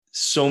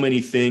so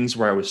many things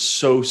where I was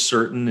so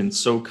certain and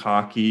so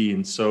cocky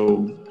and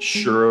so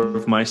sure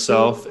of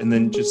myself. And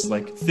then just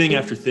like thing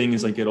after thing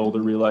as I get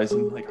older,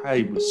 realizing like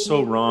I was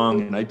so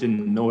wrong and I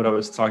didn't know what I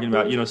was talking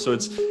about, so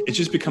it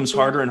just becomes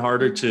harder and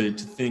harder to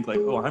think like,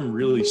 oh, I'm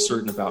really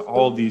certain about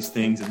all these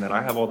things and that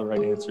I have all the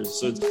right answers.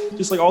 So it's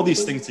just like all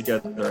these things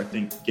together, I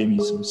think gave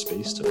me some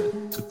space to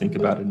think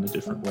about it in a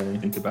different way,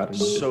 think about it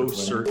so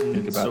certain,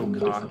 think about it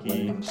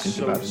cocky, think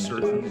about it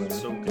certain,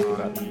 so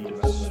cocky.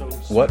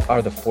 What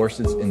are the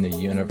forces in the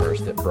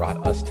universe that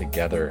brought us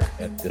together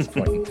at this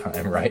point in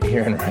time, right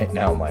here and right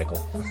now,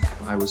 Michael?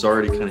 I was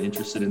already kind of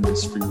interested in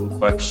this free will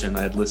question.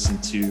 I had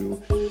listened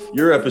to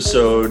your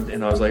episode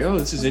and I was like, oh,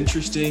 this is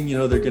interesting.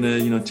 They're going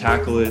to,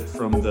 tackle it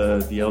from the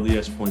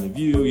LDS point of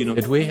view.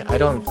 Did we? I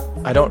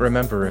don't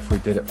remember if we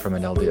did it from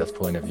an LDS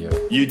point of view.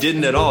 You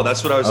didn't at all.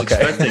 That's what I was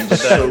expecting.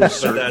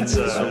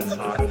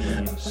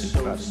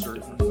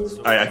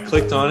 I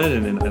clicked on it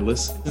and I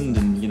listened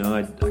and,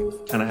 I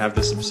kind of have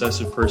this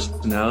obsessive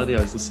personality.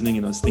 I was listening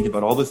and I was thinking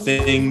about all the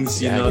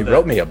things, you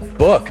wrote me a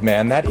book,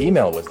 man. That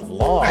email was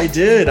long. I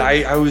did.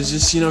 I was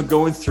just,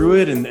 going through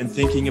it and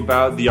thinking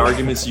about the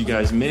arguments you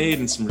guys made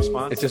and some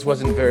responses. It just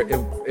wasn't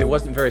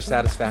very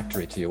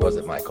satisfactory to you, was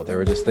it, Michael? There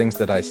were just things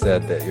that I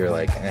said that you're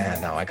like,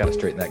 no, I got to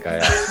straighten that guy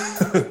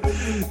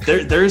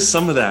out. There's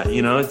some of that,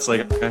 it's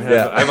like I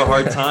have a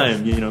hard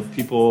time,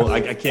 people,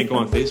 I can't go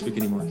on Facebook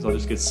anymore because I'll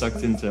just get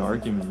sucked into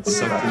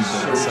arguments,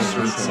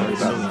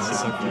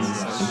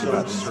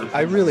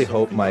 I really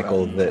hope,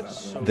 Michael, that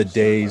the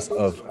days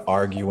of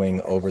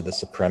arguing over the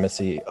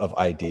supremacy of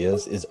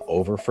ideas is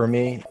over for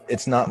me.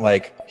 It's not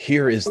like,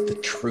 here is the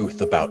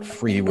truth about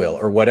free will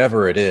or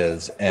whatever it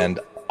is, and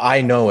I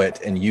know it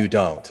and you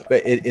don't.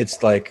 But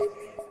it's like,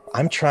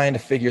 I'm trying to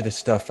figure this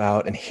stuff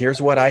out, and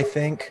here's what I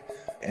think.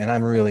 And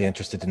I'm really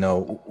interested to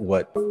know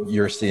what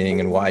you're seeing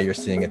and why you're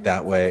seeing it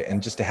that way,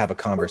 and just to have a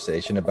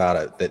conversation about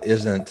it that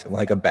isn't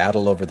like a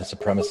battle over the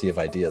supremacy of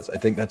ideas. I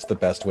think that's the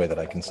best way that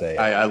I can say it.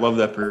 I love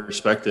that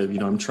perspective.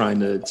 I'm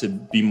trying to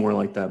be more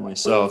like that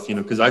myself,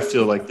 because I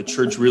feel like the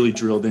church really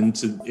drilled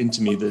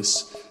into me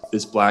this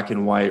black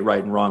and white,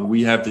 right and wrong.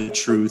 We have the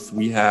truth.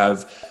 We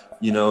have,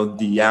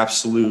 the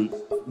absolute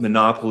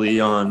monopoly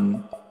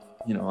on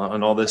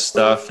all this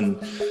stuff.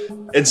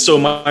 And so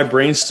my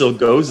brain still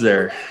goes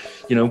there.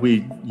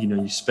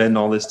 You spend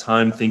all this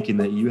time thinking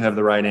that you have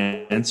the right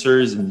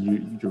answers,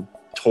 and you're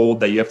told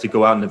that you have to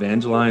go out and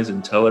evangelize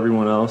and tell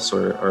everyone else,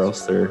 or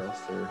else their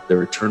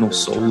eternal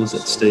soul is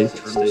at stake.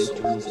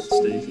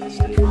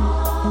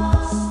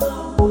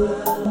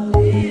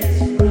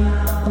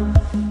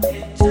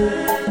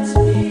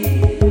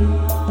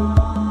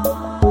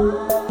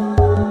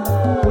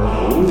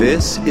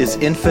 This is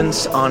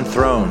Infants on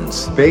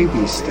Thrones.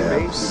 Baby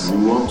steps.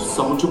 You want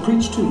someone to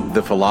preach to you.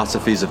 The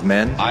philosophies of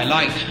men. I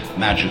like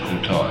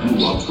magical toys. You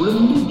want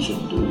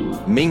religion, do you?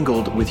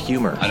 Mingled with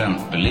humor. I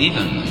don't believe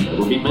in them. There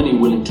will be many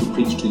willing to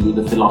preach to you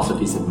the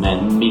philosophies of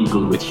men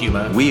mingled with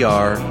humor. We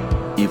are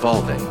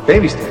evolving.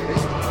 Baby steps.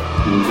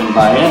 You can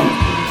buy anything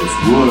in this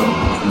world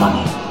of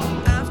money.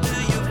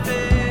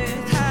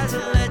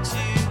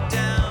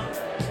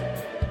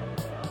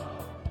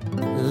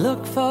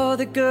 Look for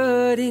the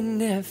good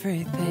in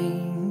everything.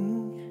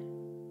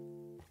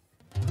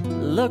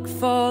 Look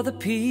for the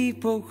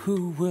people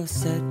who will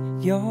set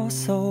your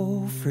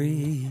soul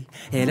free.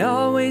 It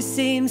always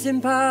seems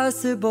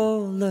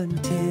impossible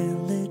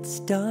until it's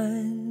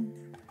done.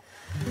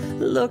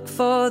 Look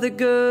for the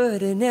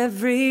good in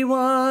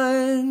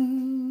everyone.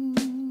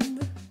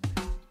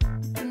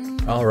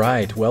 All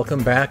right,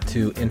 welcome back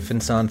to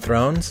Infants on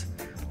Thrones.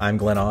 I'm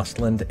Glenn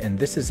Ostland, and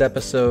this is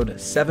episode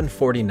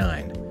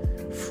 749.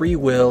 Free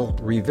Will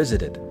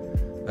Revisited,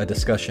 a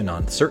discussion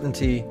on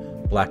certainty,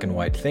 black and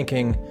white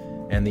thinking,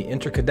 and the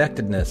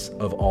interconnectedness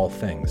of all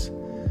things.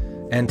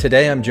 And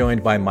today I'm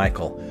joined by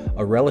Michael,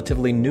 a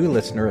relatively new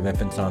listener of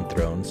Infants on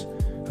Thrones,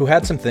 who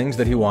had some things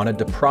that he wanted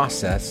to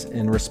process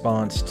in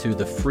response to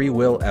the Free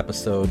Will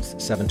episodes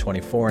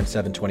 724 and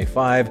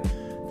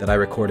 725 that I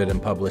recorded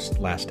and published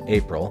last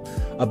April,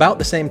 about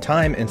the same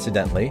time,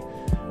 incidentally,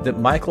 that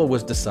Michael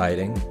was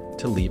deciding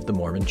to leave the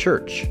Mormon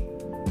Church.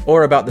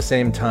 Or about the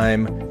same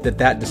time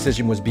that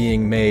decision was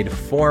being made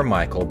for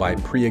Michael by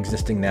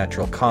pre-existing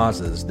natural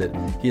causes that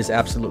he is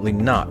absolutely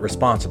not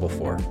responsible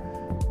for.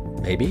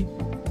 Maybe,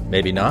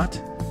 maybe not.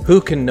 Who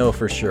can know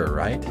for sure,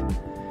 right?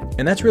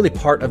 And that's really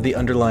part of the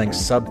underlying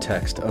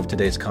subtext of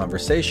today's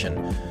conversation,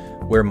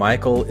 where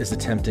Michael is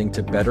attempting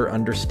to better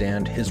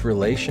understand his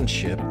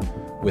relationship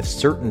with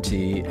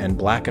certainty and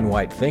black and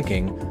white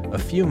thinking a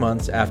few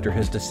months after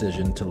his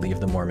decision to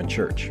leave the Mormon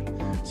Church.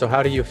 So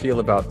how do you feel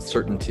about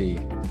certainty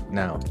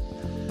now?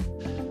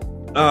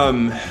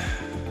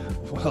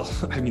 Well,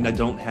 I mean, I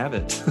don't have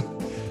it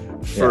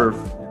for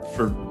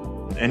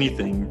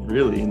anything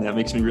really, and that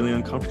makes me really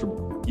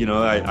uncomfortable.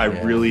 I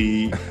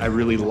really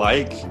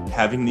like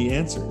having the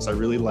answers. I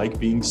really like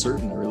being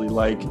certain.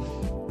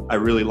 I I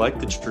really like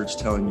the church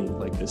telling me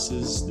like this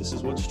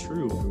is what's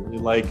true. I really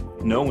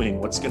like knowing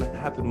what's going to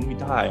happen when we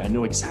die. I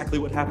know exactly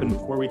what happened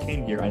before we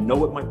came here. I know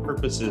what my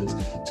purpose is,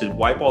 to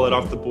wipe all that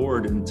off the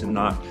board and to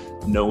not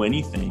know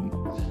anything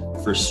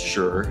for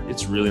sure.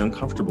 It's really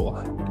uncomfortable.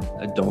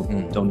 I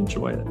don't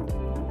enjoy it.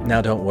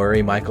 Now, don't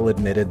worry. Michael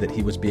admitted that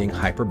he was being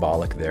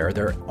hyperbolic there.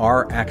 There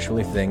are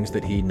actually things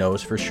that he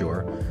knows for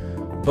sure.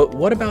 But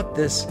what about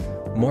this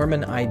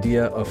Mormon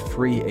idea of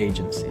free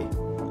agency,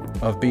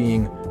 of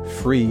being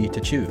free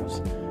to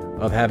choose,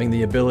 of having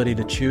the ability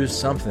to choose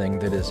something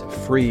that is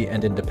free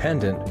and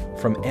independent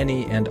from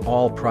any and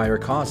all prior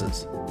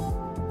causes?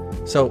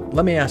 So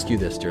let me ask you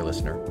this, dear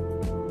listener.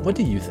 What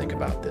do you think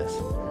about this?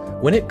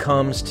 When it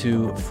comes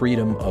to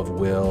freedom of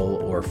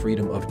will or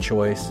freedom of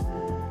choice,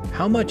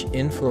 how much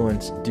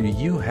influence do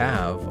you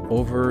have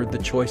over the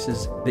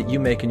choices that you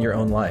make in your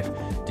own life?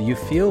 Do you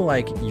feel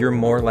like you're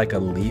more like a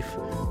leaf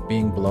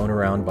being blown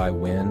around by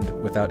wind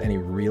without any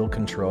real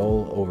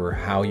control over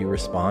how you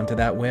respond to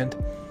that wind?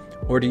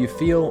 Or do you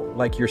feel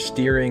like you're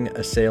steering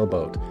a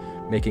sailboat,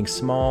 making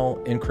small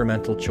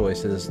incremental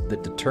choices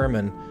that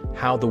determine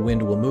how the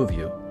wind will move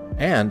you?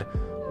 And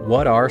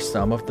what are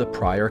some of the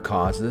prior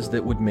causes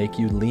that would make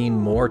you lean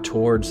more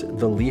towards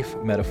the leaf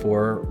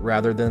metaphor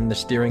rather than the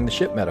steering the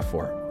ship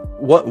metaphor?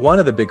 One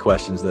of the big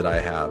questions that I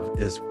have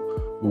is,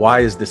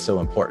 why is this so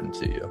important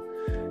to you?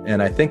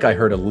 And I think I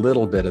heard a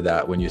little bit of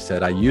that when you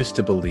said, I used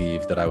to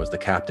believe that I was the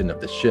captain of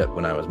the ship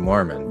when I was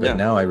Mormon, but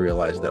now I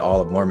realize that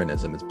all of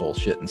Mormonism is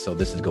bullshit, and so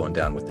this is going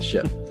down with the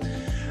ship.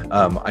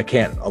 I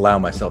can't allow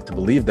myself to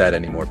believe that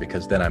anymore,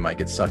 because then I might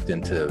get sucked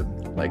into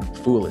like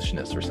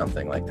foolishness or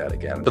something like that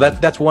again.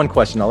 But that's one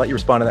question. I'll let you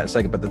respond to that in a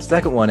second. But the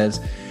second one is,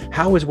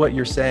 how is what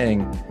you're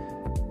saying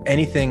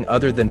anything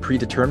other than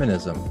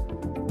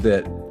predeterminism,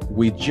 that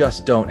we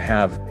just don't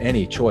have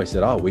any choice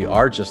at all? We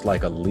are just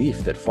like a leaf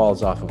that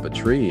falls off of a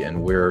tree,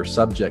 and we're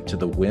subject to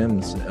the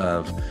whims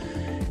of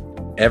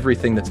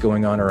everything that's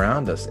going on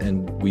around us.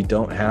 And we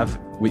don't have,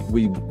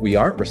 we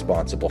aren't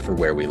responsible for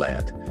where we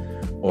land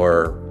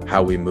or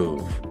how we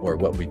move or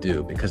what we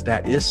do, because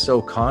that is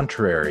so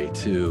contrary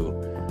to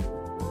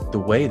the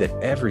way that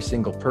every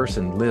single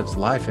person lives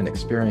life and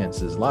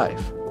experiences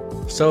life.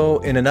 So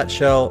in a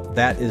nutshell,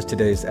 that is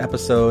today's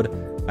episode.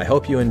 I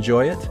hope you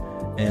enjoy it.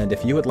 And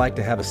if you would like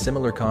to have a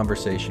similar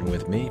conversation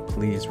with me,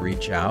 please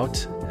reach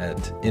out at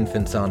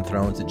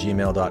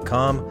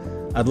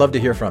infantsonthrones@gmail.com. I'd love to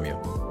hear from you.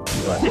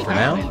 But for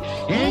now,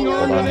 hang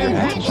on to your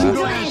hats and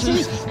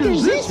glasses,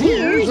 because this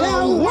here's the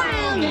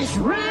wildest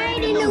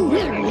ride in the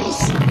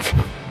wilderness.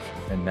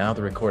 And now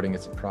the recording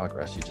is in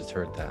progress. You just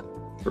heard that.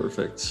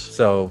 Perfect.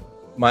 So,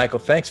 Michael,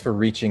 thanks for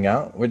reaching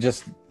out. We're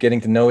just getting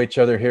to know each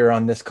other here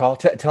on this call.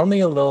 Tell me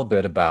a little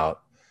bit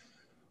about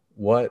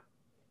what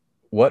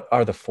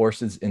are the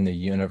forces in the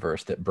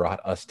universe that brought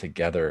us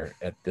together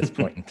at this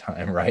point in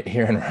time, right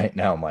here and right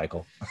now,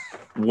 Michael?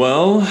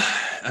 Well,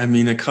 I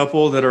mean, a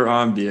couple that are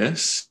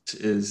obvious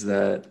is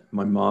that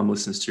my mom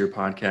listens to your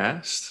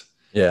podcast.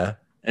 Yeah.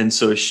 And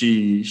so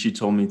she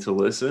told me to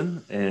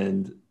listen.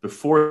 And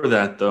before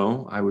that,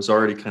 though, I was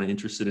already kind of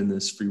interested in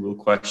this free will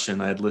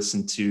question. I had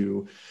listened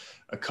to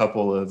a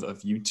couple of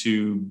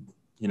YouTube,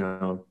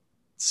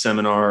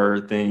 seminar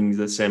things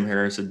that Sam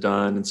Harris had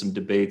done and some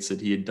debates that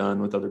he had done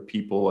with other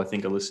people. I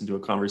think I listened to a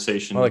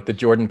conversation. Oh, like the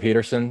Jordan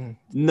Peterson?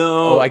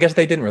 No. Oh, I guess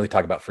they didn't really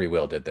talk about free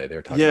will, did they? They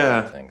were talking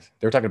about other things.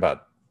 They were talking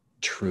about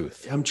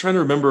truth. I'm trying to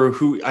remember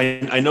who.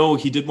 I know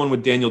he did one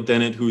with Daniel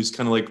Dennett, who's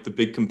kind of like the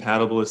big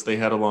compatibilist. They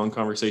had a long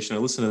conversation. I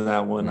listened to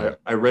that one. Mm-hmm.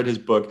 I read his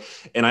book,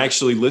 and I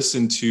actually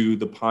listened to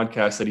the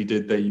podcast that he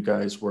did that you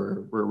guys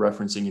were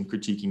referencing and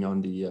critiquing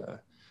on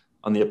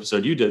the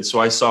episode you did. So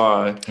I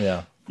saw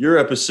your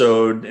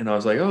episode and I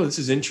was like, oh, this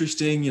is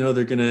interesting.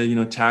 They're going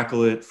to,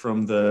 tackle it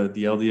from the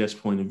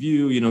LDS point of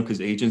view,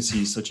 because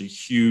agency is such a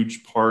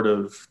huge part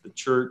of the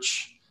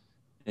church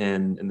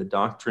and the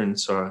doctrine.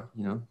 So,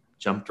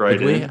 jumped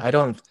right in.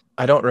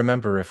 I don't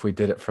remember if we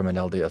did it from an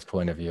LDS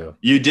point of view.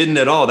 You didn't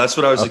at all. That's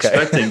what I was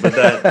expecting. But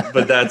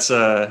that's,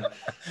 that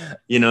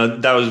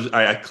was,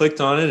 I clicked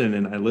on it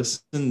and I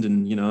listened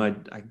and, I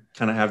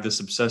kind of have this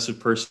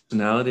obsessive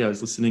personality. I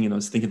was listening and I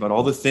was thinking about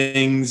all the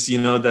things,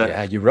 that.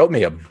 Yeah, you wrote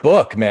me a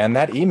book, man.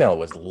 That email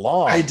was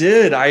long. I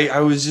did. I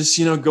was just,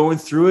 going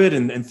through it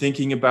and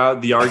thinking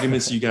about the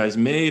arguments you guys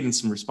made and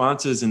some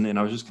responses. And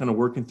I was just kind of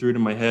working through it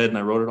in my head and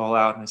I wrote it all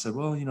out. And I said,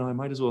 well, I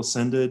might as well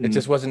send it. And it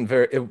just wasn't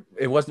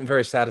it wasn't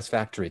very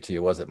satisfactory to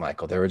you, was it,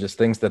 Michael? There were just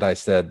things that I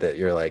said that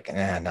you're like,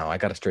 no, I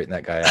got to straighten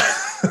that guy out.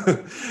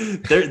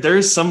 there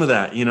is some of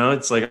that,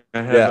 it's like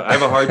I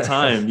have a hard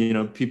time,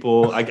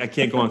 people, I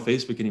can't go on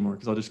Facebook anymore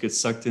because I'll just get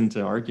sucked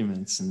into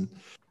arguments and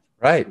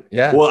right.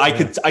 Yeah. Well, I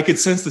could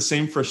sense the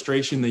same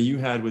frustration that you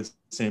had with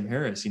Sam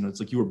Harris. It's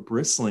like you were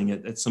bristling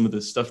at some of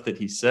the stuff that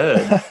he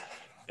said.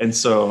 And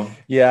so,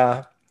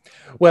 yeah,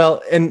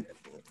 well, and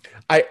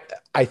I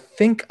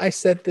think I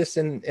said this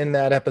in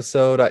that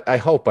episode. I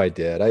hope I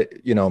did.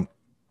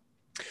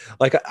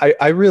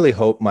 I really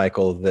hope,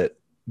 Michael, that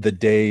the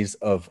days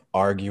of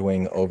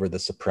arguing over the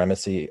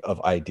supremacy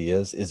of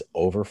ideas is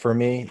over for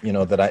me.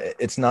 That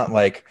it's not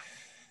like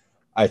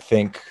I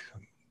think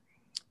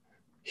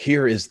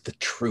here is the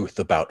truth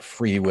about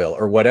free will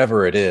or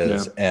whatever it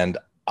is. Yeah. And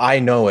I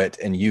know it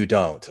and you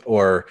don't,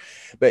 but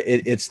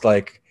it's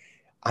like,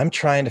 I'm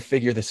trying to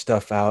figure this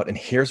stuff out. And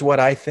here's what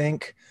I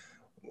think.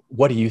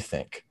 What do you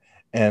think?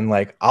 And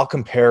like, I'll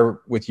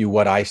compare with you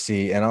what I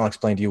see and I'll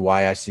explain to you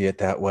why I see it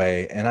that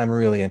way. And I'm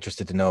really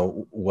interested to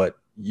know what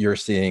you're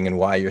seeing and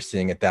why you're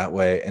seeing it that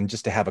way. And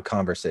just to have a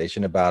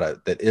conversation about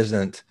it that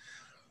isn't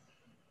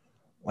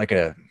like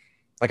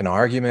an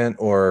argument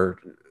or,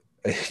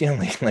 you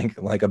know,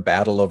 like a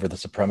battle over the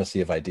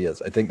supremacy of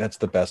ideas. I think that's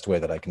the best way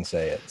that I can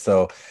say it.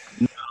 So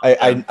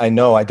I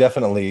know I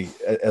definitely,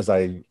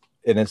 and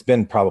it's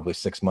been probably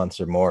 6 months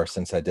or more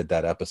since I did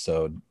that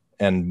episode,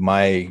 and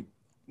my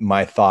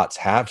thoughts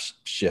have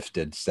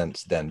shifted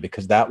since then,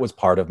 because that was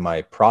part of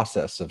my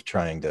process of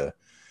trying to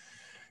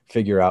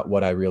figure out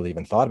what I really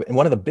even thought of it. And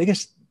one of the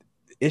biggest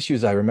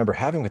issues I remember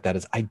having with that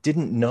is I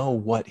didn't know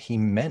what he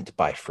meant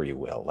by free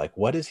will. Like,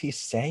 what is he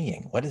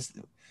saying? What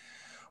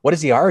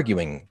is he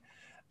arguing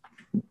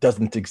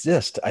doesn't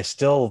exist? I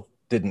still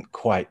didn't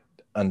quite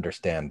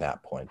understand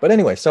that point. But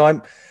anyway, so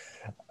I'm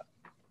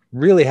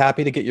really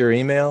happy to get your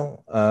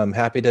email.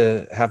 Happy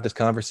to have this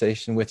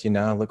conversation with you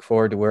now. Look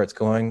forward to where it's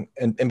going.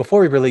 And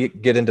before we really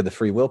get into the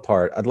free will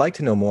part, I'd like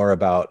to know more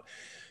about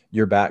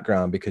your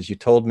background, because you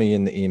told me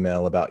in the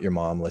email about your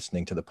mom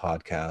listening to the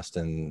podcast,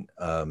 and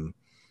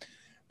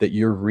that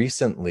you're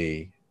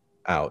recently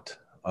out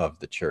of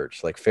the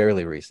church, like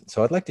fairly recent.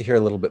 So I'd like to hear a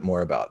little bit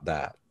more about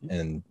that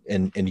and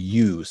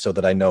you, so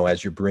that I know,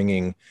 as you're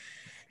bringing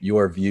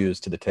your views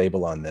to the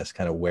table on this,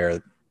 kind of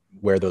where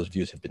those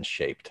views have been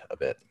shaped a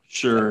bit.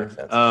 Sure.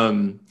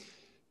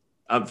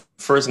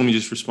 First, let me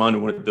just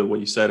respond to what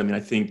you said. I mean,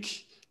 I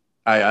think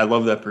I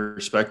love that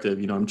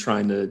perspective. You know, I'm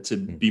trying to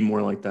be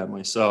more like that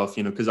myself,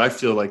 you know, because I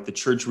feel like the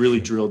church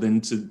really drilled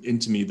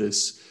into me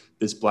this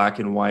black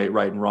and white,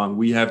 right and wrong.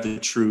 We have the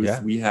truth.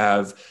 Yeah. We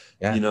have,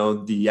 you know,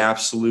 the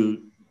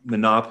absolute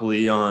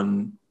monopoly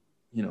on,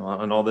 you know,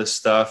 on all this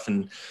stuff.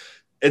 And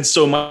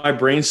so my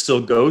brain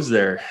still goes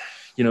there.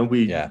 You know,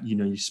 you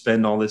know, you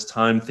spend all this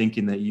time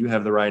thinking that you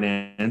have the right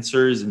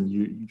answers, and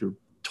you're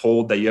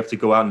told that you have to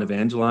go out and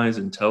evangelize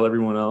and tell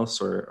everyone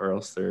else, or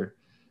else their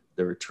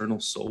eternal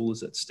soul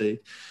is at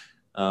stake.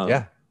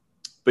 But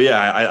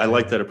yeah, I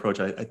like that approach.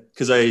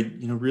 Because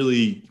you know,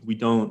 really,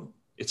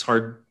 it's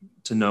hard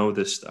to know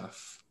this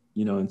stuff,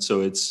 you know, and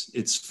so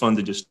it's fun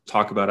to just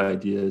talk about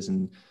ideas,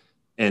 and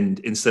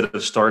instead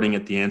of starting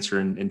at the answer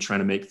and trying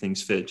to make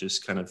things fit,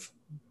 just kind of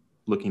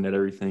looking at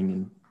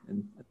everything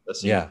and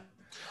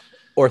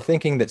or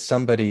thinking that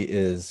somebody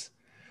is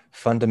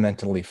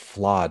fundamentally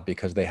flawed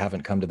because they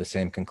haven't come to the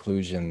same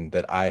conclusion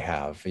that I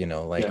have, you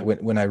know, like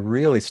when I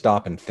really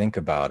stop and think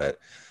about it,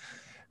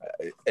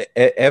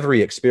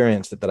 every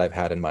experience that I've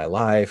had in my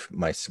life,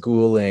 my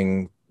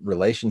schooling,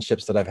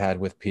 relationships that I've had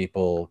with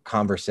people,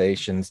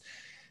 conversations,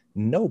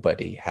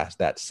 nobody has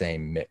that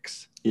same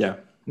mix. Yeah.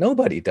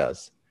 Nobody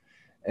does.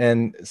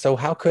 And so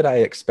how could I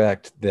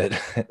expect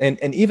that?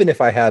 And even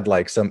if I had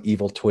like some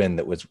evil twin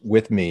that was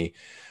with me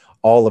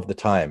all of the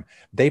time,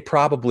 they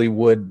probably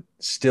would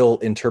still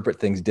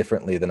interpret things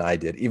differently than I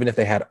did, even if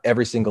they had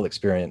every single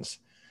experience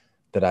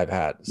that I've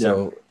had.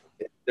 So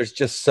there's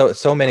just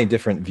so many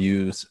different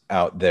views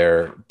out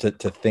there to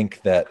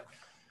think that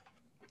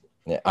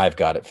I've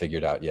got it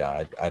figured out.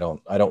 Yeah. I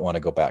don't want to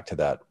go back to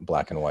that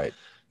black and white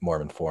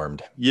Mormon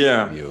formed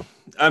view.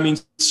 I mean,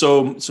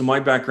 so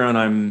my background,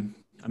 I'm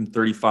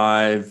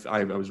 35.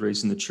 I was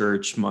raised in the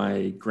church.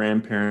 My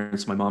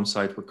grandparents, my mom's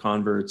side, were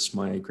converts.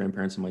 My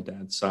grandparents on my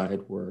dad's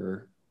side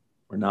were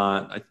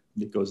not.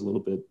 It goes a little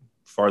bit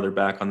farther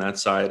back on that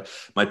side.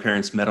 My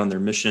parents met on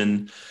their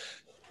mission.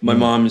 My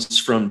mom is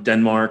from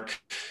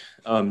Denmark.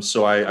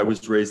 So I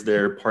was raised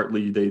there.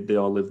 Partly they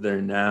all live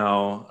there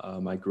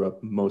now. I grew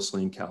up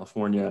mostly in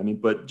California. I mean,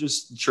 but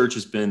just church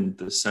has been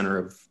the center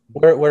of.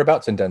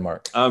 Whereabouts in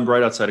Denmark?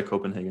 Right outside of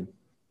Copenhagen.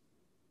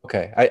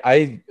 Okay.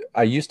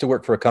 I used to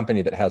work for a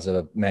company that has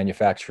a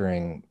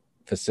manufacturing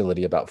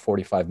facility about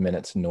 45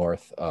 minutes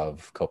north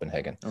of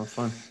Copenhagen. Oh,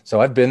 fun.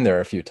 So I've been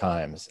there a few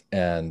times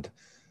and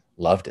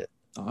loved it.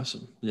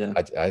 Awesome. Yeah.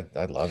 I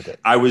loved it.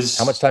 How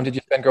much time did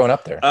you spend growing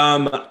up there?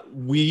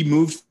 We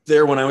moved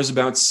there when I was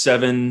about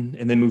 7,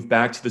 and then moved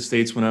back to the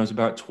States when I was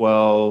about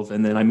 12.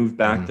 And then I moved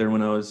back there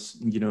when I was,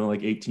 you know,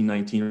 like 18,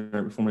 19,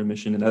 right before my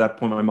mission. And at that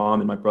point, my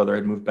mom and my brother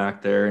had moved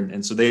back there.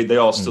 And so they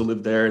all still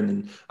lived there. And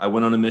then I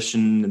went on a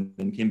mission and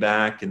then came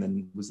back and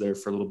then was there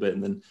for a little bit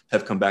and then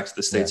have come back to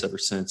the States ever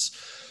since.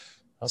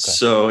 Okay.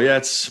 So you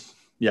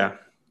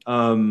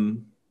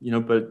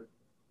know, but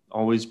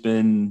always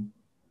been,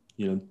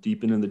 you know,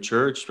 deep into the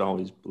church,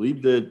 always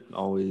believed it,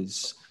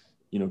 always,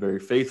 you know, very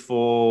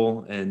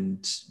faithful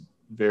and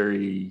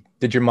very.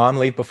 Did your mom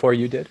leave before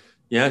you did?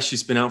 Yeah,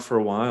 she's been out for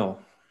a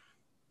while.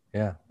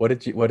 Yeah. What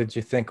did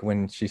you think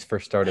when she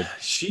first started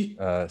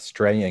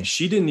straying?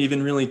 She didn't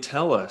even really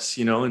tell us,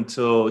 you know,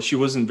 until she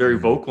wasn't very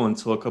vocal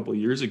until a couple of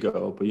years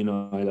ago. But, you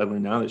know, I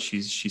learned now that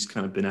she's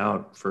kind of been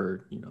out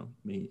for, you know,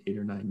 maybe 8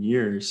 or 9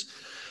 years.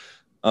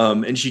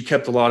 And she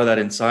kept a lot of that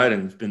inside,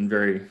 and it's been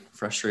very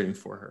frustrating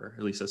for her.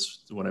 At least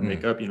that's what I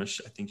make up. You know,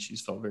 I think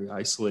she's felt very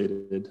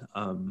isolated.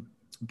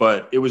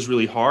 But it was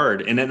really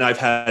hard. And then I've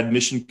had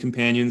mission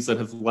companions that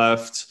have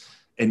left,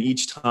 and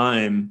each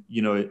time,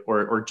 you know,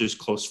 or just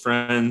close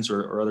friends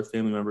or other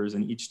family members,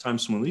 and each time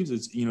someone leaves,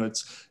 it's, you know,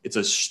 it's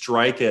a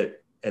strike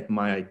at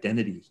my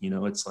identity. You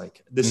know, it's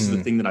like, this is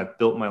the thing that I've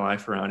built my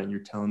life around, and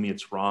you're telling me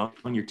it's wrong.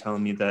 You're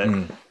telling me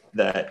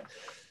that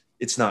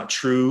it's not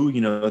true,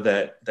 you know,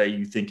 that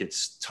you think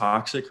it's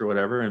toxic or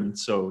whatever. And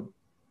so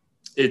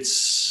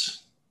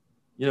it's,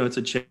 you know, it's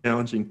a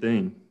challenging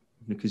thing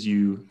because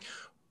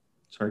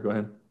sorry, go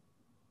ahead.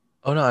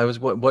 Oh no,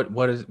 what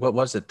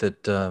was it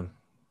that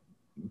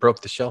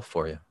broke the shelf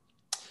for you?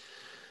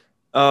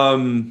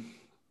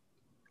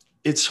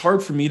 It's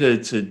hard for me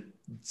to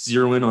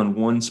zero in on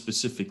one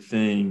specific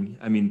thing.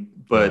 I mean,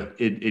 but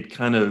it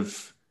kind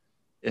of,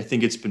 I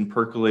think it's been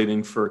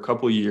percolating for a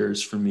couple of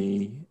years for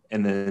me.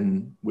 And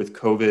then with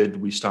COVID,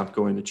 we stopped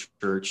going to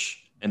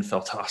church and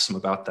felt awesome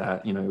about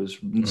that. You know, it was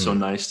so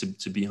nice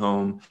to be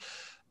home.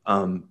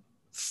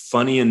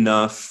 Funny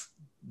enough,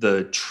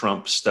 the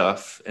Trump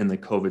stuff and the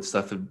COVID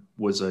stuff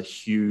was a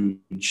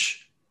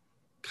huge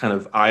kind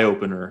of eye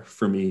opener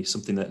for me,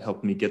 something that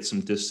helped me get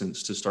some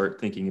distance to start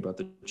thinking about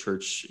the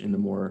church in a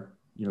more,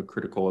 you know,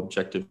 critical,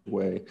 objective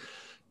way,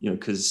 you know,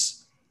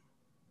 because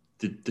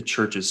the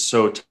church is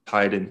so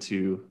tied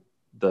into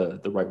the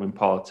right-wing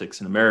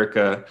politics in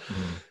America.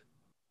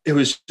 It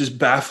was just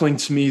baffling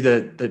to me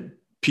that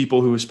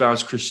people who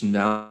espouse Christian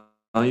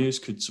values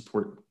could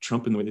support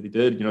Trump in the way that they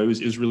did. You know, it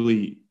was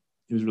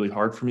really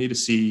hard for me to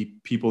see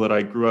people that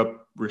I grew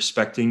up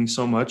respecting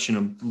so much, you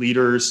know,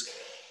 leaders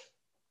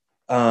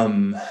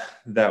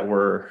that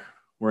were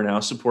now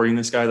supporting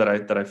this guy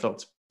that I felt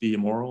to be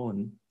immoral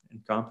and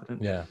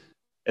incompetent. Yeah.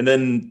 And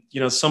then, you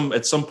know,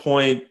 at some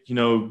point, you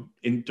know,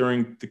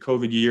 during the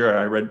COVID year,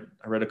 I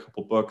read a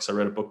couple books. I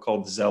read a book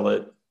called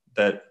Zealot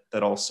that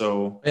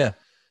also,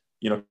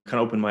 you know, kind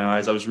of opened my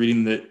eyes. I was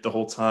reading the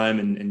whole time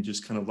and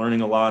just kind of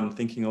learning a lot and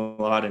thinking a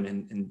lot. And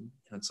you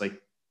know, it's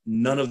like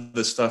none of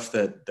the stuff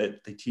that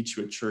they teach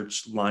you at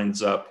church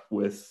lines up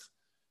with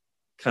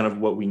kind of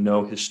what we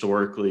know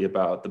historically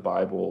about the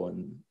Bible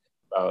and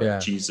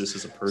about Jesus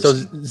as a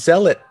person.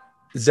 So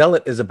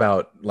Zealot is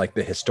about like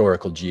the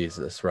historical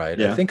Jesus, right?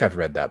 Yeah. I think I've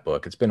read that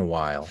book. It's been a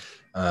while.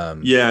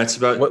 It's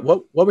about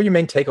what were your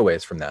main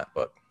takeaways from that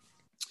book?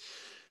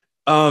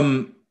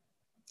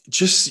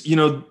 Just, you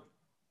know,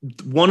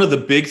 one of the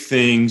big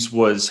things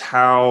was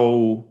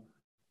how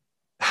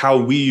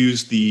we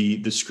use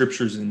the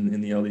scriptures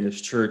in the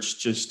LDS Church.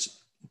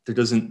 Just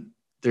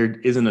there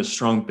isn't a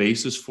strong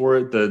basis for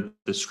it.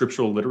 The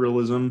scriptural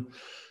literalism,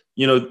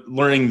 you know,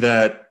 learning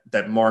that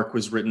Mark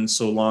was written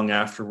so long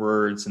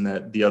afterwards and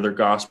that the other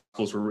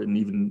gospels were written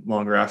even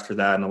longer after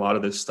that. And a lot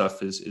of this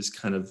stuff is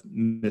kind of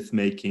myth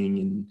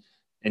making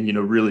and, you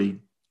know, really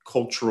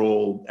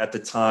cultural at the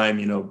time,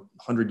 you know,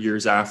 100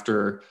 years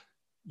after,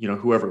 you know,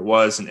 whoever it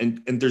was.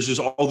 And there's just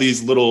all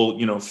these little,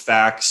 you know,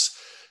 facts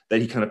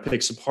that he kind of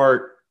picks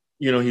apart.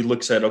 You know, he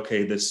looks at,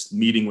 okay, this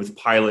meeting with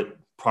Pilate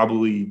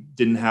probably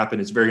didn't happen.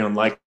 It's very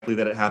unlikely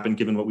that it happened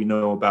given what we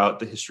know about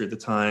the history at the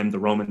time. The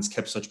Romans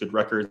kept such good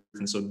records.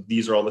 And so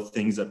these are all the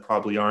things that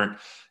probably aren't,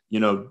 you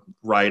know,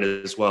 right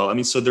as well. I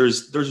mean, so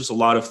there's just a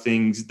lot of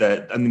things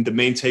that, I mean, the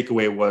main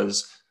takeaway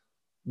was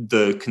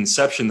the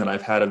conception that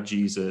I've had of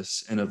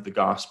Jesus and of the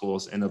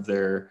Gospels and of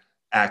their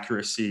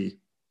accuracy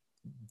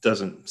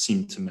doesn't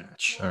seem to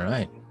match. All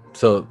right.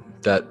 So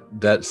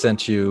that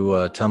sent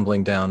you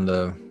tumbling down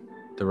the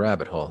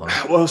rabbit hole,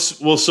 huh? Well,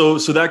 so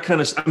that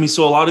kind of, I mean,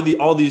 so a lot of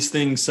all these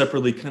things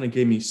separately kind of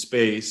gave me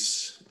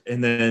space.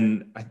 And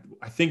then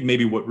I think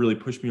maybe what really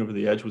pushed me over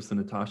the edge was the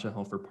Natasha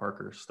Helfer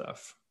Parker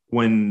stuff.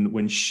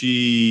 When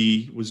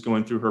she was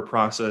going through her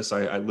process,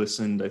 I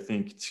listened, I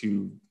think,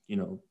 to, you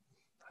know,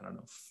 I don't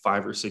know,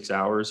 5 or 6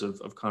 hours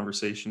of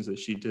conversations that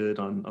she did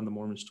on the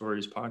Mormon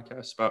Stories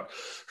podcast about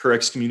her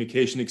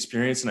excommunication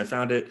experience. And I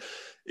found it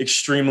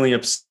extremely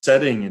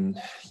upsetting.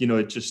 And, you know,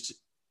 it just,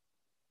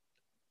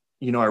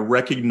 you know, I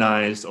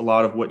recognized a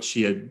lot of what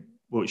she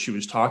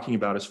was talking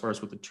about as far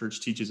as what the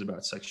church teaches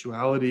about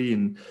sexuality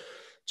and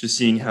just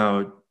seeing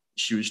how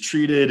she was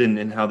treated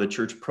and how the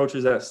church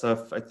approaches that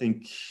stuff. I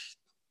think,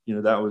 you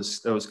know, that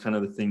was kind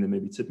of the thing that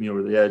maybe tipped me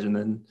over the edge. And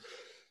then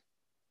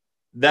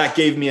that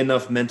gave me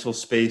enough mental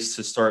space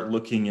to start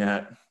looking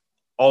at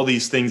all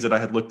these things that I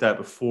had looked at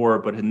before,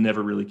 but had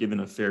never really given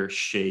a fair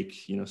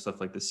shake, you know,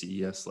 stuff like the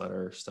CES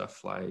letter,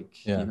 stuff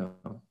like, you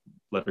know,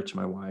 Letter to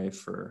My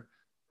Wife or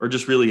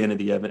just really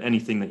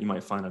anything that you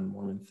might find on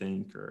Mormon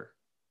Think or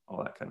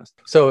all that kind of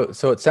stuff.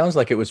 So it sounds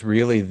like it was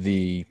really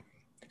the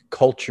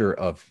culture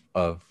of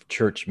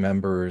church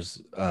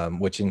members,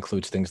 which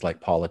includes things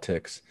like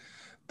politics,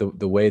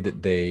 the way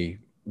that they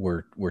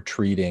were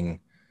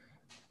treating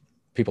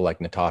people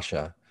like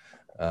Natasha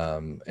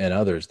and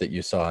others that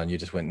you saw, and you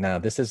just went, "No,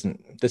 this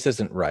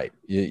isn't right.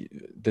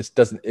 This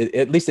doesn't.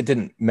 At least it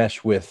didn't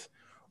mesh with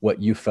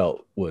what you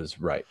felt was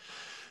right."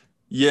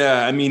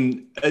 Yeah, I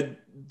mean,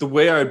 the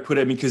way I would put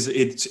it, because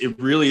it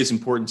really is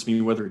important to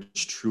me whether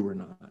it's true or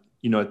not.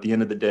 At the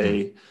end of the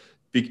day,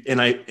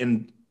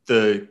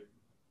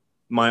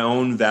 my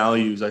own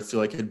values, I feel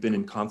like had been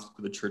in conflict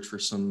with the church for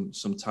some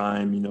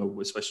time,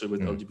 especially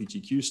with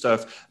LGBTQ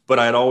stuff. But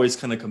I'd always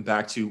kind of come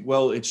back to,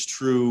 well, it's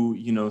true,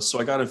 so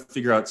I got to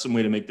figure out some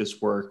way to make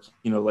this work,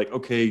 like,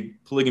 okay,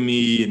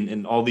 polygamy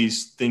and all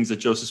these things that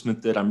Joseph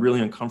Smith did. I'm really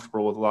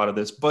uncomfortable with a lot of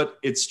this, but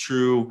it's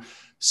true.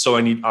 So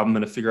I'm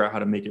going to figure out how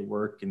to make it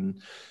work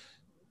and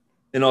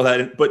all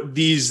that. But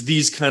these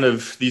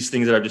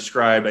things that I've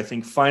described, I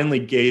think finally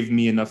gave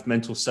me enough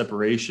mental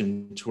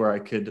separation to where I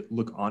could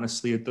look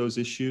honestly at those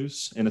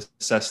issues and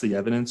assess the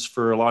evidence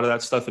for a lot of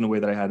that stuff in a way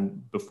that I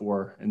hadn't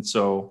before. And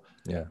so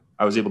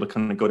I was able to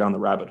kind of go down the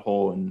rabbit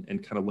hole and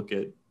kind of look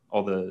at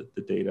all the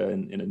data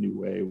in a new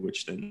way,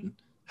 which then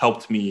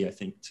helped me, I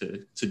think,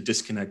 to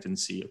disconnect and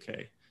see,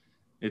 okay,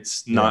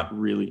 it's not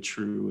really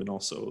true. And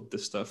also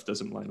this stuff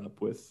doesn't line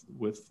up with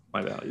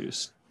my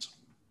values.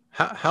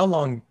 How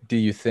long do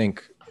you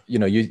think,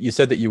 you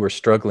said that you were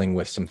struggling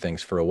with some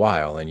things for a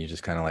while and you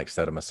just kind of like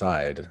set them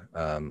aside,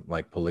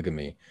 like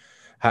polygamy.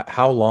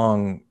 How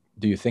long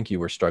do you think you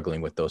were struggling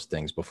with those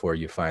things before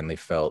you finally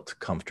felt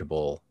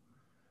comfortable?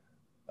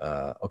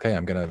 Okay,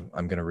 I'm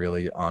gonna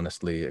really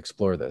honestly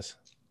explore this.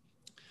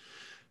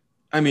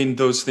 I mean,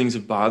 those things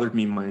have bothered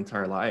me my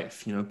entire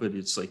life, but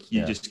it's like,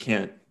 you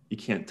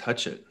can't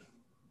touch it.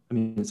 I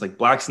mean, it's like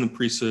blacks in the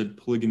priesthood,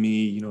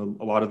 polygamy,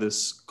 a lot of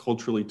this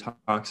culturally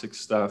toxic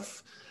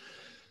stuff.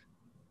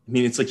 I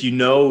mean, it's like, you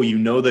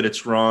know that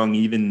it's wrong,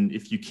 even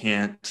if you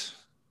can't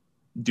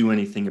do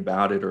anything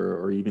about it,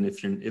 or even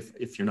if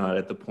you're not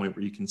at the point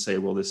where you can say,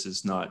 well, this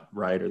is not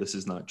right, or this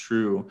is not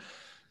true.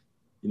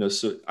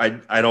 So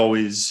I'd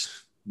always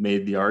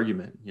made the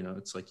argument,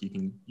 it's like,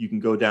 you can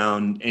go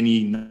down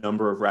any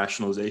number of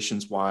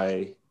rationalizations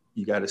why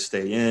you got to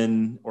stay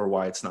in, or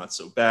why it's not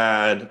so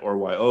bad, or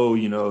why,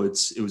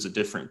 it was a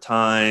different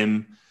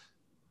time,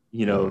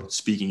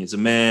 speaking as a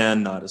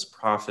man, not as a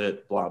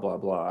prophet, blah, blah,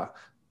 blah.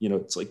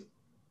 It's like,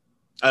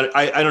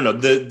 I don't know,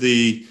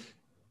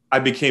 I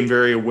became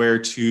very aware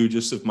too,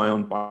 just of my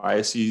own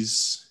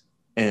biases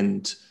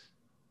and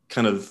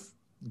kind of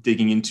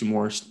digging into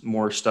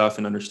more stuff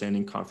and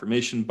understanding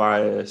confirmation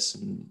bias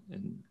and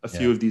a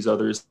few of these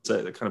others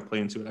that kind of play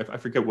into it. I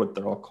forget what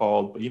they're all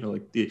called, but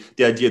like the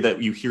idea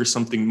that you hear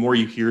something,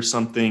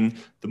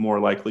 the more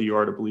likely you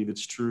are to believe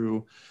it's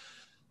true.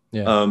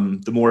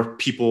 The more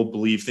people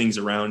believe things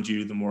around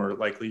you, the more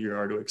likely you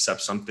are to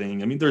accept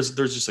something. I mean, there's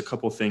just a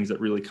couple of things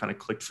that really kind of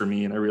clicked for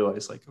me, and I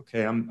realized, like,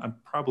 okay, I'm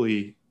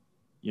probably,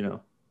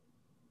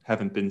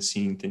 haven't been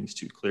seeing things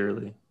too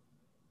clearly,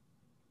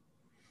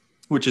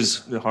 which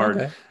is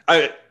hard.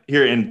 Okay.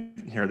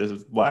 There's a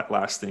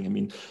last thing. I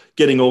mean,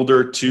 getting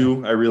older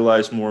too, I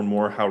realize more and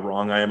more how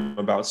wrong I am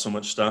about so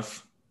much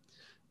stuff.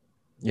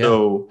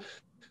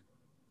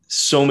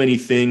 So many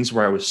things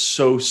where I was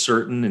so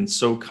certain and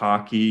so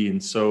cocky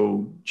and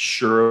so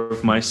sure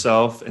of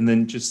myself. And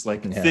then just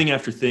like thing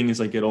after thing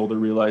as I get older,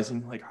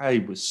 realizing like I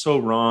was so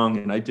wrong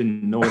and I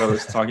didn't know what I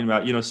was talking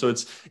about, so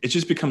it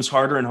just becomes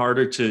harder and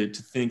harder to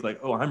think like,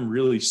 oh, I'm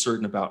really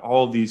certain about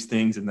all of these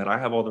things and that I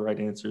have all the right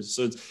answers.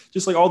 So it's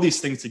just like all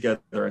these things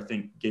together, I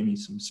think gave me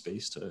some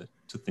space to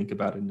think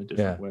about it in a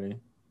different way.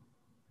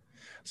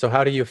 So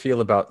how do you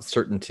feel about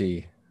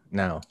certainty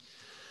now?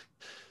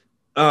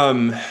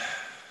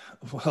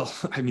 Well,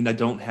 I mean, I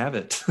don't have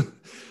it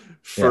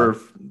for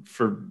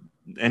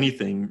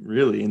anything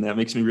really. And that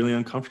makes me really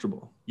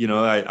uncomfortable.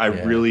 I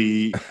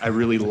really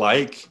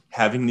like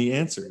having the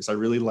answers. I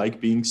really like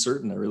being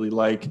certain. I really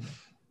like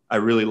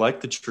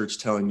the church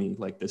telling me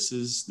like, this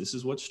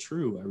is what's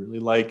true. I really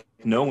like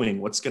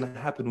knowing what's going to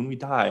happen when we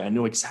die. I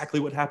know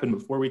exactly what happened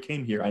before we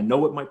came here. I know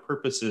what my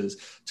purpose is.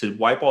 To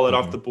wipe all that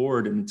off the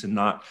board and to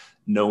not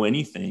know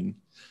anything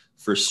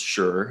for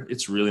sure,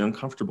 it's really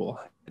uncomfortable.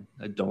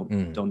 I don't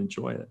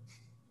enjoy it.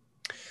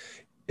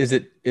 Is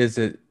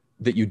it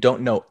that you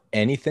don't know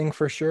anything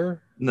for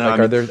sure? No.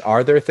 Like,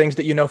 are there things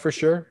that you know for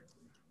sure?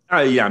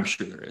 Yeah, I'm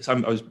sure there is. I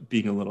was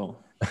being a little,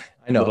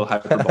 I know, a little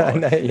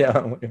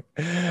hyperbolic.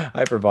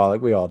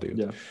 Hyperbolic. We all do.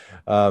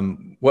 Yeah.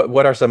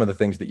 What are some of the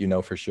things that you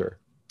know for sure?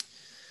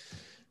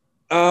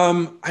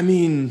 I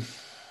mean,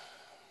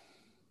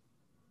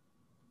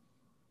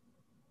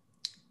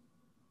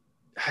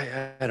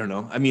 I don't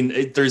know. I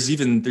mean, there's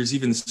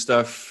even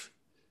stuff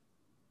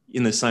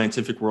in the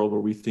scientific world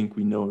where we think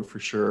we know it for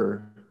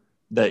sure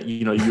that,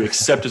 you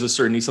accept as a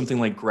certainty,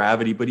 something like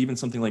gravity, but even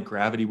something like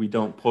gravity, we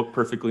don't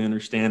perfectly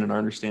understand. And our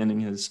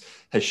understanding has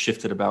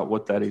shifted about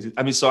what that is.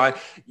 I mean, so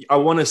I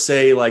want to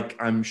say like,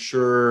 I'm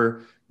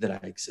sure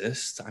that I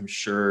exist. I'm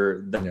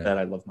sure that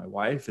I love my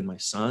wife and my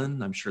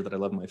son. I'm sure that I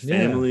love my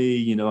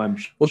family.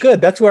 Well,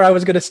 good. That's where I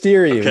was going to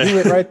steer you. Okay. You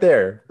went right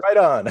there, right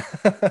on.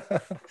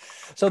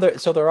 So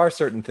there are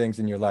certain things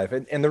in your life.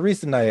 And the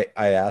reason I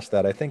asked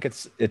that, I think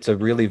it's a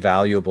really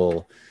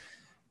valuable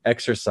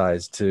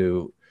exercise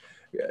to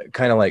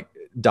kind of like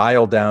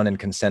dial down in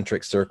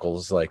concentric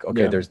circles. Like,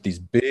 okay, there's these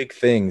big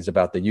things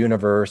about the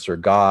universe or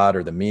God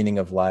or the meaning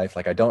of life.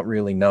 Like, I don't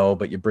really know,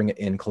 but you bring it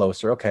in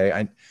closer.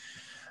 Okay.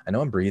 I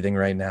know I'm breathing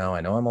right now.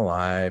 I know I'm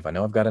alive. I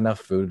know I've got enough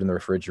food in the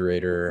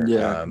refrigerator.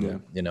 Yeah.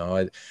 You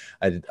know,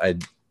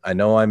 I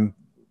know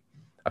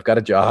I've got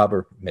a job,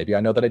 or maybe I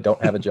know that I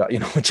don't have a job, you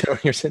know, whichever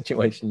your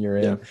situation you're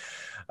in.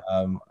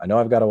 I know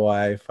I've got a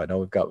wife. I know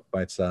we've got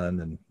my son,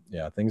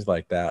 and things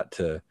like that.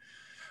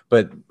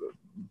 But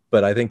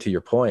I think to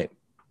your point,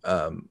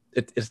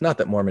 it's not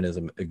that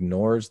Mormonism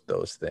ignores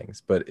those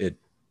things, but it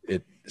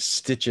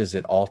stitches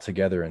it all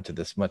together into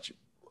this much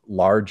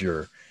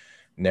larger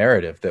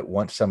narrative that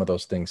once some of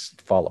those things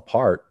fall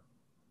apart,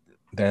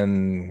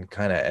 then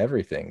kind of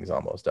everything's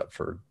almost up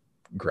for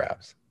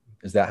grabs.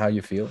 Is that how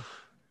you feel?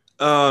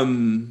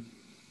 In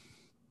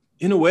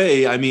a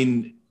way, I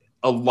mean,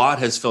 a lot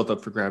has felt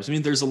up for grabs. I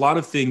mean, there's a lot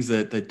of things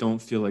that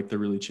don't feel like they're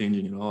really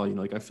changing at all. You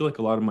know, like I feel like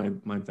a lot of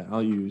my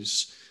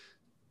values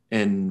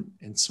and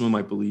some of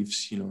my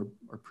beliefs, you know,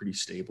 are pretty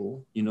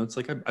stable. You know, it's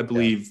like I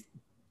believe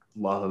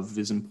love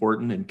is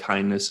important and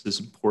kindness is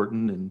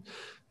important, and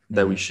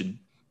that we should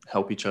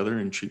help each other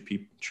and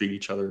treat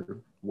each other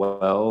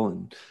well.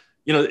 And,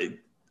 you know,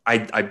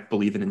 I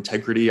believe in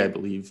integrity. I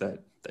believe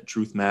that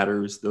truth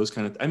matters, those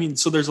kind of, I mean,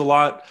 so there's a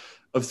lot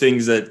of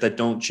things that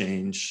don't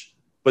change,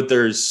 but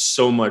there's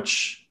so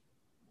much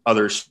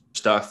other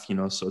stuff, you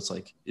know? So it's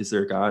like, is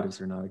there a God? Is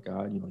there not a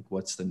God? You know, like,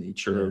 what's the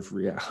nature of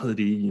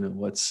reality? You know,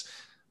 what's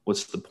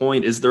the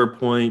point? Is there a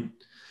point?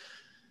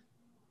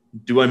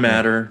 Do I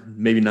matter?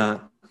 Maybe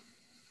not.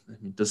 I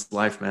mean, does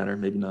life matter?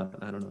 Maybe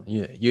not. I don't know.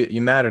 Yeah, you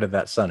matter to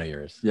that son of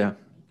yours. Yeah.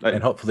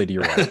 And hopefully to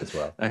your wife as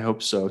well. I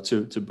hope so,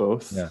 to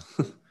both. Yeah.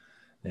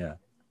 Yeah.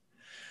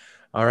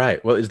 All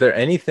right. Well, is there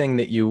anything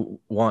that you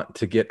want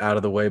to get out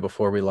of the way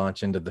before we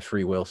launch into the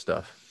free will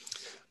stuff?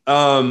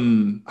 I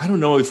don't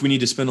know if we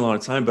need to spend a lot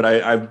of time, but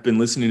I've been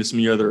listening to some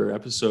of your other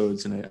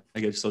episodes, and I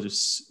guess I'll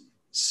just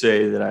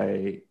say that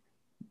I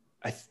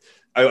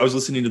was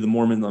listening to the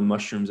Mormon on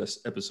Mushrooms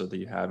episode that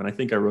you have, and I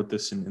think I wrote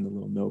this in the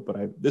little note,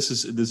 but this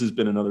has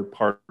been another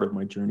part of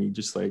my journey,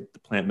 just like the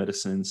plant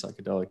medicine,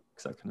 psychedelics,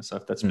 that kind of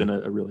stuff. That's been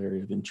a real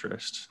area of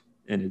interest,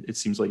 and it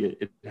seems like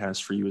it has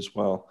for you as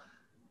well.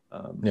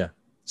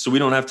 So we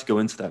don't have to go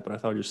into that, but I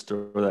thought I'd just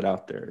throw that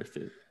out there. If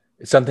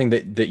it's something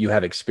that you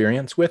have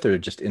experience with, or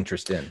just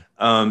interest in?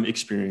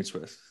 Experience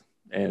with,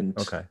 and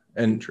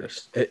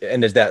interest.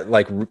 And is that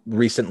like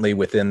recently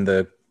within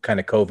the kind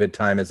of COVID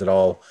time? Is it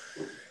all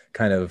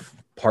kind of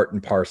part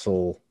and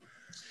parcel,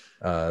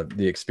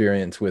 the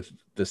experience with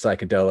the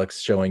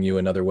psychedelics showing you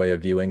another way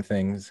of viewing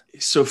things?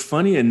 So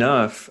funny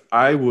enough,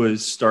 I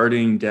was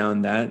starting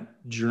down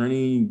that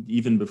journey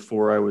even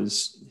before I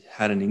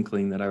had an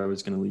inkling that I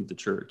was going to leave the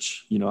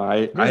church. You know,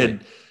 I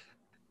had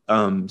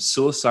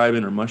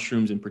psilocybin or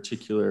mushrooms in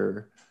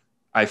particular,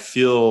 I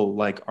feel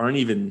like aren't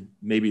even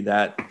maybe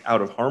that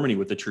out of harmony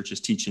with the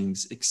church's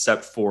teachings,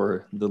 except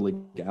for the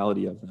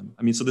legality of them.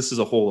 I mean, so this is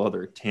a whole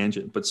other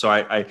tangent, but so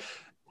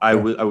I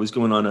was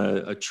going on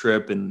a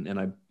trip and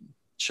I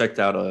checked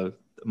out a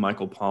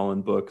Michael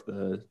Pollan book.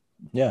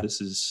 This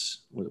is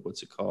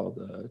what's it called?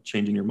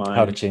 Changing Your Mind.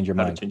 How to Change Your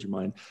Mind. How to Change Your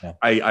Mind. Yeah.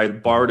 I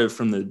borrowed it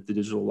from the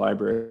digital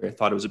library. I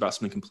thought it was about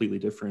something completely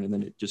different, and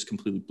then it just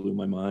completely blew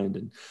my mind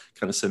and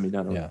kind of sent me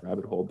down a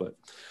rabbit hole. But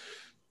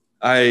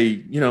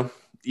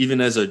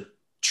even as a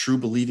true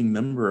believing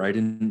member, I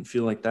didn't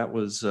feel like that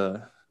was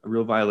a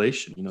real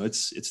violation. You know,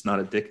 it's not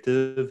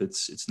addictive.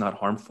 It's not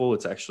harmful.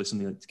 It's actually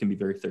something that can be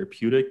very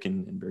therapeutic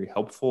and very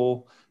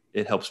helpful.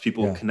 It helps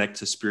people connect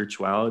to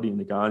spirituality and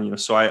to God. You know,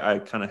 so I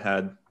kind of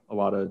had a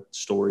lot of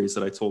stories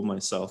that I told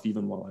myself,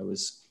 even while I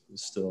was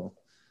still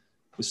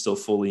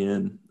fully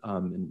in,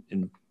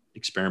 and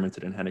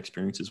experimented and had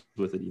experiences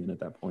with it even at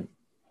that point.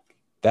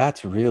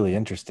 That's really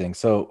interesting.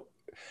 So,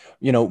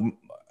 you know,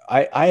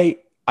 I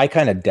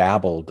kind of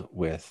dabbled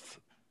with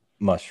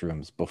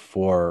mushrooms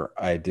before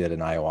I did an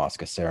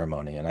ayahuasca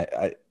ceremony. And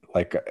I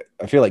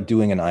feel like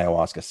doing an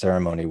ayahuasca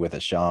ceremony with a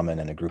shaman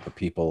and a group of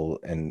people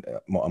in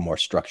a more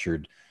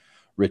structured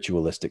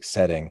ritualistic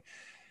setting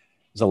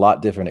is a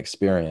lot different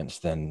experience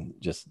than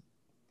just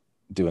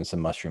doing some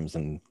mushrooms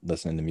and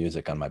listening to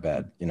music on my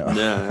bed, you know?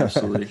 Yeah,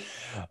 absolutely.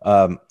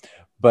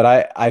 But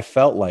I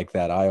felt like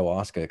that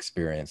ayahuasca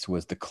experience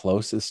was the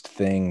closest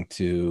thing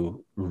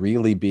to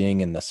really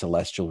being in the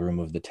celestial room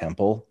of the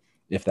temple,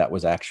 if that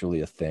was actually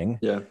a thing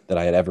that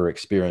I had ever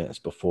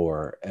experienced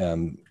before.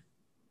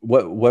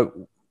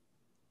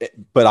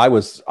 But I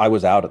was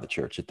out of the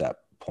church at that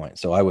point.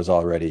 So I was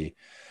already,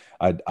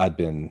 I'd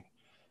been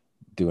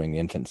doing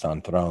Infants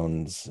on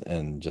Thrones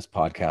and just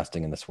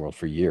podcasting in this world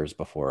for years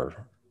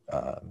before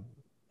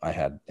I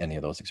had any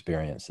of those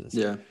experiences.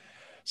 Yeah.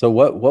 So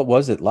what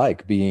was it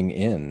like being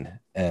in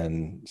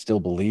and still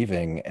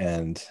believing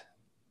and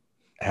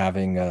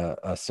having a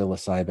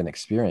psilocybin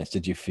experience?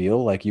 Did you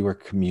feel like you were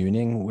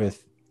communing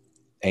with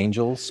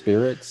angels,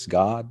 spirits,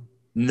 God?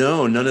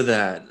 No, none of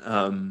that.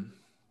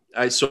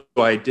 I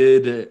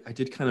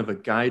did kind of a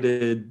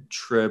guided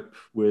trip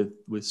with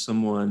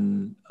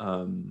someone,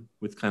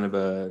 with kind of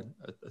a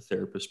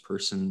therapist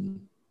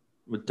person,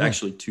 with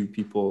actually two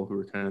people who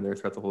were kind of there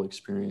throughout the whole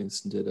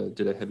experience, and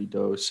did a heavy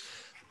dose.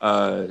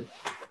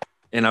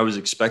 And I was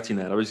expecting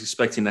that. I was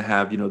expecting to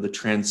have, the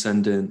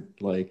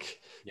transcendent,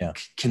 like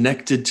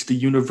connected to the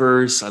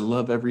universe. I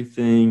love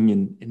everything.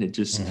 And it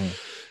just,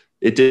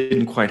 it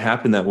didn't quite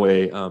happen that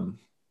way.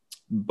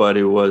 But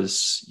it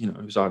was,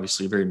 it was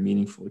obviously a very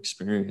meaningful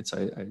experience.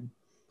 I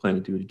plan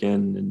to do it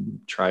again and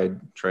try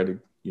to,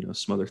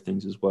 some other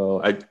things as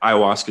well.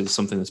 Ayahuasca is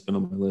something that's been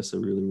on my list. I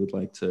really would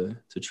like to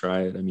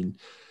try it. I mean,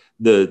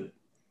 it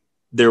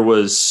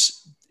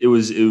was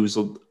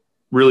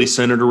really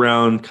centered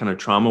around kind of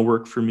trauma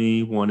work for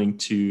me, wanting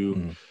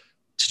to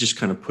just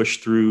kind of push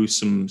through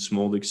some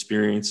old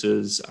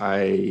experiences.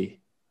 I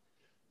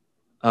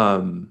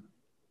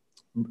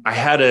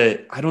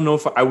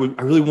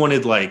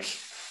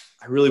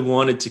really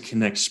wanted to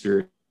connect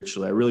spiritually.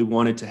 I really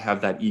wanted to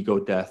have that ego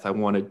death. I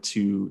wanted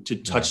to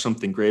touch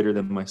something greater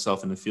than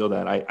myself and to feel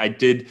that. I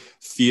did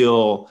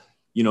feel,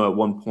 at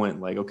one point,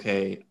 like,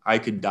 okay, I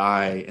could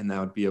die and that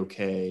would be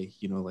okay.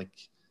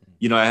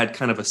 I had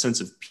kind of a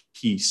sense of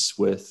peace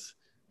with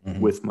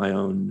my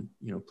own,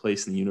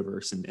 place in the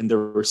universe. And there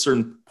were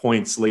certain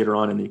points later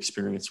on in the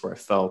experience where I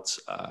felt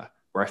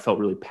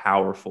really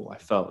powerful. I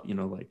felt,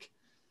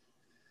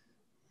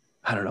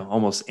 I don't know,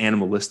 almost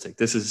animalistic.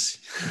 This is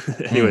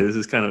anyway, this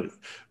is kind of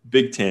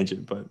big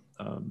tangent, but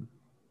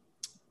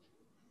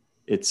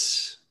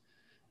it's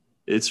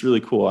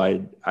really cool.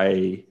 I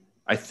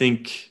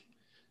think,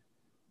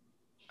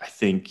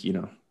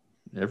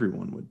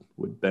 everyone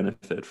would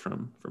benefit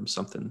from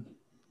something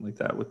like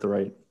that with the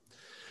right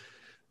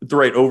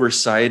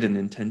oversight and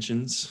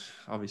intentions.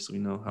 Obviously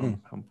we know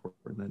how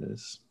important that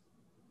is.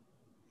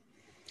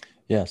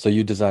 Yeah. So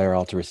you desire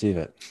all to receive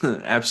it.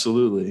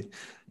 Absolutely.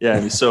 Yeah. I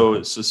mean, so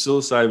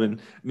psilocybin,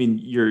 I mean,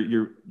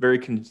 you're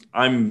very,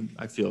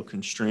 I feel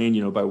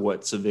constrained, by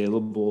what's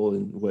available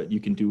and what you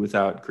can do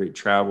without great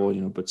travel,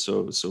 but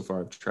so far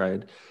I've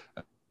tried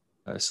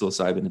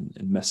psilocybin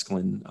and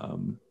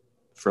mescaline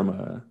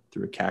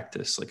through a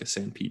cactus, like a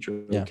San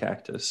Pedro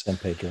cactus.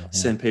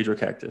 San Pedro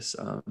cactus.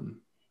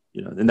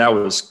 And that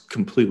was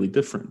completely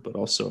different, but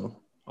also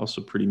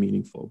pretty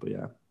meaningful, but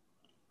yeah.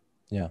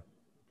 Yeah.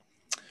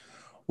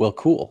 Well,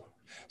 cool.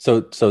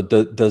 So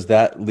does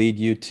that lead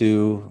you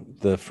to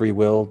the free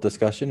will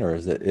discussion, or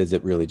is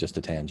it really just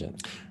a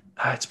tangent?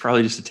 It's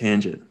probably just a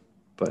tangent,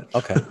 but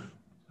okay.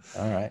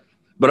 All right.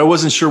 But I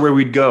wasn't sure where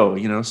we'd go,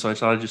 so I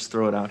thought I'd just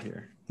throw it out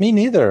here. Me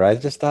neither. I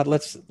just thought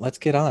let's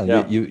get on.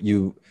 Yeah.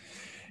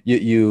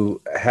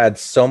 You had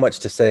so much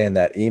to say in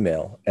that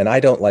email, and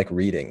I don't like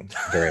reading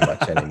very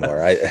much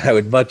anymore. I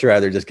would much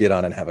rather just get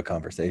on and have a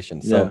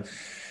conversation. So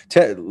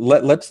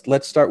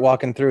let's start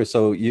walking through.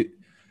 So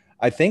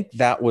I think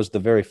that was the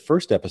very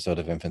first episode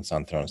of Infants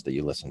on Thrones that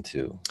you listened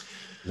to.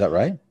 Is that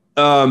right?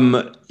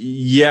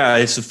 Yeah,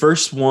 it's the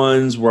first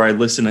ones where I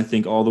listened, I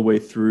think, all the way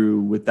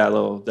through with that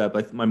little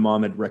depth. My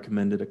mom had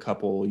recommended a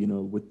couple,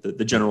 with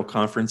the general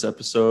conference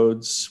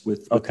episodes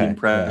with the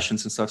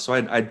impressions and stuff. So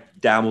I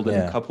dabbled in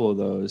a couple of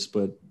those,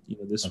 but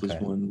this was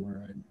one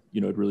where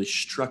it really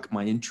struck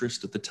my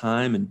interest at the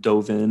time and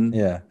dove in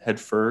head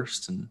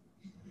first. And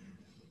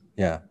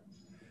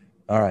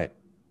all right.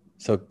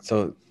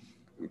 So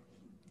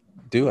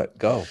do it.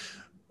 Go.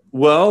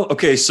 Well,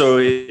 okay. So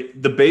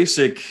the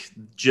basic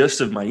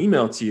gist of my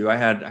email to you, I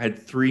had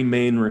three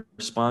main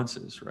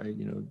responses, right?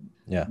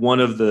 One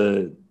of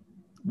the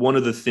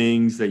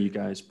things that you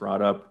guys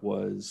brought up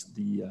was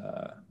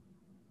the,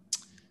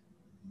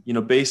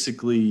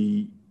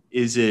 basically,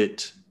 is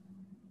it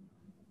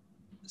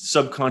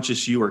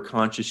subconscious you or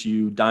conscious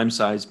you, dime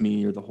size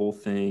me, or the whole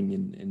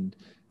thing?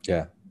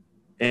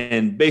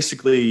 And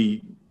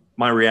basically,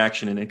 my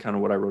reaction and kind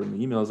of what I wrote in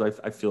the email is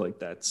I feel like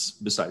that's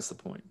besides the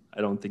point. I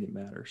don't think it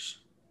matters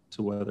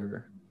to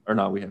whether or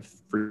not we have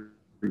free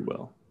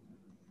will.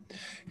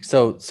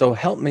 So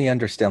help me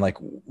understand, like,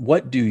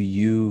 what do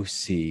you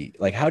see?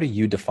 Like, how do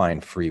you define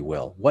free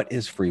will? What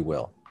is free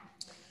will?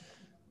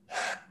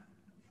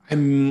 I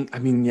mean,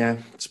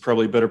 it's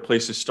probably a better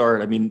place to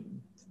start. I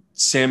mean,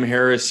 Sam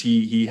Harris,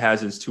 he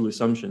has his two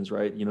assumptions,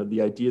 right?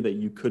 The idea that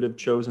you could have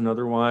chosen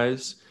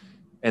otherwise,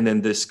 and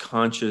then this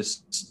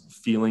conscious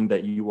feeling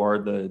that you are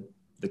the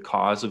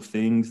cause of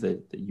things,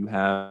 that you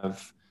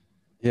have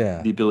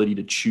the ability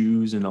to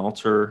choose and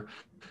alter.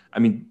 I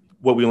mean,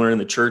 what we learn in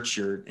the church,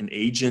 you're an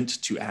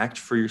agent to act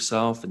for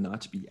yourself and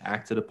not to be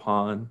acted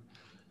upon.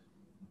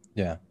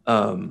 Yeah.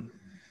 I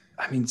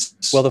mean,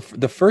 well,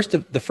 the first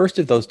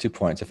of those 2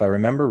 points, if I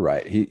remember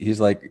right,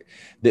 he's like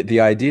the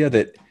idea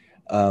that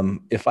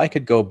if I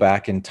could go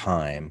back in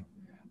time,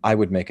 I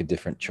would make a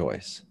different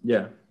choice.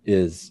 Yeah.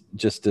 Is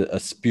just a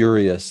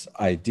spurious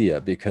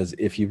idea, because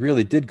if you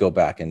really did go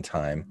back in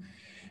time,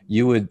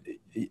 you would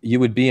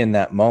be in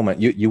that moment.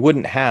 You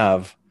wouldn't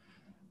have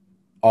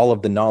all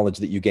of the knowledge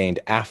that you gained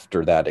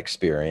after that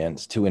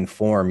experience to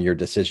inform your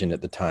decision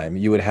at the time.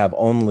 You would have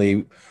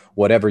only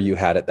whatever you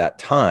had at that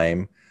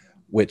time,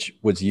 which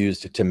was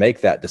used to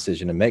make that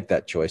decision and make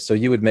that choice. So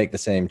you would make the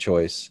same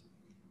choice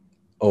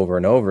over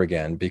and over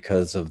again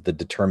because of the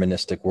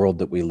deterministic world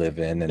that we live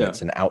in. And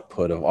it's an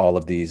output of all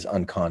of these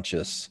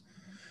unconscious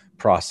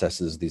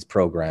processes, these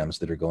programs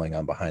that are going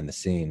on behind the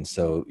scenes.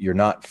 So you're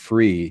not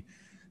free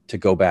to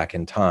go back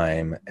in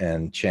time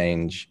and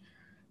change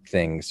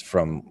things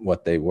from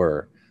what they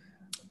were,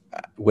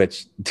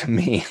 which to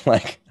me,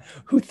 like,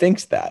 who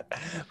thinks that?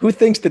 Who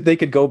thinks that they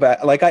could go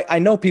back? Like, I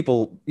know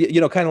people,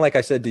 kind of like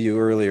I said to you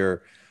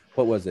earlier,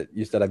 what was it?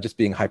 You said I'm just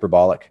being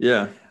hyperbolic.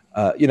 Yeah.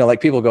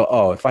 Like people go,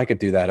 oh, if I could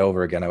do that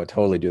over again, I would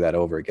totally do that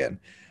over again.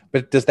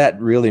 But does that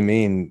really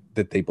mean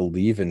that they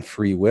believe in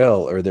free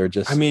will, or they're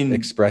just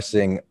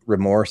expressing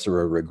remorse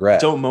or a regret?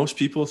 Don't most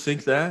people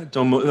think that?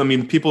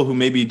 People who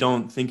maybe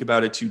don't think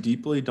about it too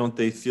deeply, don't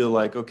they feel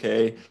like,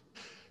 okay,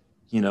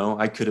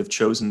 I could have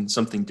chosen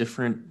something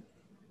different?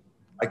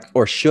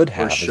 Or should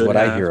have is what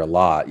I hear a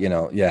lot,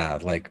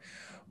 like,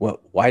 well,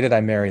 why did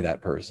I marry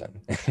that person?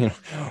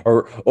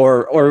 or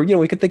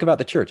we could think about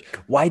the church.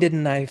 Why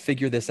didn't I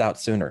figure this out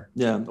sooner?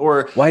 Yeah.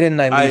 Or why didn't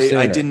I leave sooner?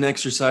 I didn't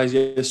exercise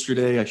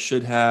yesterday. I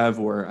should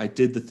have, or I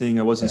did the thing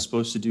I wasn't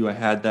supposed to do. I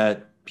had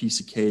that piece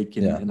of cake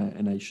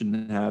and I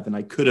shouldn't have, and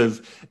I could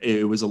have.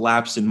 It was a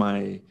lapse in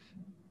my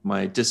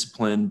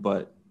discipline,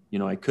 but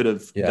I could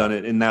have done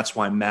it, and that's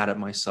why I'm mad at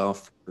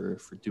myself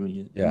for doing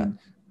it. Yeah.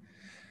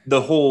 The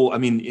whole,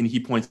 and he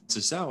points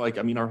this out,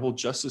 our whole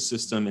justice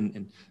system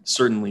and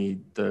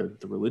certainly the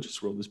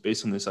religious world is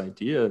based on this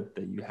idea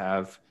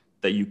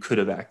that you could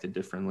have acted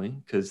differently,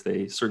 because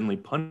they certainly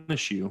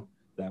punish you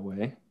that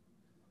way.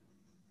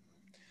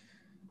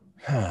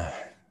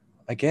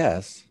 I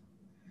guess.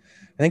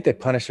 I think they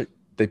punish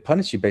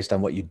you based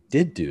on what you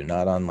did do,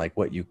 not on like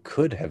what you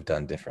could have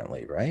done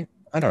differently, right?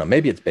 I don't know.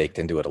 Maybe it's baked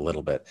into it a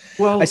little bit.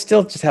 Well, I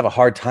still just have a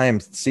hard time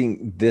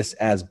seeing this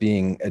as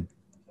being a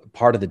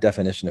part of the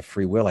definition of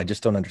free will. I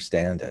just don't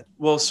understand it.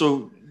 Well,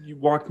 so you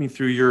walk me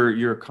through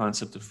your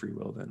concept of free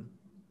will then.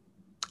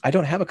 I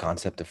don't have a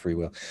concept of free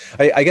will.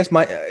 I guess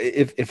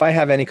if I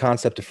have any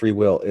concept of free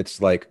will,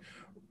 it's like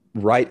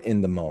right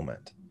in the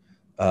moment.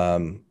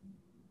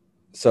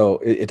 So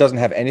it doesn't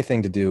have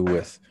anything to do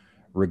with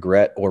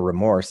regret or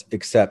remorse,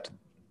 except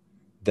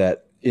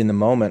that in the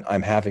moment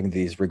I'm having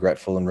these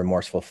regretful and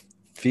remorseful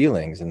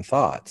feelings and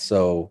thoughts.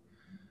 So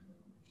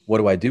what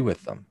do I do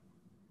with them?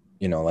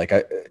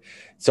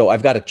 So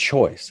I've got a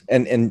choice.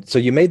 And so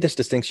you made this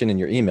distinction in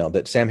your email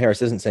that Sam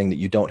Harris isn't saying that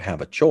you don't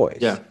have a choice.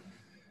 Yeah.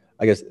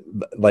 I guess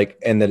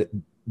and that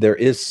there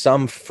is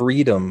some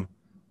freedom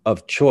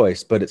of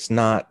choice, but it's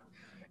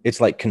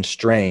like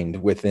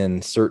constrained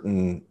within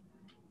certain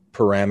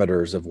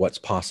parameters of what's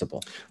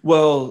possible.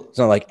 Well, it's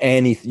not like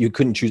you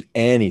couldn't choose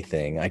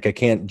anything. Like I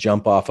can't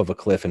jump off of a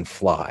cliff and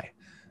fly.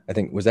 I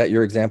think, was that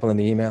your example in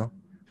the email?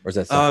 Or is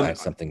that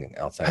something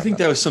else? I think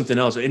that was something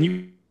else. And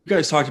you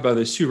guys talked about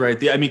this too, right?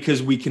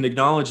 Because we can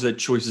acknowledge that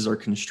choices are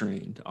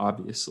constrained,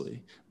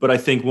 obviously. But I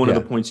think one of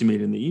the points you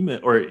made in the email,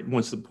 or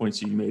one of the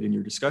points you made in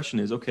your discussion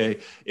is, okay,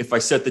 if I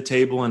set the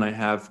table and I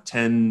have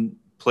 10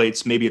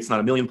 plates, maybe it's not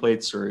 1 million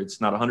plates or it's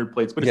not 100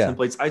 plates, but it's 10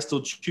 plates, I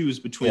still choose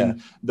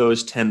between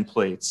those 10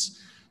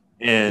 plates.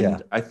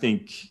 And I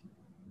think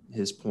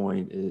his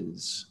point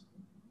is,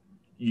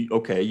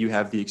 you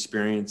have the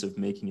experience of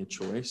making a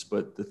choice,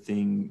 but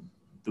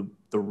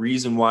the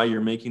reason why you're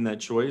making that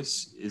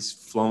choice is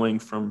flowing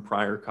from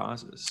prior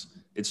causes.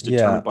 It's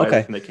determined by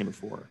everything that came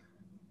before.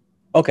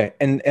 Okay.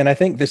 And I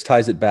think this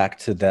ties it back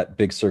to that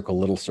big circle,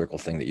 little circle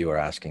thing that you were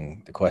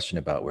asking the question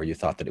about, where you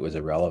thought that it was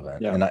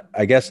irrelevant. Yeah. And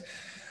I guess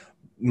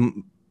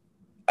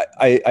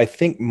I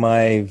think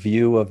my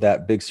view of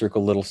that big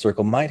circle, little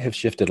circle might have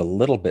shifted a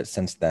little bit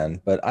since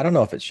then, but I don't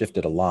know if it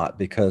shifted a lot,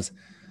 because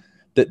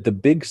the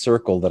big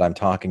circle that I'm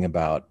talking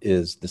about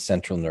is the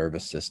central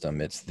nervous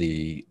system. It's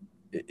the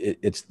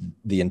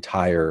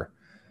entire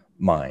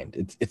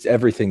mind. It's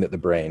everything that the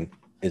brain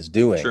is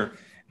doing. Sure.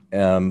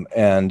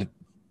 And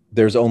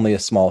there's only a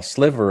small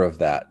sliver of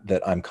that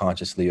I'm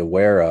consciously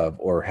aware of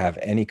or have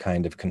any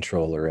kind of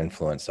control or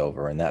influence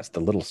over, and that's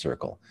the little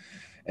circle.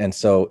 And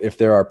so if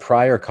there are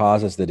prior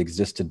causes that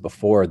existed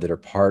before that are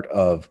part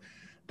of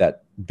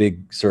that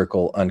big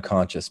circle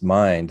unconscious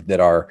mind that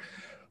are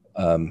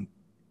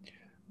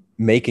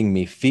making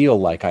me feel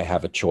like I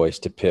have a choice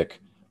to pick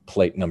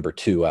plate number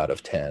 2 out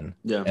of 10.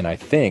 Yeah. And I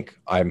think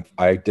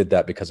I did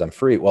that because I'm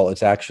free. Well,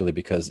 it's actually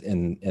because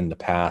in the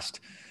past,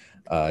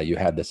 you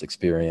had this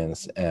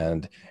experience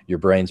and your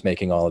brain's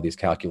making all of these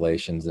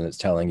calculations, and it's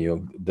telling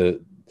you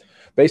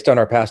based on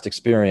our past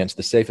experience,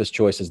 the safest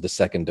choice is the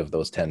second of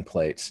those 10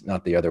 plates,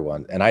 not the other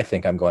one. And I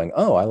think I'm going,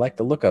 oh, I like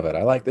the look of it.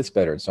 I like this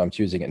better. And so I'm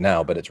choosing it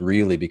now, but it's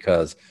really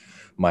because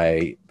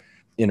my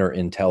inner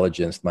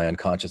intelligence, my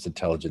unconscious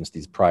intelligence,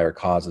 these prior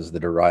causes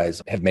that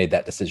arise have made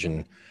that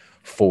decision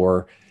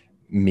for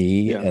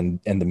me. Yeah.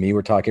 And the me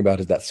we're talking about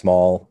is that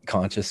small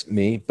conscious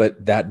me,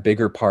 but that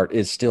bigger part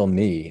is still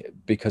me,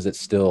 because it's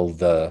still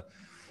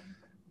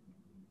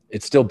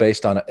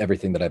based on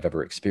everything that I've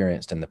ever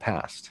experienced in the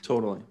past.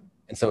 Totally.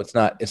 And so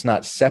it's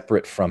not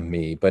separate from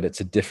me, but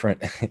it's a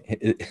different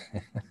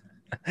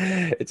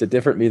it's a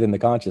different me than the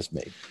conscious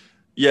me.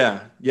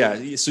 Yeah.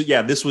 So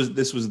this was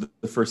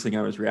the first thing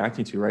I was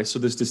reacting to, right? So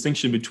this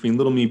distinction between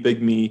little me,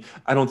 big me,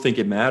 I don't think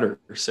it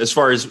matters as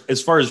far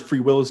as free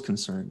will is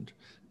concerned,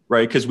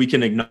 right? Because we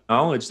can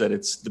acknowledge that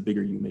it's the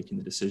bigger you making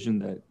the decision,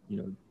 that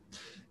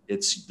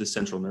it's the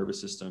central nervous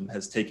system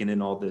has taken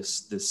in all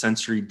this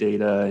sensory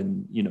data,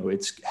 and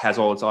it's has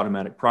all its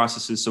automatic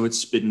processes, so it's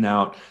spitting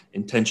out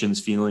intentions,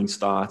 feelings,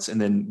 thoughts,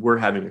 and then we're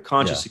having a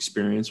conscious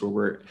experience where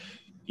we're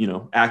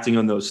acting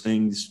on those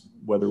things,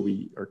 whether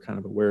we are kind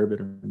of aware of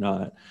it or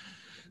not.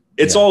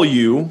 It's all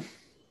you,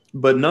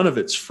 but none of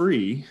it's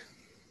free.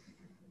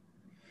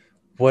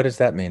 What does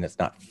that mean? It's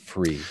not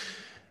free.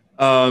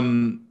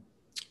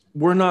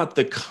 We're not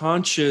the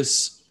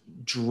conscious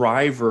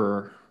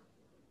driver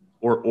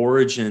or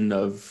origin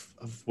of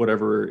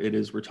whatever it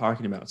is we're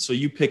talking about. So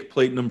you pick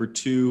plate number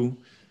 2,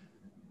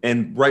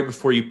 and right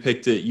before you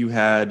picked it, you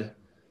had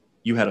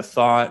a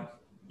thought,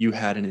 you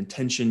had an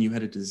intention, you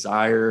had a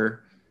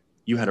desire,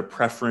 you had a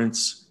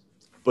preference,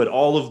 but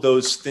all of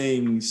those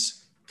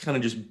things kind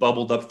of just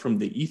bubbled up from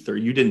the ether.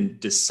 You didn't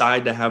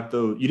decide to have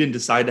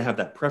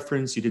that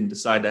preference. You didn't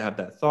decide to have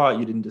that thought.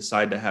 You didn't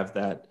decide to have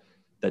that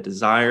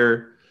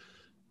desire.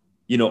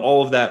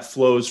 All of that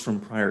flows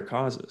from prior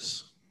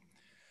causes.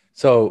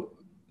 So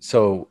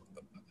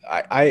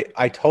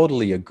I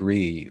totally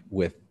agree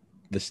with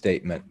the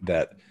statement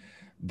that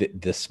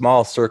the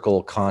small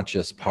circle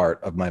conscious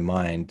part of my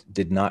mind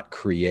did not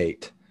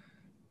create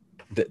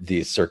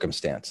these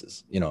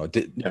circumstances.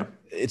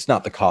 It's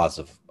not the cause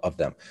of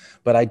them.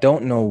 But I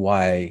don't know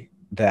why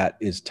that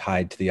is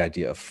tied to the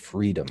idea of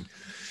freedom.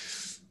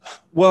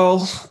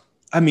 Well,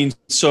 I mean,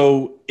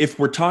 so if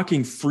we're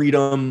talking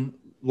freedom,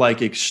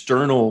 like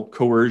external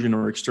coercion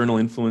or external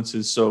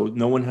influences, so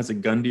no one has a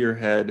gun to your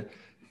head,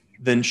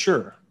 then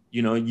sure,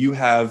 you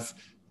have,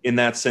 in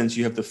that sense,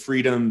 you have the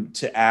freedom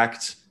to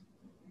act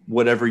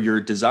whatever your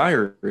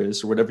desire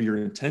is or whatever your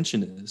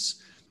intention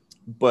is,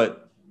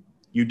 but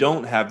you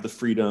don't have the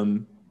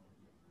freedom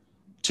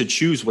to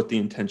choose what the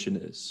intention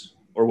is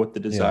or what the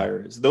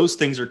desire is. Those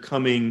things are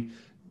coming,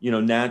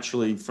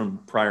 naturally from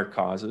prior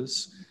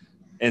causes.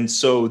 And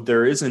so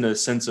there isn't a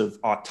sense of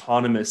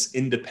autonomous,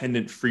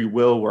 independent free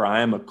will where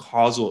I am a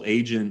causal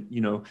agent,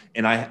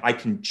 and I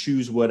can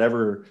choose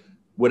whatever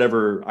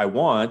I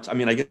want. I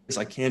mean, I guess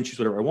I can choose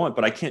whatever I want,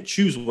 but I can't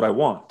choose what I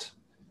want.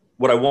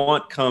 What I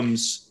want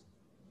comes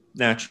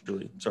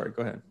naturally. Sorry,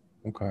 go ahead.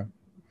 Okay.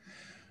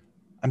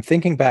 I'm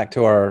thinking back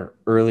to our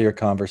earlier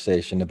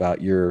conversation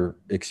about your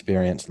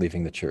experience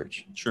leaving the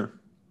church. Sure.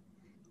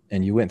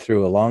 And you went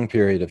through a long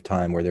period of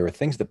time where there were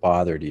things that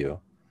bothered you,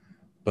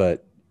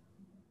 but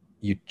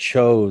you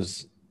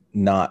chose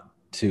not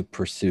to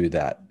pursue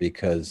that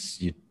because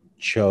you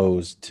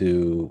chose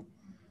to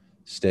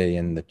stay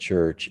in the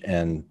church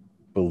and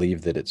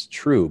believe that it's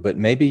true. But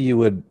maybe you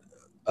would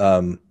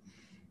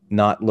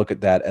not look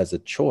at that as a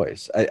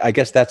choice. I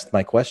guess that's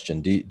my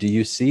question. Do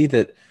you see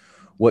that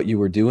what you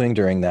were doing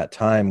during that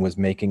time was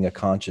making a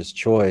conscious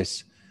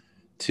choice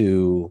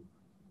to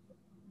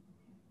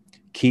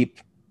keep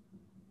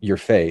your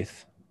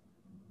faith,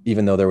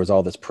 even though there was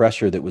all this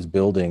pressure that was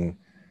building,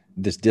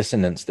 this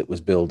dissonance that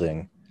was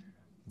building,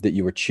 that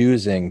you were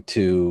choosing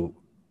to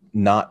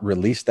not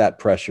release that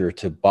pressure,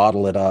 to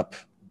bottle it up,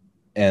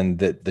 and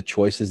that the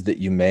choices that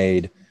you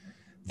made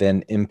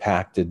then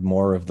impacted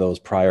more of those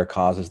prior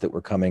causes that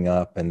were coming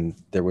up, and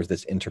there was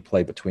this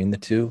interplay between the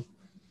two?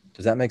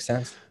 Does that make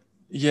sense?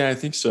 Yeah, I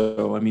think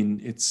so. I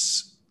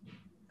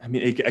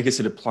guess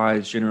it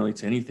applies generally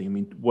to anything. I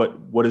mean,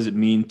 what does it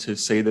mean to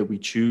say that we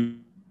choose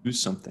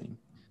something?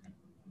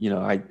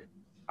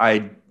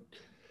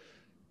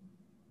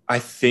 I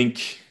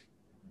think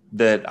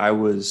that I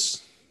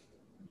was,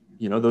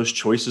 those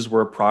choices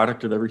were a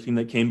product of everything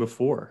that came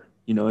before.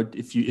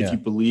 If you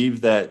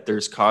believe that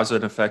there's cause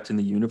and effect in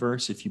the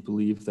universe, if you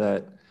believe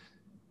that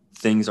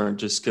things aren't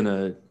just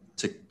gonna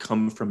to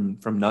come from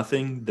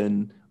nothing,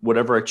 then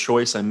whatever a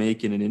choice I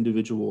make in an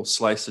individual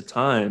slice of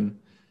time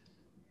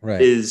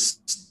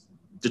is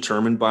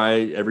determined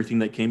by everything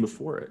that came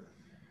before it.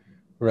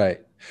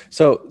 Right.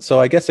 So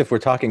I guess if we're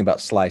talking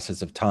about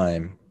slices of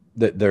time,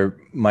 that there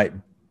might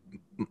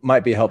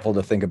be helpful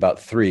to think about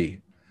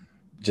 3,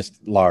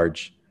 just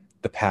large: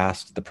 the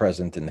past, the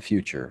present, and the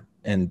future.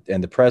 And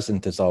the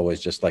present is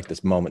always just like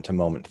this moment to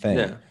moment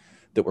thing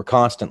that we're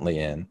constantly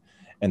in.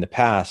 And the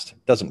past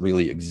doesn't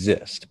really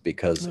exist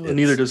because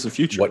neither does the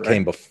future. What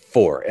came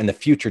before, and the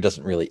future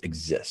doesn't really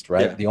exist,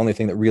 right? Yeah. The only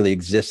thing that really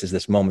exists is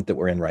this moment that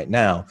we're in right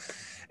now.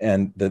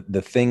 And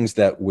the things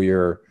that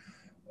we're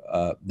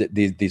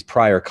these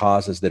prior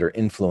causes that are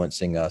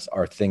influencing us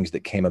are things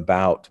that came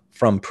about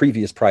from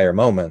previous prior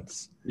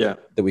moments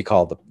that we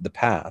call the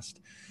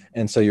past.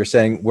 And so you're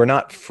saying we're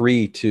not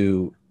free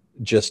to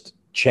just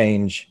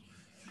change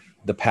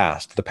the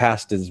past. The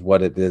past is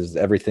what it is,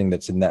 everything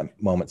that's in that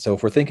moment. So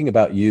if we're thinking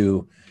about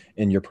you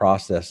in your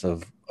process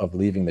of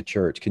leaving the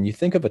church, can you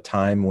think of a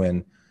time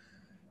when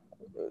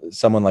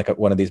someone like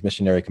one of these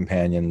missionary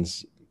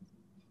companions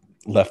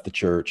left the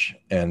church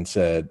and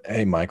said,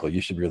 "Hey, Michael,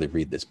 you should really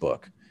read this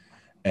book,"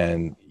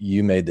 and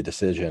you made the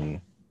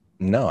decision,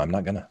 "No, I'm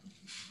not gonna"?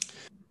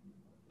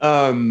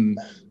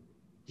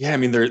 Yeah, I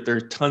mean, there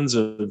are tons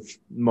of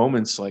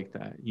moments like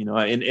that,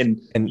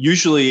 and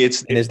usually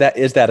it's. And is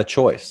that a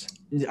choice?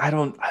 I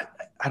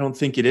I don't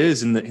think it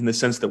is in the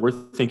sense that we're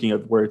thinking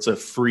of, where it's a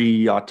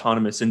free,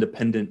 autonomous,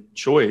 independent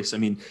choice. I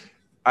mean,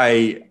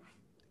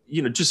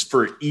 just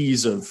for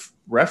ease of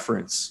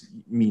reference,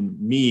 I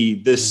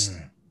mean, this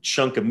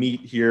chunk of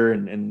meat here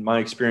and my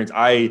experience,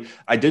 I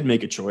did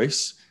make a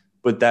choice,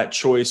 but that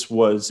choice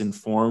was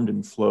informed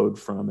and flowed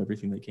from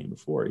everything that came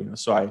before,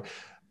 So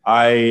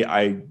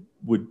I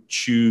would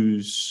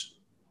choose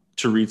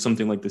to read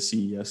something like the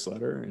CES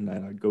letter, and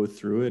I'd go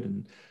through it,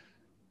 and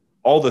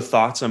all the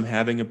thoughts I'm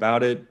having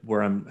about it,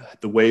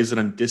 the ways that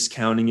I'm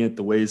discounting it,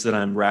 the ways that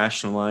I'm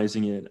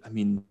rationalizing it. I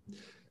mean,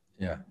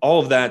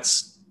 all of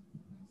that's,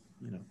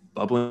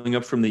 bubbling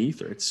up from the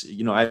ether. It's,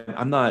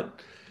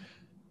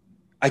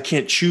 I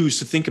can't choose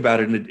to think about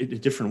it in a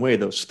different way.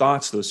 Those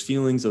thoughts, those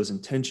feelings, those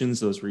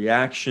intentions, those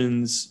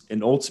reactions,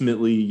 and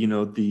ultimately,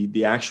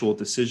 the actual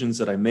decisions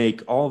that I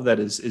make, all of that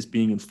is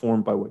being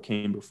informed by what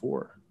came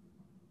before.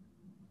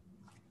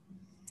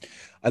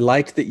 I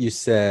liked that you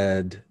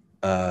said,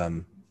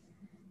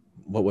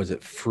 what was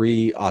it?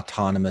 Free,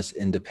 autonomous,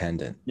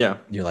 independent. Yeah.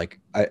 You're like,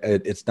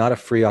 it's not a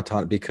free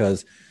autonomous,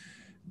 because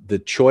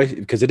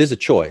it is a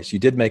choice. You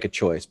did make a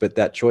choice, but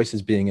that choice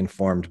is being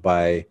informed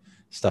by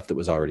stuff that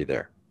was already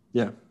there.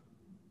 Yeah.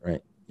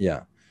 Right.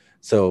 Yeah.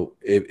 So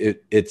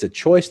it's a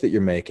choice that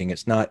you're making.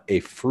 It's not a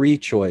free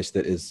choice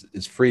that is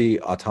free,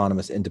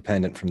 autonomous,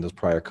 independent from those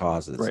prior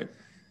causes. Right.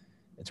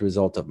 It's a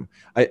result of them.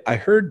 I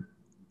heard,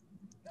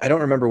 I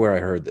don't remember where I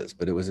heard this,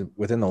 but it was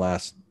within the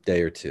last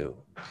day or two.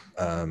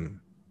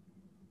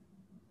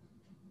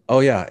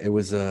 It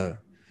was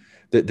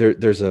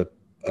there's a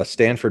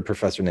Stanford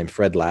professor named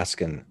Fred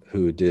Laskin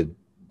who did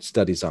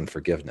studies on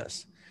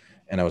forgiveness.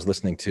 And I was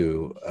listening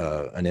to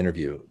an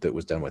interview that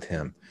was done with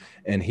him,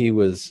 and he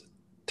was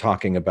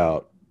talking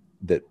about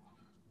that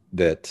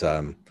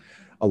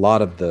a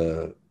lot of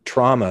the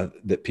trauma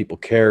that people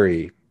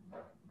carry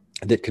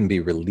that can be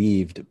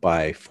relieved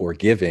by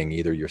forgiving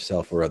either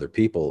yourself or other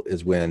people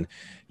is when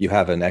you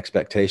have an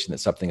expectation that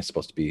something is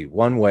supposed to be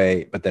one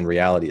way, but then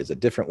reality is a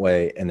different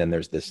way. And then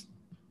there's this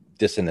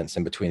dissonance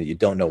in between that you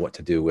don't know what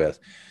to do with.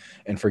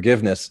 And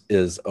forgiveness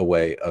is a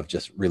way of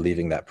just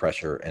relieving that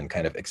pressure and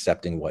kind of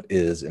accepting what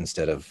is,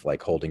 instead of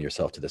like holding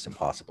yourself to this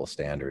impossible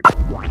standard.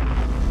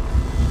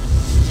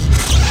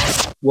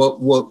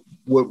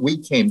 What we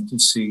came to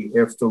see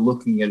after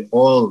looking at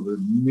all the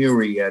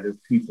myriad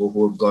of people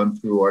who have gone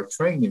through our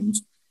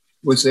trainings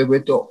was they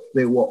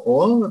were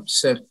all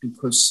upset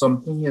because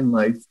something in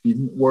life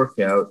didn't work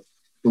out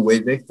the way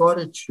they thought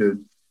it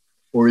should,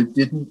 or it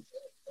didn't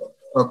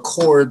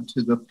accord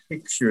to the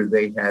picture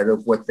they had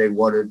of what they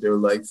wanted their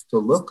life to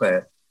look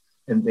at.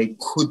 And they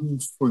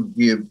couldn't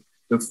forgive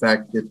the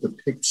fact that the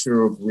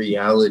picture of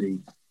reality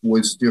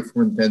was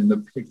different than the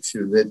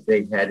picture that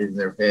they had in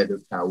their head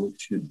of how it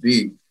should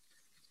be.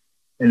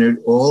 And it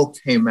all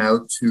came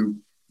out to,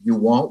 you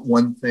want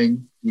one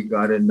thing, you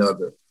got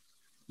another.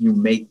 You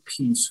make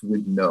peace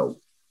with no.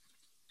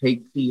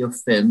 Take the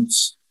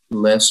offense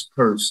less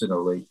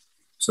personally.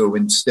 So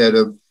instead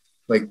of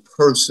like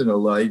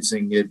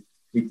personalizing it,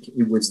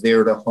 it was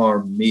there to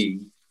harm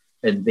me,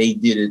 and they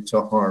did it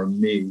to harm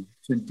me.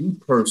 To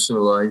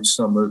depersonalize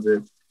some of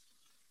it,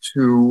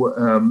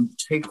 to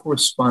take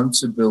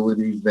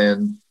responsibility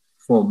then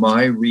for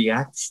my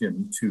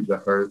reaction to the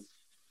hurt,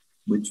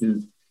 which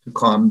is to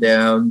calm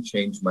down,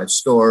 change my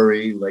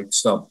story, like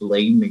stop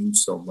blaming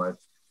so much,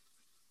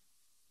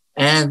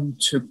 and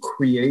to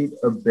create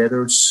a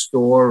better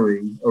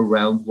story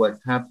around what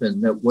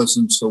happened that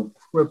wasn't so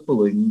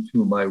crippling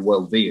to my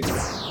well-being.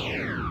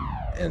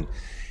 And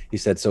he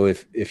said, so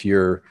if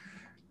you've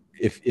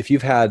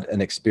had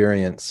an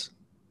experience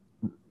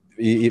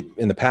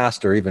in the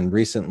past or even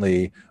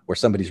recently where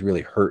somebody's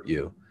really hurt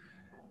you,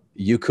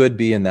 you could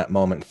be in that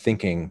moment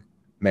thinking,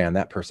 man,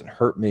 that person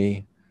hurt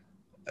me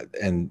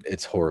and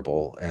it's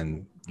horrible.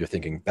 And you're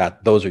thinking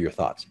that those are your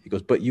thoughts. He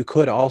goes, but you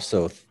could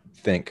also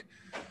think,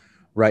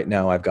 right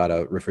now I've got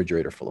a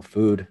refrigerator full of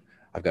food.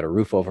 I've got a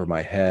roof over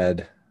my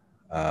head.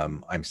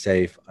 I'm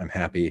safe. I'm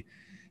happy.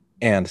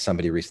 And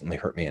somebody recently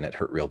hurt me and it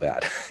hurt real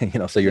bad.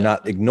 So you're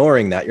not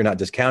ignoring that. You're not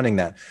discounting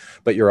that,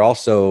 but you're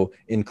also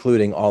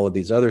including all of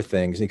these other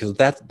things, because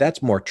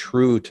that's more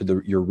true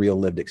to your real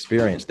lived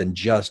experience than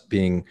just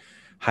being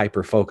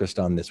hyper focused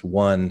on this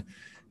one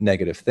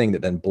negative thing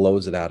that then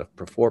blows it out of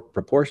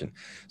proportion.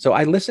 So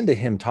I listened to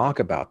him talk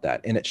about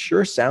that, and it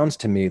sure sounds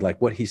to me like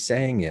what he's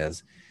saying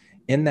is,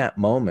 in that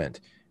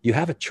moment, you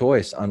have a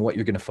choice on what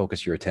you're going to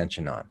focus your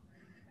attention on.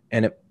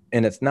 And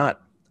it's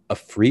not a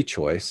free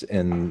choice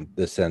in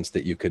the sense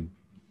that you could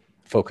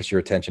focus your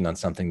attention on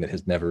something that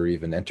has never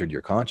even entered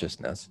your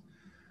consciousness.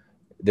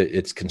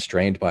 It's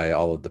constrained by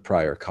all of the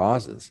prior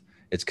causes.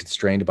 It's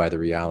constrained by the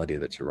reality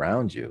that's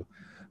around you.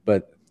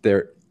 But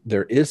there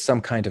is some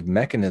kind of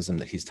mechanism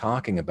that he's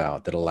talking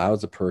about that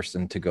allows a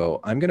person to go,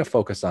 I'm going to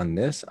focus on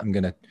this. I'm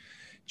going to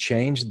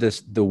change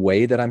the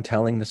way that I'm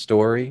telling the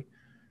story.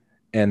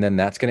 And then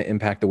that's going to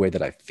impact the way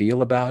that I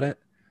feel about it.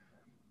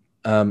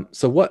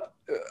 So what,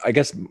 I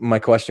guess my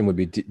question would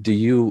be, do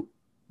you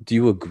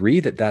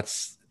agree that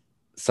that's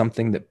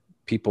something that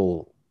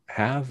people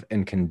have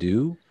and can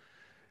do?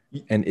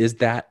 And is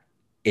that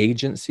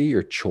agency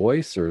or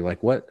choice, or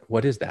like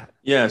what is that?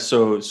 Yeah.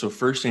 So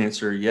first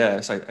answer,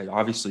 yes. I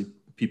obviously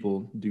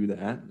people do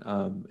that,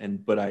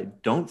 but I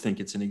don't think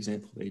it's an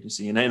example of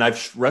agency. And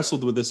I've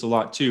wrestled with this a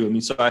lot too. I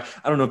mean, so I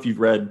don't know if you've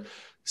read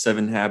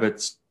 7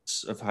 Habits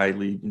of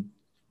Highly,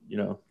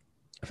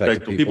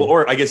 effective people,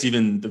 or I guess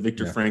even the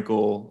Viktor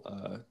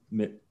Frankl,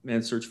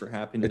 Man's Search for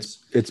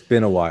Happiness. It's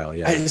been a while.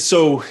 Yeah.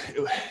 So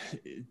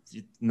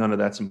none of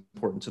that's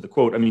important to the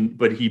quote. I mean,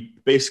 but he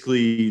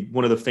basically,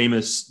 one of the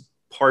famous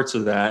parts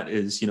of that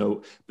is,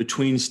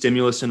 between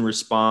stimulus and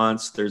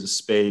response, there's a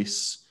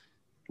space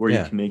where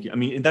you can make it. I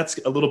mean, and that's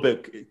a little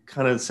bit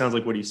kind of sounds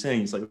like what he's saying.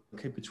 He's like,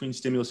 okay, between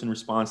stimulus and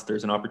response,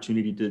 there's an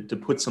opportunity to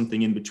put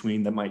something in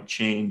between that might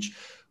change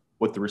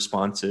what the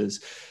response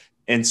is.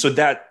 And so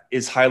that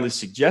is highly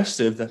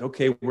suggestive that,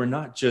 okay, we're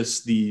not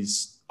just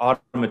these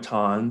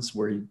automatons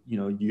where,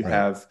 you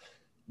have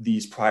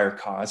these prior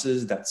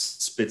causes that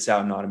spits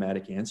out an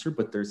automatic answer,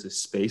 but there's this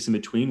space in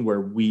between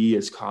where we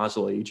as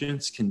causal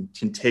agents can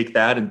take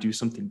that and do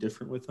something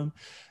different with them.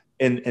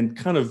 And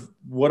kind of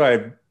what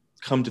I've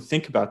come to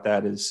think about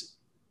that is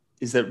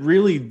that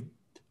really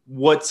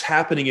what's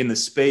happening in the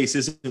space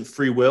isn't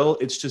free will.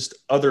 It's just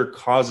other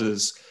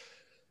causes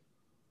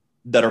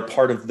that are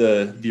part of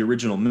the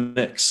original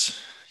mix,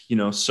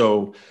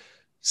 so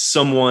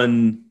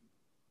someone,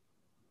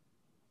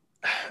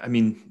 I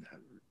mean,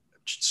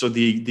 so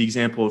the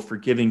example of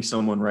forgiving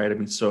someone, right? I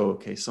mean, so,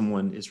 okay,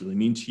 someone is really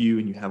mean to you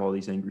and you have all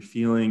these angry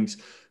feelings,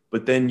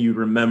 but then you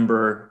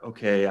remember,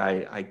 okay,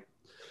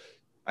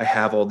 I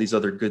have all these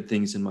other good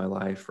things in my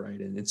life, right?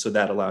 And so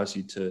that allows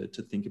you to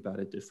think about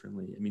it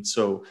differently. I mean,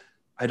 so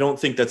I don't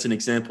think that's an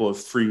example of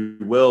free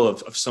will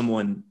of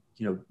someone,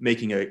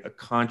 making a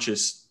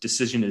conscious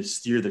decision to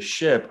steer the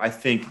ship. I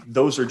think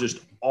those are just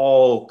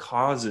all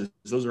causes.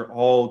 Those are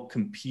all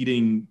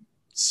competing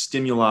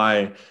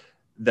stimuli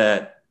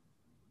that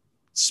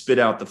spit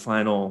out the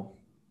final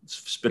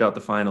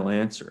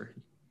answer.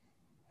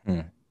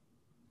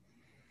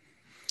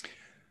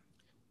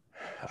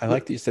 I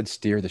like that you said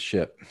steer the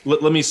ship.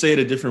 Let me say it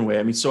a different way.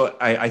 I mean, so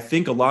I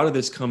think a lot of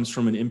this comes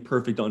from an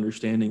imperfect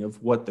understanding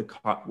of what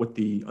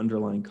the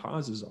underlying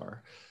causes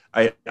are.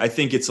 I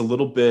think it's a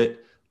little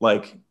bit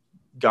like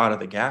God of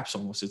the gaps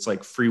almost. It's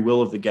like free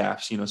will of the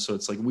gaps, so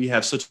it's like we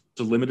have such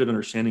a limited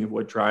understanding of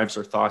what drives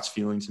our thoughts,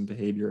 feelings, and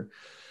behavior.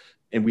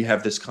 And we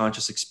have this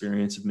conscious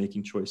experience of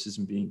making choices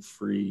and being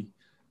free.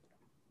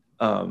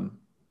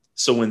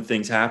 So when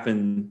things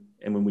happen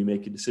and when we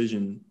make a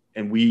decision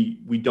and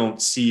we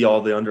don't see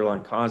all the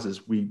underlying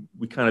causes, we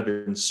kind of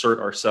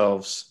insert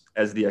ourselves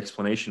as the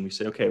explanation. We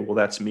say, okay, well,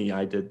 that's me.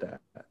 I did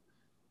that.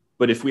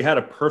 But if we had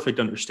a perfect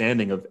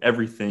understanding of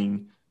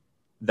everything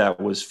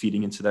that was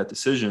feeding into that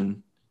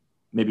decision,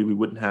 maybe we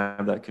wouldn't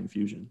have that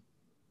confusion.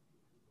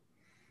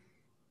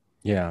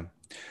 Yeah.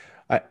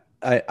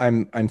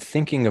 I'm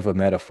thinking of a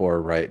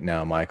metaphor right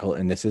now, Michael,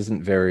 and this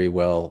isn't very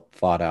well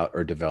thought out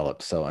or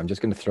developed. So I'm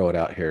just going to throw it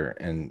out here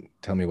and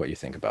tell me what you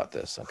think about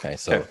this. Okay.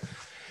 So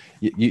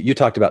you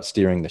talked about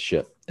steering the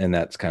ship, and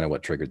that's kind of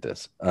what triggered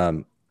this.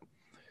 You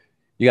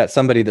got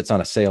somebody that's on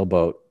a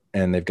sailboat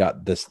and they've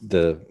got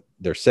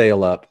their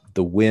sail up.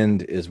 The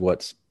wind is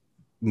what's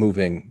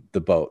moving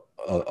the boat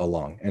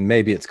along, and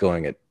maybe it's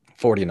going at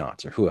 40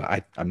 knots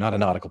or I'm not a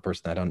nautical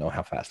person. I don't know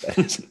how fast that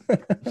is.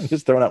 I'm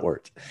just throwing out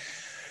words.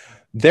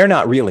 They're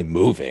not really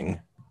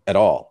moving at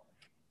all.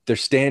 They're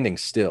standing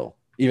still,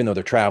 even though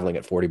they're traveling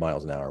at 40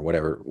 miles an hour,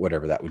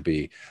 whatever that would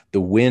be. The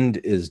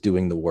wind is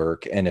doing the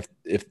work. And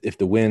if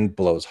the wind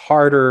blows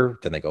harder,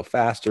 then they go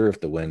faster.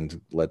 If the wind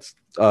lets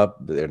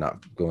up, they're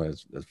not going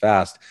as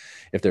fast.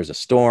 If there's a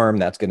storm,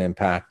 that's going to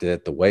impact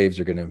it. The waves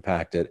are going to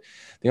impact it.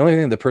 The only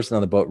thing the person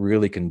on the boat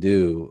really can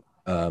do,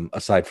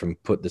 aside from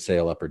put the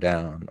sail up or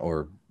down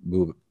or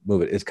move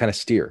it, is kind of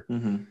steer.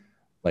 Mm-hmm.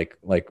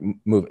 Like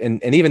move.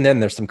 And even then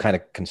there's some kind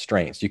of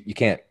constraints. You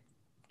can't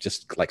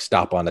just like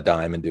stop on a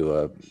dime and do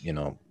a,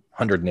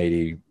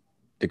 180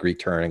 degree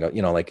turn and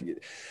go,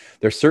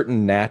 there's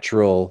certain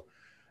natural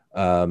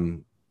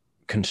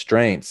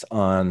constraints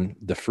on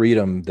the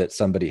freedom that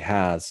somebody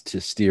has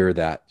to steer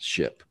that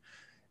ship.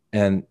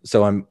 And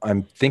so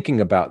I'm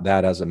thinking about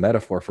that as a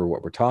metaphor for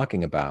what we're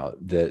talking about,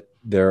 that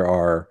there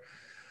are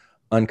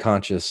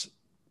unconscious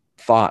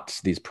thoughts,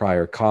 these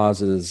prior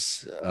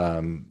causes,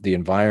 the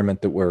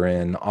environment that we're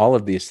in, all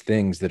of these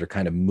things that are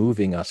kind of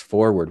moving us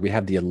forward. We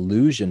have the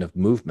illusion of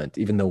movement,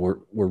 even though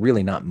we're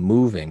really not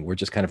moving. We're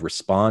just kind of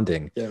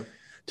responding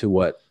to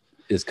what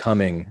is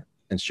coming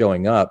and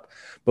showing up,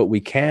 but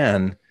we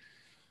can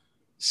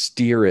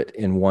steer it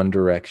in one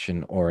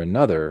direction or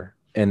another.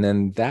 And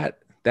then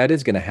that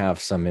is going to have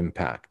some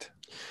impact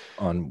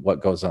on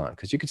what goes on,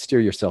 because you could steer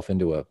yourself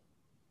into a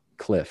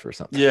cliff or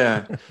something.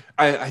 Yeah.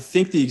 I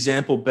think the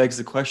example begs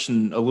the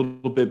question a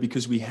little bit,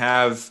 because we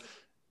have,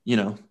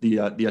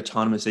 the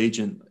autonomous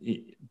agent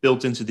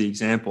built into the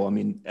example. I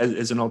mean,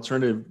 as an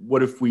alternative,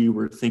 what if we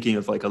were thinking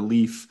of like a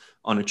leaf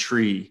on a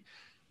tree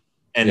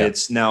and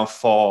it's now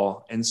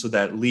fall. And so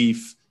that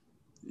leaf,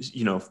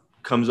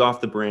 comes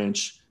off the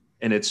branch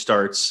and it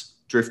starts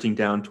drifting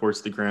down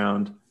towards the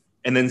ground.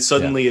 And then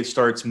suddenly it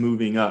starts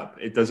moving up.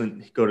 It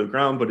doesn't go to the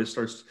ground, but it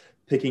starts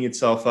picking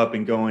itself up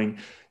and going.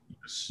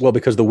 Well,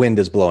 because the wind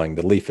is blowing,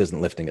 the leaf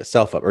isn't lifting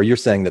itself up. Or you're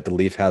saying that the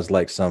leaf has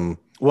like some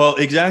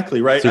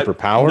exactly right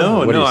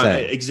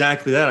superpower?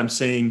 Exactly that. I'm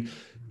saying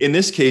in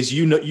this case,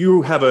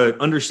 you have an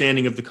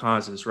understanding of the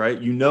causes,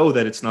 right? You know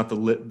that it's not the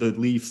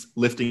leaf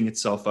lifting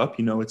itself up.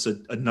 You know, it's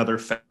another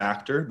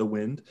factor, the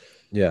wind.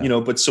 Yeah. You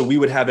know, but so we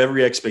would have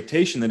every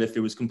expectation that if it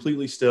was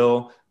completely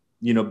still,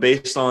 you know,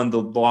 based on the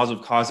laws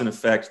of cause and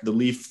effect, the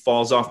leaf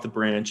falls off the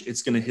branch,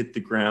 it's going to hit the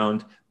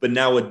ground. But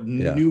now a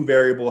new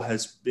variable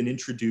has been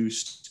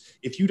introduced.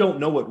 If you don't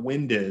know what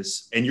wind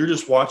is and you're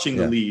just watching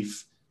the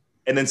leaf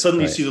and then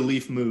suddenly you see the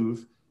leaf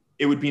move,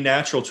 it would be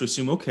natural to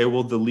assume, okay,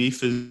 well, the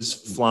leaf is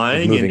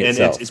flying and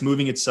it's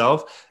moving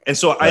itself. And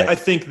so I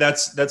think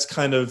that's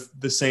kind of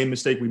the same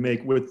mistake we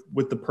make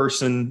with the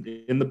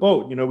person in the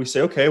boat. You know, we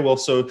say, okay, well,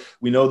 so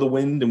we know the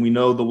wind and we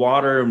know the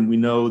water and we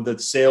know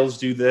that sails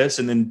do this.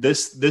 And then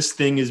this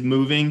thing is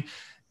moving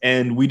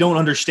and we don't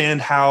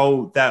understand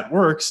how that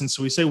works. And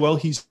so we say, well,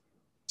 he's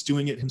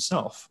doing it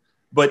himself.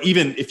 But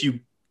even if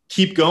you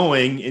keep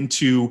going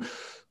into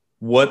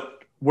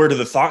where do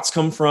the thoughts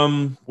come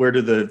from? Where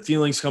do the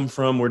feelings come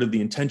from? Where do the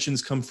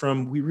intentions come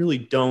from? We really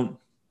don't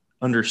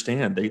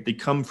understand. They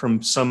come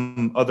from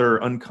some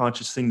other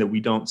unconscious thing that we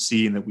don't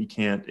see and that we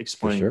can't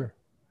explain. For sure.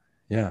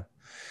 Yeah.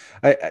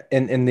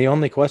 And the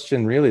only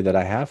question really that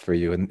I have for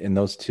you in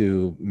those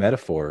two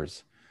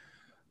metaphors,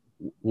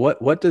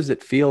 what does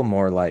it feel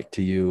more like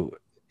to you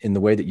in the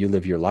way that you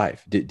live your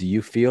life? Do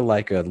you feel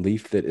like a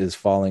leaf that is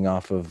falling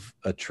off of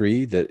a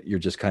tree that you're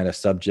just kind of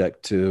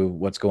subject to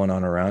what's going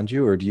on around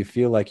you? Or do you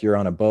feel like you're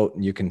on a boat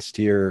and you can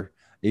steer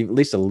at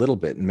least a little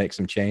bit and make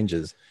some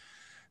changes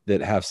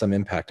that have some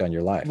impact on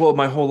your life? Well,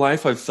 my whole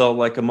life I've felt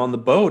like I'm on the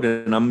boat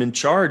and I'm in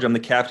charge. I'm the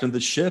captain of the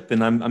ship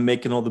and I'm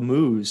making all the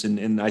moves.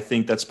 And I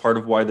think that's part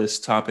of why this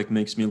topic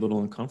makes me a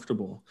little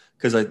uncomfortable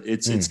because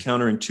it's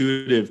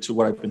counterintuitive to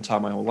what I've been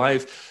taught my whole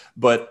life.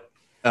 But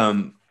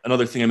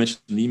another thing I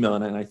mentioned in the email,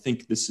 and I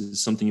think this is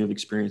something you've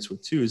experienced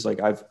with too, is like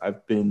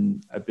I've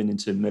been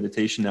into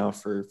meditation now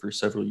for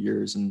several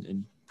years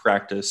and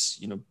practice,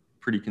 you know,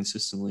 pretty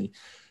consistently.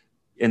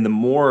 And the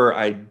more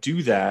I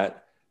do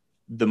that,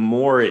 the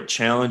more it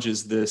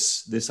challenges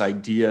this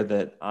idea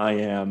that I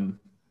am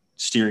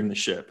steering the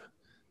ship,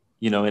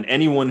 you know, and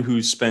anyone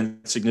who's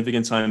spent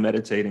significant time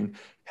meditating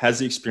has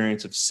the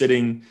experience of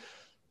sitting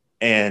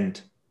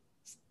and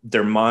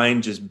their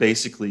mind just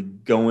basically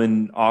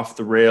going off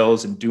the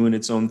rails and doing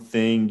its own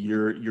thing.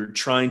 You're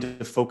trying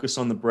to focus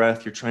on the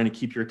breath. You're trying to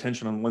keep your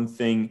attention on one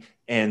thing,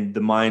 and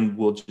the mind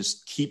will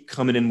just keep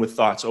coming in with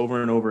thoughts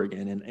over and over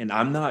again. And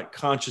I'm not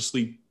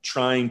consciously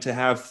trying to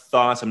have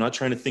thoughts. I'm not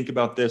trying to think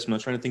about this. I'm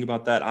not trying to think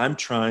about that. I'm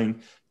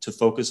trying to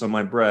focus on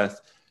my breath,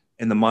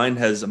 and the mind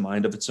has a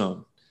mind of its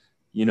own,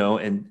 you know,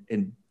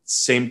 and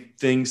same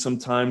thing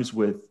sometimes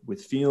with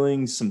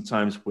feelings,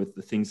 sometimes with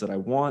the things that I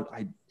want.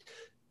 I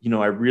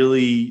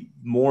really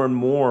more and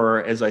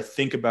more as I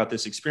think about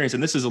this experience,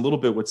 and this is a little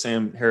bit what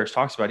Sam Harris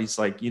talks about. He's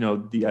like, you know,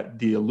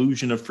 the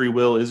illusion of free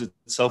will is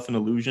itself an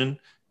illusion,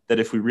 that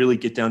if we really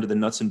get down to the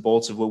nuts and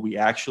bolts of what we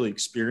actually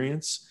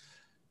experience,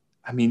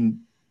 I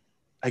mean,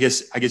 I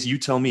guess you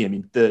tell me, I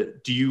mean, do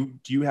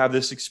you have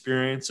this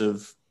experience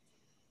of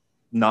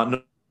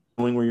not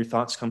knowing where your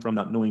thoughts come from,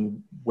 not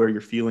knowing where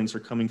your feelings are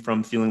coming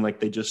from, feeling like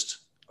they just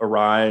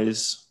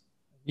arise?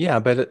 Yeah,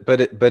 but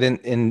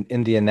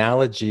in the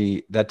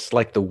analogy, that's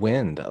like the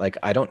wind. Like,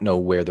 I don't know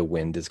where the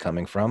wind is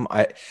coming from.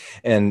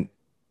 And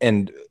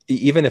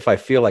even if I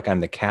feel like I'm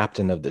the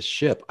captain of the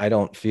ship, I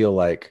don't feel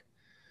like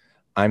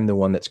I'm the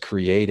one that's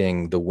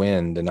creating the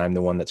wind, and I'm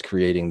the one that's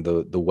creating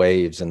the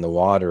waves and the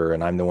water,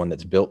 and I'm the one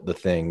that's built the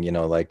thing. You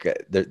know, like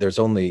there's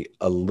only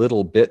a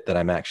little bit that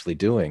I'm actually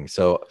doing.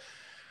 So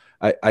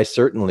I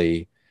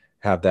certainly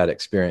have that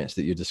experience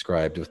that you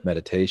described with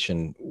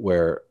meditation,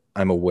 where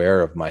I'm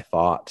aware of my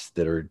thoughts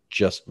that are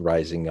just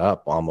rising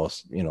up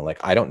almost, you know, like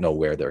I don't know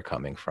where they're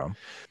coming from.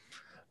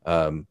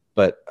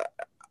 But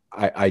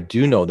I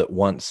do know that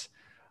once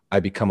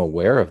I become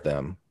aware of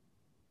them,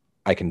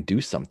 I can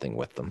do something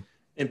with them.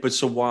 But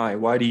so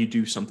why do you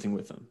do something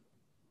with them?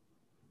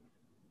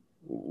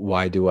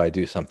 Why do I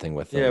do something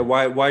with them? Yeah.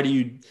 Why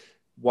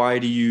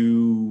do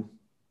you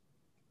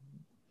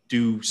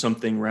do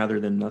something rather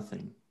than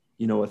nothing?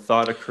 You know, a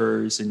thought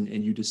occurs and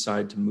you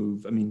decide to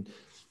move. I mean,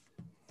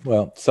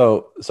 well,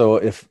 so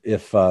if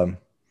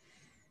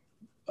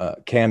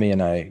Cammie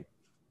and I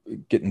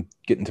get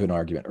into an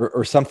argument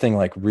or something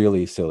like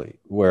really silly,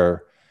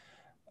 where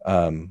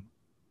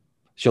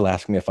she'll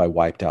ask me if I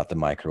wiped out the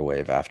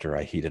microwave after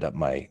I heated up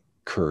my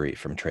curry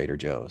from Trader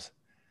Joe's,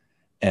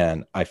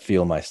 and I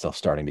feel myself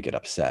starting to get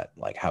upset.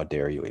 Like, how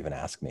dare you even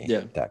ask me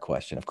that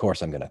question? Of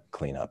course, I'm going to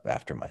clean up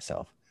after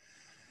myself.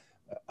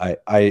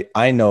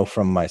 I know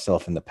from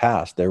myself in the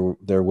past,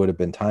 there would have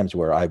been times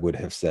where I would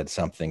have said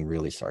something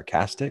really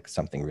sarcastic,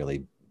 something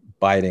really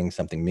biting,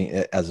 something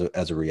mean as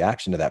a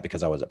reaction to that,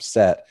 because I was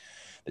upset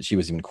that she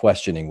was even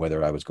questioning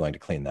whether I was going to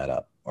clean that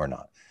up or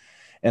not.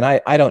 And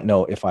I don't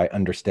know if I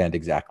understand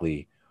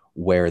exactly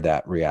where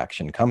that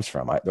reaction comes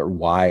from, or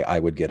why I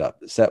would get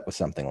upset with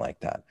something like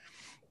that.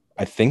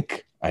 I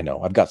think I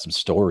know. I've got some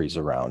stories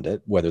around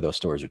it. Whether those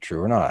stories are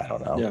true or not, I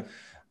don't know. Yeah.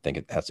 I think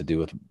it has to do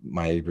with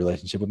my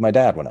relationship with my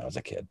dad when I was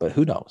a kid, but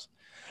who knows?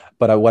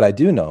 But what I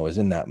do know is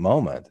in that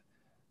moment,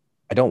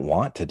 I don't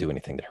want to do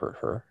anything to hurt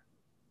her.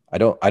 I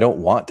don't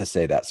want to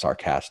say that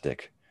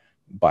sarcastic,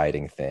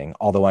 biting thing,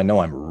 although I know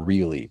I'm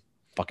really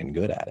fucking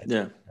good at it.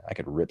 Yeah. I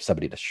could rip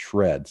somebody to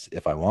shreds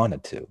if I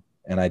wanted to,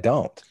 and I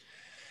don't.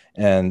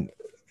 And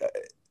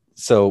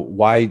so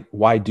why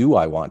do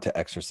I want to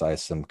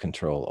exercise some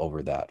control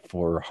over that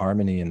for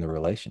harmony in the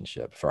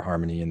relationship, for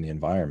harmony in the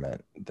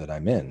environment that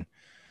I'm in?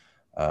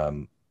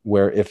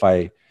 Where if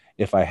I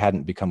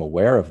hadn't become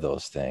aware of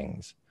those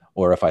things,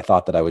 or if I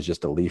thought that I was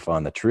just a leaf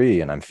on the tree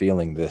and I'm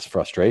feeling this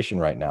frustration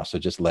right now, so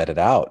just let it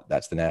out,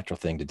 that's the natural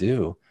thing to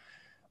do,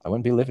 I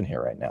wouldn't be living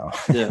here right now.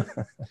 Yeah.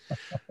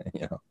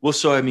 You know? Well,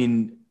 so I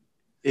mean,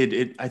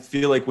 I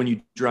feel like when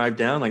you drive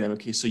down like that,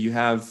 okay, so you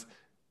have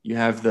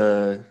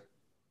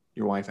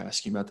your wife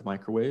asking about the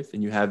microwave,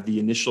 and you have the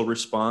initial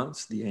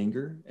response, the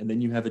anger, and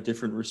then you have a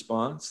different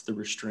response, the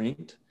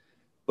restraint.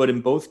 But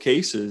in both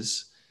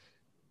cases,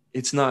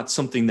 it's not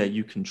something that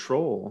you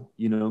control.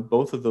 You know,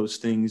 both of those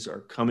things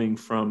are coming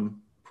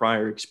from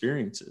prior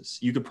experiences.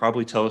 You could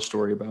probably tell a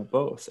story about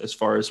both as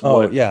far as what.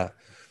 Oh, yeah.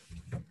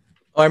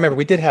 Oh, I remember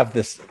we did have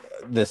this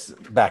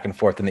back and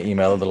forth in the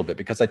email a little bit,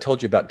 because I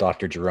told you about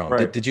Dr. Jerome.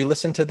 Right. Did you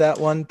listen to that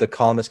one? The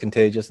calm is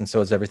contagious, and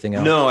so is everything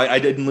else. No, I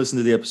didn't listen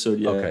to the episode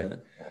yet. Okay.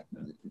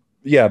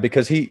 Yeah,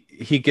 because he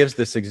gives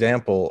this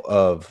example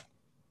of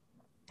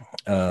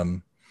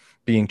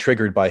being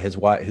triggered by his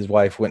wife. His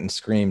wife went and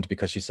screamed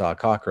because she saw a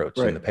cockroach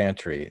in the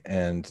pantry,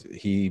 and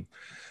he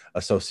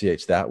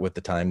associates that with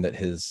the time that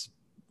his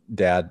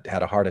dad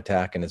had a heart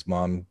attack and his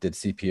mom did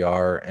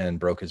CPR and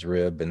broke his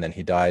rib, and then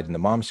he died and the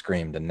mom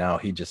screamed, and now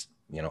he just,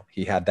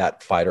 he had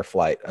that fight or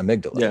flight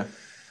amygdala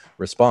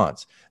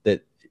response.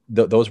 That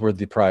those were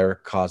the prior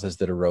causes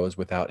that arose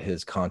without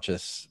his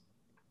conscious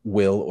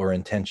will or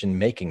intention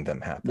making them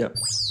happen. Yep.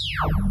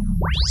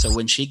 So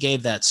when she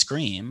gave that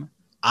scream,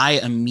 I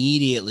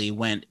immediately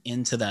went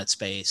into that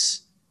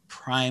space,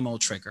 primal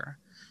trigger.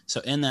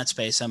 So in that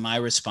space, am I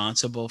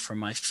responsible for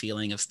my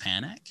feeling of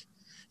panic?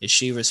 Is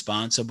she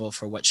responsible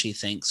for what she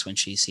thinks when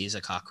she sees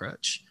a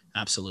cockroach?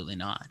 Absolutely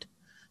not.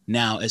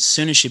 Now, as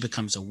soon as she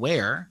becomes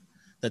aware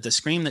that the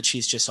scream that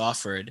she's just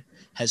offered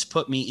has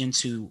put me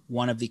into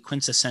one of the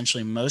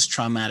quintessentially most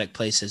traumatic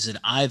places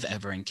that I've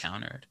ever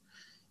encountered,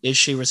 is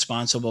she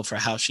responsible for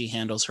how she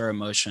handles her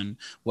emotion,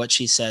 what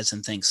she says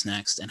and thinks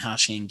next, and how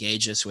she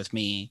engages with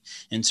me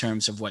in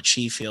terms of what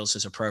she feels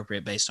is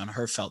appropriate based on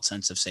her felt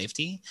sense of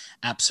safety?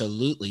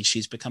 Absolutely.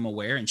 She's become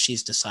aware and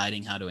she's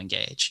deciding how to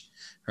engage,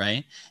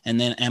 right? And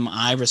then am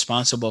I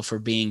responsible for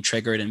being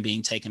triggered and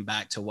being taken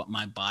back to what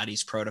my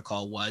body's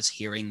protocol was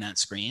hearing that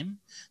scream,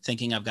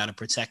 thinking I've got to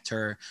protect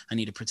her, I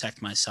need to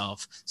protect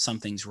myself,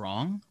 something's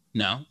wrong?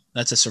 No,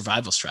 that's a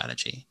survival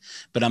strategy.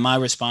 But am I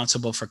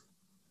responsible for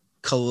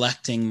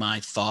collecting my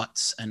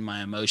thoughts and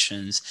my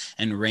emotions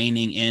and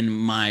reining in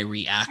my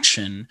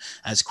reaction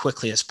as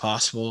quickly as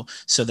possible,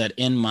 so that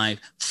in my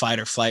fight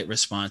or flight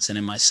response and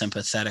in my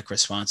sympathetic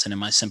response and in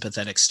my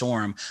sympathetic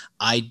storm,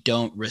 I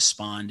don't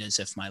respond as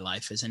if my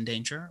life is in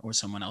danger or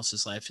someone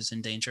else's life is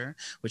in danger,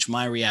 which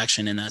my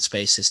reaction in that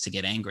space is to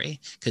get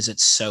angry because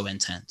it's so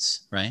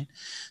intense, right?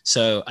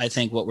 So I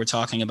think what we're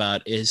talking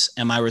about is,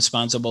 am I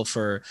responsible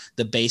for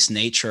the base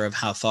nature of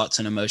how thoughts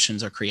and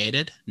emotions are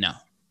created? No.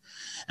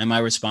 Am I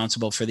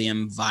responsible for the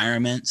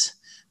environment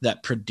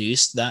that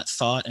produced that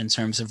thought in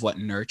terms of what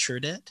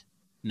nurtured it?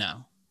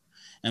 No.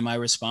 Am I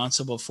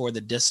responsible for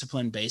the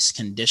discipline-based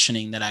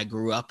conditioning that I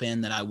grew up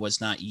in, that I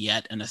was not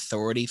yet an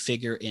authority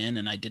figure in,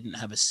 and I didn't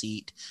have a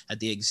seat at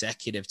the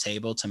executive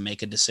table to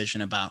make a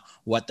decision about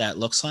what that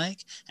looks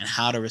like and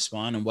how to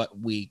respond and what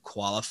we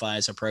qualify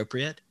as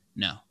appropriate?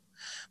 No.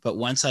 But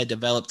once I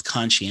developed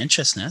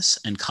conscientiousness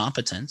and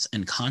competence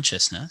and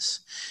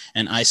consciousness,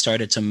 and I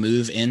started to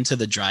move into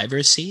the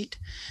driver's seat,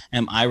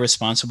 am I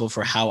responsible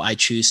for how I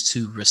choose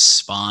to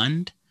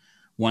respond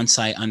once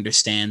I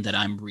understand that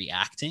I'm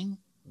reacting?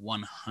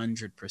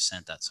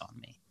 100% that's on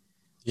me.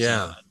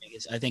 Yeah.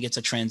 So I think it's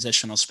a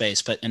transitional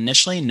space, but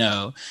initially,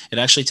 no, it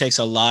actually takes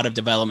a lot of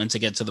development to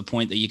get to the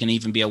point that you can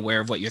even be aware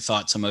of what your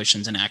thoughts,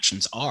 emotions, and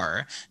actions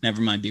are,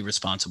 never mind be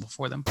responsible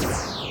for them.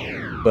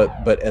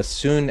 But as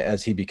soon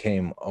as he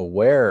became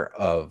aware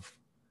of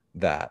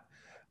that,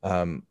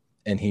 and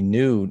he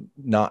knew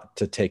not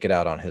to take it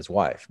out on his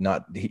wife,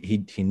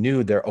 he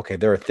knew there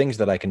are things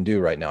that I can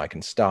do right now. I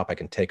can stop, I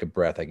can take a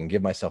breath, I can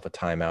give myself a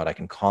timeout, I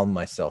can calm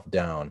myself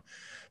down,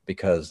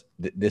 because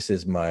this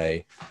is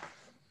my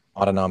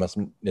autonomous,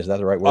 is that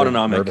the right word?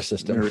 Autonomic nervous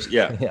system.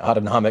 Yeah.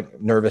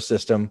 Autonomic nervous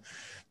system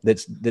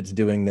that's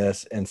doing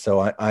this. And so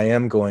I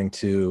am going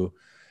to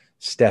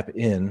step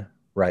in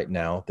right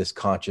now, this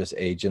conscious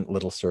agent,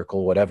 little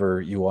circle,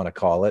 whatever you want to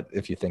call it,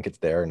 if you think it's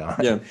there or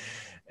not. Yeah.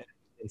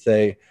 And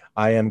say,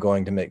 I am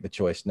going to make the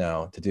choice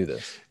now to do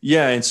this.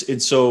 Yeah.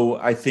 And so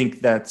I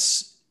think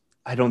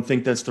I don't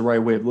think that's the right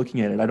way of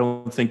looking at it. I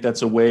don't think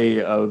that's a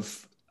way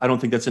of I don't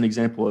think that's an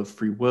example of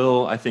free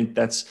will. I think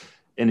that's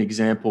an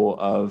example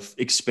of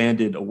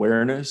expanded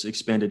awareness,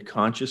 expanded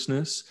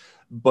consciousness.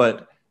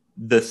 But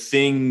the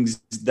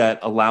things that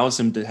allows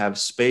him to have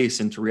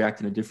space and to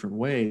react in a different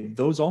way,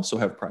 those also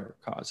have prior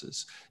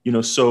causes.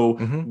 So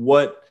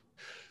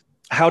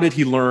how did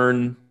he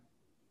learn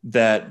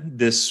that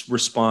this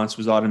response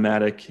was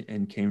automatic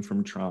and came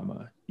from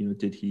trauma?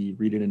 Did he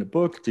read it in a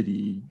book? Did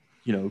he,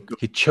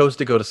 he chose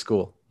to go to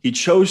school. He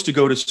chose to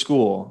go to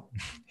school.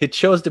 He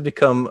chose to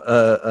become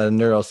a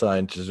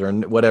neuroscientist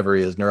or whatever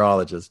he is,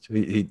 neurologist.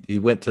 He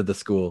went to the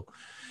school.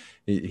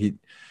 He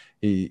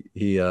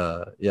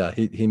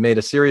made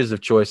a series of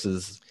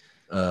choices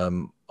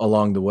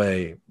along the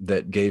way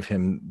that gave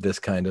him this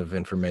kind of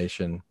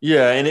information.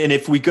 Yeah, and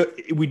if we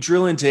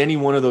drill into any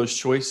one of those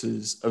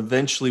choices,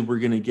 eventually we're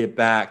going to get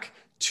back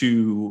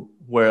to,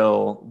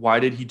 well, why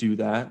did he do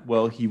that?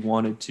 Well, he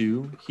wanted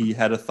to. He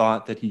had a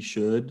thought that he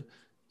should.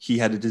 He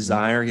had a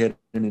desire, he had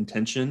an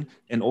intention,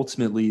 and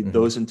ultimately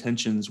those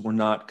intentions were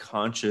not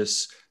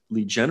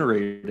consciously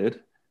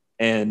generated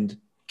and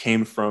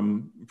came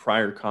from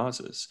prior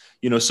causes.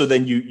 So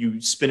then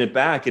you spin it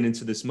back and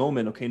into this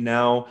moment. Okay,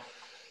 now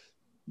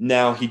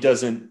he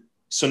doesn't.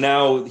 So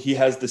now he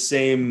has the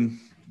same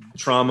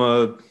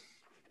trauma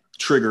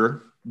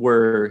trigger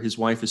where his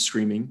wife is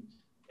screaming,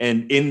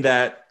 and in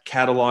that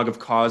catalog of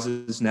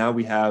causes, now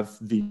we have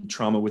the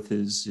trauma with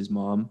his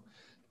mom,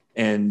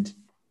 and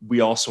we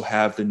also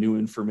have the new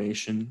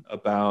information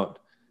about,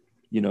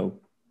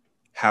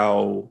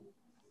 how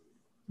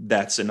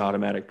that's an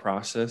automatic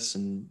process,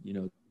 and,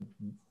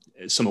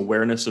 some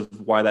awareness of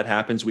why that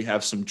happens. We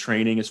have some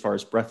training as far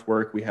as breath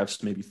work. We have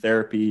some maybe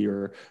therapy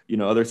or,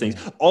 other things.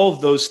 All of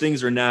those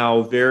things are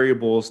now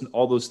variables.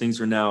 All those things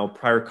are now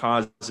prior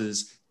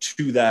causes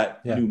to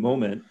that new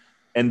moment.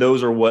 And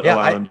those are what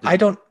allow them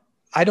to.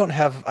 I don't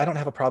have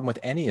a problem with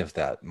any of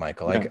that,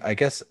 Michael. No. I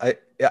guess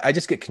I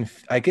just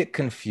get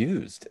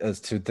confused as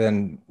to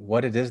then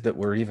what it is that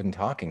we're even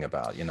talking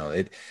about.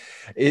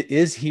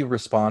 Is he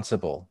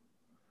responsible?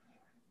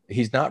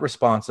 He's not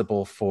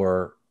responsible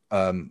for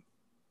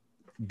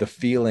the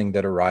feeling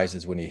that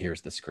arises when he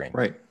hears the scream.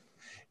 Right.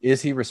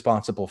 Is he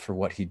responsible for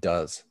what he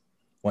does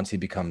once he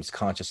becomes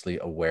consciously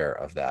aware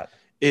of that?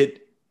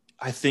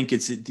 I think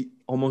it's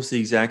almost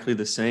exactly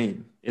the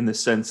same, in the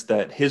sense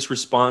that his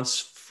response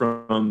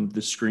from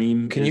the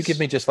scream. Can you give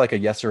me just like a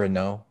yes or a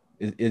no?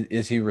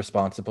 Is he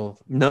responsible?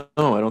 No,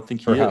 I don't think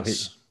he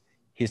is.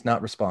 He's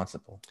not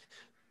responsible.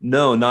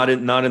 No, not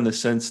in the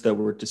sense that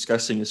we're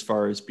discussing as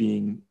far as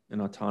being an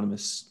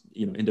autonomous,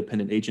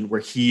 independent agent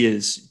where he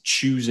is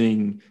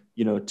choosing,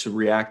 to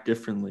react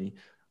differently.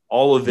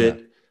 All of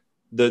it,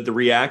 the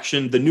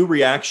reaction, the new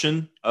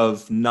reaction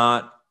of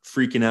not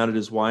freaking out at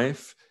his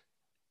wife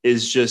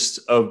is just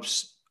a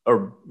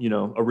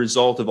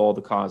result of all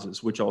the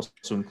causes, which also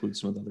includes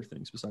some of the other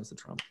things besides the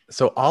trauma.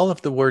 So all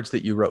of the words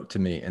that you wrote to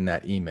me in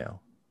that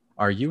email,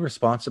 are you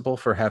responsible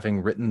for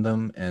having written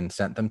them and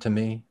sent them to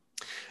me?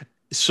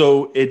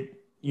 So it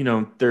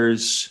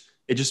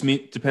just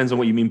depends on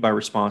what you mean by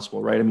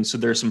responsible, right? I mean, so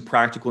there's some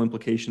practical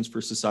implications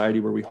for society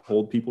where we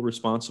hold people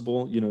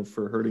responsible,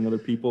 for hurting other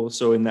people.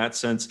 So in that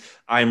sense,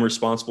 I am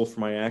responsible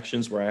for my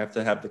actions, where I have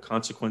to have the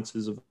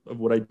consequences of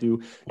what I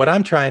do. What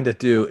I'm trying to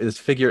do is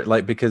figure,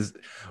 because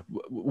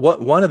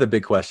one of the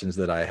big questions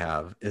that I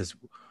have is,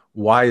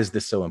 why is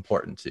this so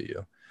important to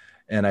you?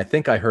 And I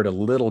think I heard a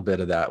little bit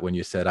of that when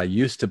you said, I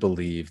used to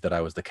believe that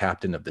I was the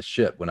captain of the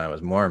ship when I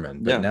was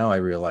Mormon, but now I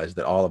realize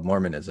that all of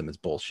Mormonism is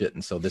bullshit.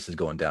 And so this is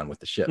going down with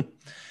the ship.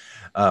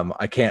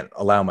 I can't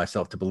allow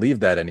myself to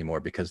believe that anymore,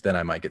 because then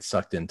I might get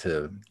sucked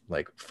into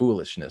like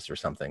foolishness or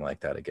something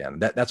like that again.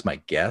 That's my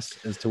guess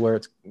as to where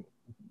it's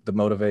the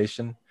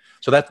motivation.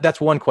 So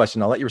that's one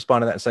question. I'll let you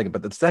respond to that in a second.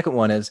 But the second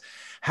one is,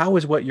 how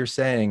is what you're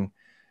saying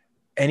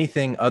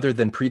anything other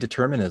than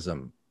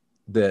predeterminism,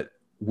 that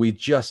we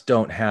just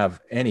don't have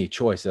any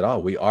choice at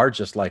all? We are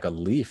just like a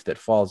leaf that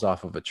falls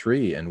off of a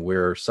tree, and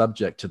we're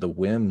subject to the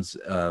whims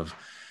of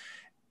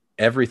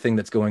everything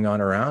that's going on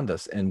around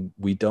us. And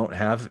we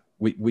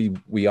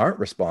aren't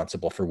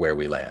responsible for where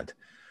we land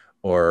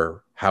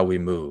or how we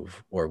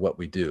move or what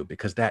we do,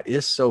 because that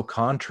is so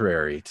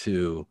contrary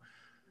to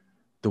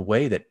the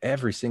way that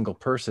every single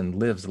person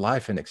lives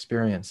life and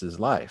experiences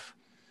life.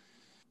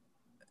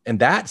 And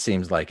that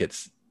seems like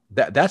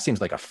that seems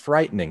like a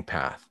frightening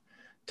path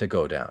to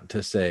go down,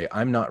 to say,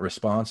 I'm not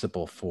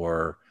responsible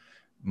for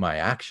my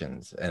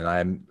actions, and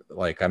I'm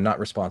not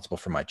responsible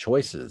for my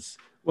choices.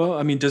 Well,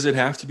 I mean, does it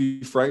have to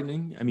be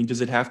frightening? I mean, does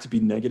it have to be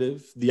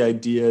negative? The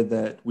idea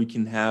that we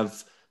can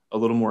have a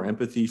little more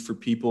empathy for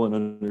people and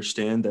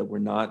understand that we're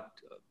not,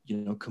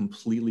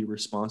 completely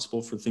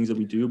responsible for things that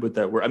we do, but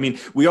that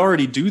we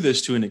already do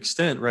this to an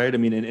extent, right? I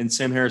mean, and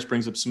Sam Harris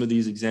brings up some of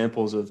these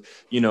examples of,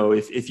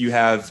 if you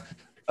have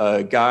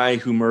a guy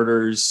who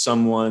murders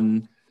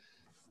someone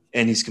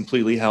and he's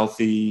completely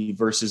healthy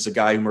versus a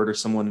guy who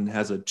murders someone and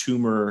has a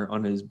tumor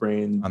on his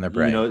brain, on their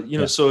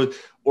brain, So,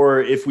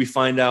 or if we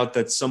find out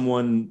that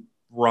someone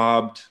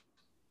robbed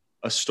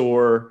a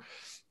store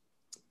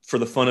for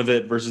the fun of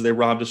it versus they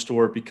robbed a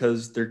store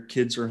because their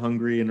kids are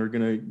hungry and are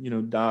gonna,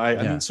 die.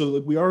 I mean,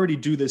 so we already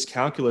do this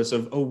calculus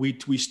of, we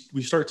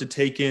start to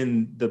take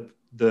in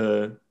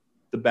the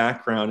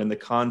background and the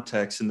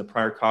context and the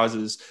prior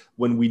causes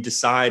when we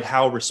decide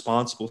how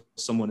responsible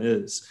someone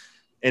is.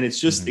 And it's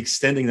just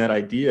extending that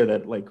idea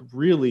that like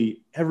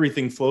really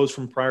everything flows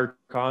from prior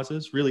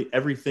causes. Really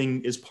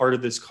everything is part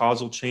of this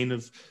causal chain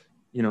of,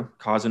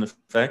 cause and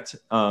effect.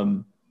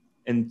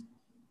 And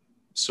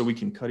so we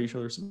can cut each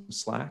other some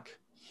slack.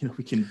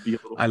 We can be a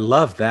little. I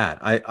love that.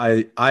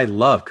 I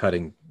love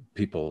cutting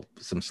people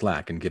some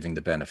slack and giving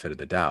the benefit of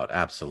the doubt.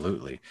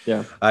 Absolutely.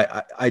 Yeah.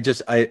 I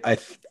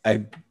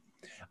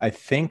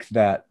think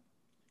that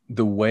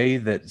the way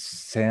that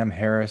Sam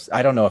Harris,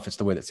 I don't know if it's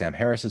the way that Sam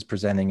Harris is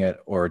presenting it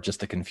or just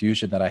the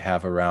confusion that I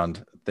have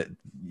around that,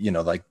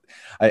 like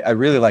I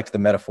really liked the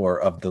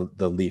metaphor of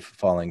the leaf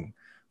falling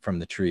from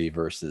the tree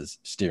versus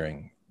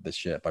steering the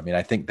ship. I mean,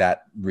 I think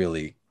that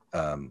really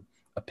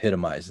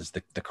epitomizes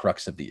the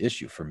crux of the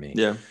issue for me.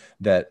 Yeah.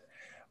 That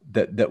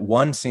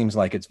one seems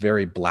like it's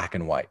very black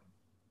and white,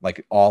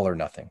 like all or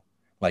nothing,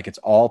 like it's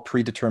all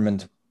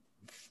predetermined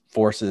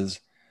forces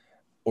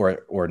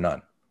or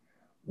none,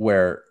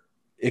 where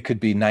it could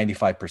be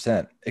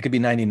 95%, it could be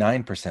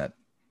 99%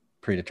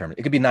 predetermined,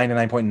 it could be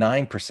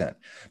 99.9%,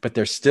 but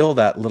there's still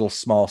that little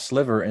small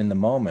sliver in the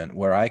moment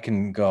where I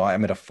can go,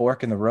 I'm at a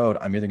fork in the road,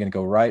 I'm either going to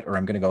go right or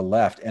I'm going to go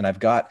left, and I've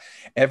got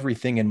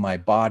everything in my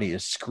body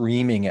is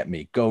screaming at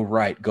me, go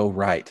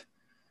right,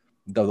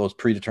 those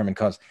predetermined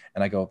causes,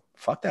 and I go,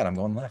 fuck that, I'm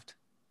going left.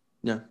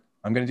 Yeah,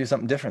 I'm going to do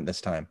something different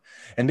this time.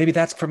 And maybe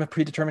that's from a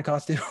predetermined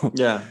cause too.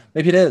 Yeah,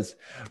 maybe it is,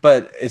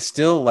 but it's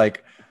still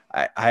like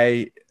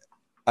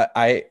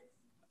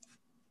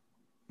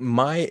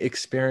my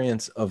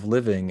experience of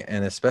living,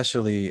 and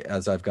especially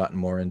as I've gotten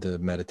more into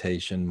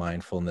meditation,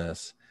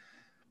 mindfulness,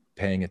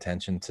 paying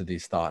attention to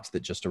these thoughts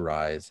that just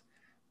arise,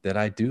 that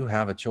I do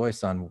have a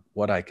choice on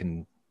what I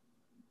can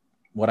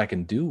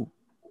do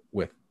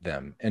with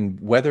them, and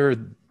whether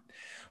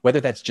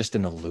that's just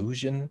an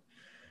illusion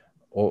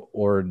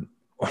or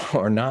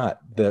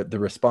not. The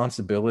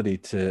responsibility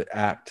to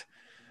act,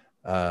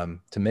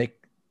 to make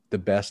the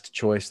best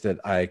choice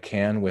that I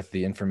can with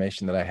the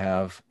information that I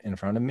have in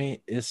front of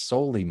me is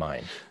solely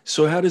mine.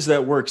 So how does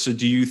that work? So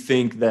do you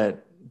think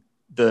that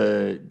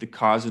the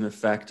cause and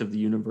effect of the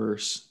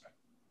universe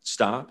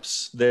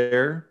stops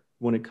there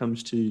when it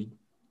comes to,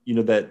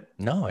 that?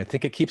 No, I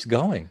think it keeps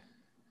going.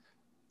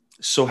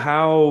 So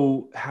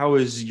how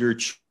is your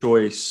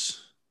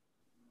choice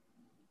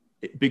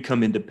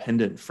become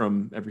independent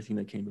from everything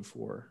that came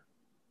before?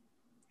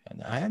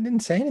 And I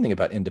didn't say anything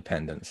about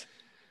independence.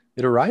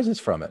 It arises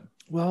from it.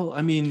 Well,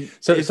 I mean,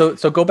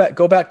 so go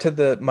back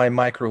to my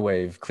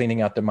microwave,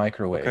 cleaning out the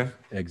microwave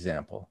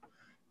example.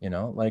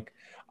 Like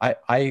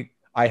I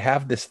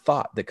have this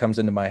thought that comes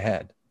into my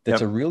head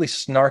that's a really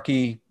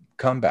snarky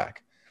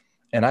comeback,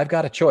 and I've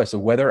got a choice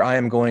of whether I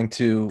am going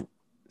to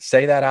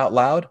say that out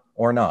loud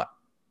or not.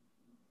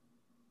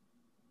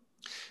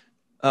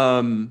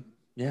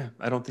 Yeah,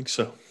 I don't think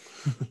so.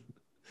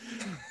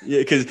 Yeah,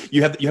 because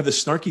you have the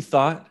snarky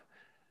thought.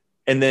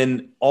 And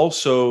then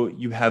also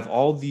you have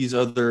all these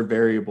other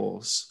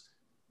variables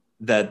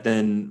that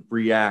then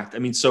react. I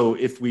mean, so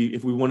if we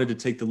wanted to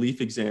take the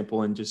leaf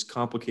example and just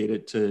complicate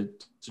it to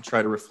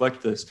try to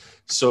reflect this.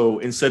 So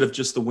instead of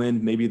just the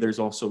wind, maybe there's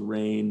also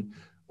rain,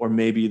 or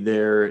maybe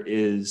there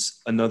is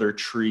another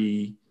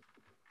tree,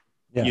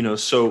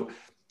 so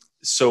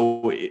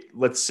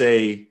let's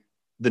say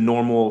the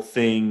normal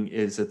thing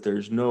is that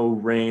there's no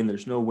rain,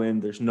 there's no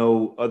wind, there's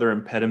no other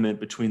impediment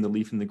between the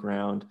leaf and the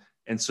ground.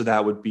 And so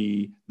that would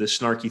be the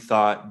snarky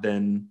thought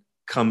then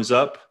comes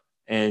up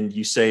and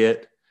you say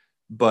it.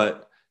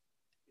 But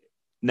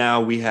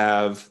now we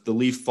have the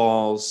leaf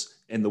falls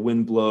and the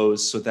wind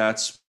blows. So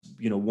that's,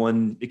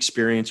 one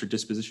experience or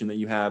disposition that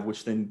you have,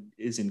 which then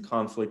is in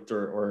conflict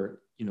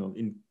or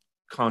in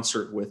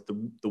concert with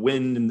the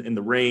wind and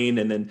the rain.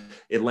 And then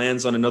it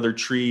lands on another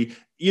tree.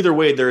 Either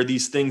way, there are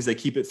these things that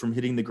keep it from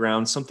hitting the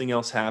ground. Something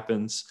else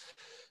happens.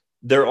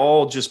 They're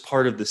all just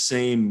part of the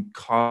same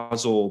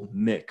causal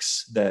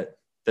mix that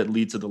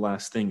leads to the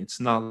last thing. It's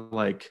not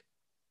like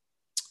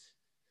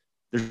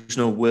there's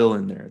no will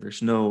in there.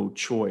 There's no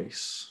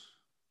choice.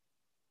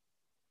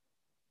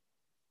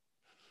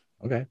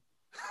 Okay.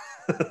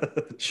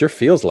 Sure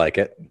feels like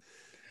it.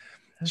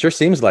 Sure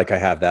seems like I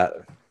have that.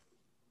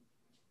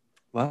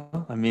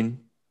 Well, I mean,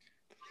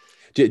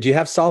 do you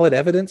have solid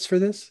evidence for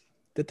this?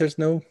 That there's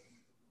no,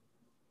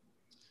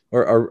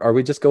 or are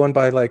we just going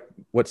by like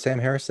what Sam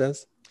Harris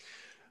says?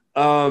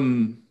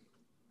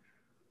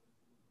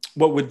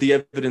 What would the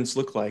evidence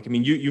look like? I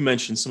mean, you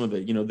mentioned some of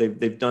it.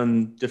 They've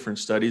done different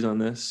studies on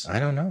this. I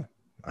don't know.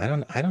 I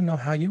don't know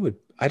how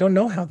I don't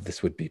know how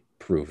this would be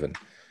proven.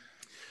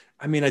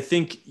 I mean, I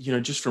think,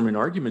 just from an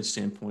argument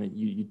standpoint,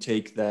 you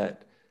take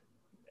that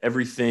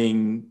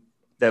everything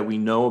that we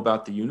know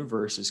about the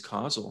universe is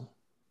causal,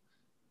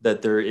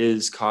 that there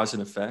is cause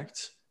and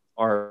effect.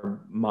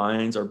 Our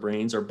minds, our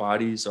brains, our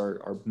bodies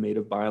are made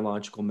of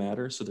biological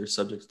matter. So they're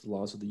subject to the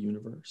laws of the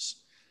universe.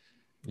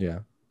 Yeah.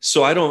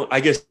 So I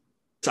guess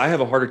I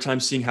have a harder time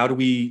seeing how do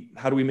we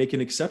make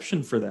an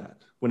exception for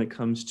that when it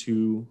comes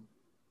to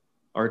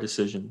our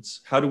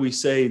decisions? How do we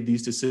say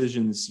these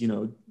decisions,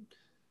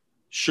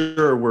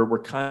 sure, we're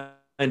kind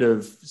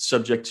of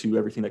subject to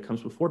everything that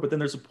comes before, but then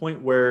there's a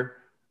point where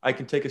I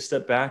can take a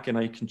step back and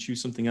I can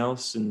choose something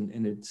else,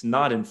 and it's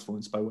not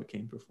influenced by what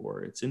came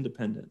before. It's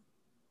independent.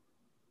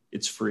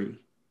 It's free.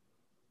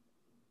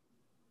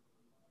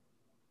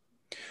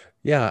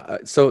 Yeah.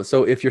 So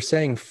if you're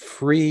saying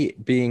free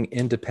being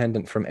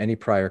independent from any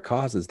prior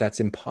causes, that's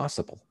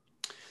impossible.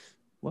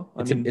 Well,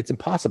 it's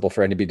impossible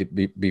for anybody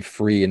to be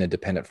free and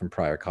independent from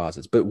prior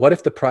causes. But what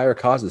if the prior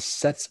causes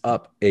sets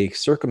up a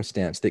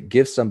circumstance that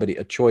gives somebody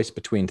a choice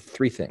between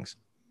 3 things?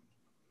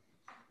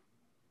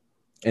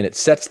 And it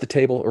sets the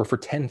table or for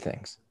 10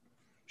 things.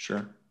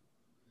 Sure.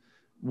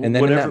 And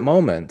then in that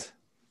moment,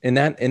 and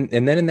then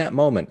in that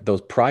moment,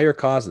 those prior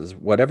causes,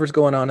 whatever's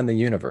going on in the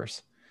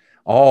universe,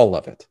 all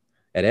of it,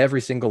 at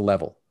every single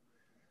level,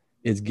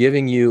 is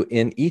giving you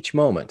in each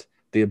moment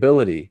the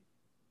ability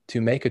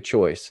to make a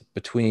choice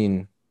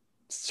between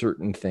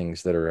certain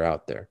things that are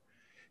out there.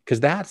 Because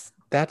that's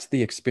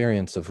the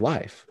experience of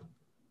life.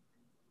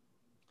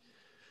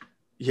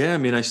 Yeah, I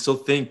mean, I still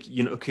think,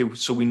 okay,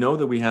 so we know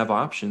that we have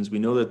options. We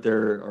know that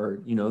there are,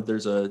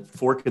 there's a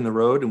fork in the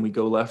road and we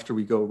go left or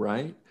we go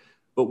right.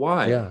 But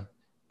why? Yeah.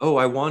 Oh,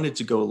 I wanted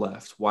to go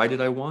left. Why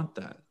did I want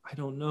that? I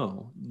don't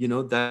know.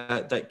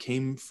 That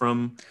came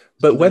from.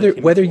 But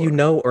whether you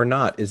know or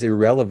not is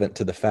irrelevant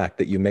to the fact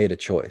that you made a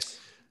choice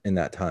in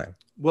that time.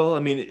 Well, I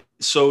mean,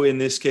 so in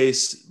this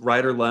case,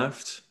 right or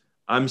left,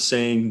 I'm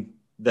saying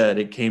that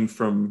it came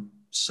from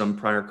some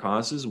prior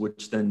causes,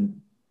 which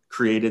then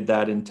created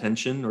that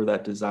intention or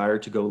that desire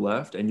to go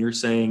left. And you're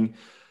saying,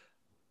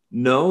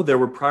 no, there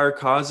were prior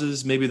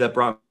causes maybe that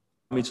brought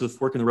me to the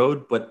fork in the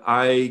road, but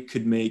I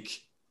could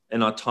make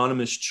an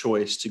autonomous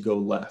choice to go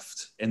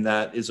left. And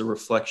that is a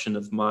reflection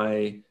of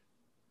my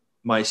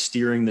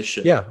steering the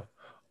ship. Yeah.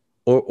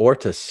 Or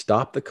to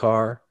stop the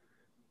car,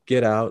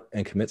 get out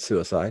and commit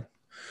suicide,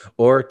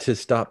 or to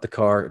stop the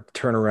car,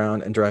 turn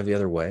around and drive the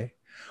other way,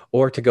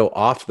 or to go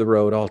off the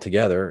road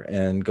altogether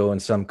and go in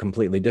some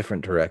completely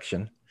different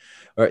direction.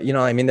 Or,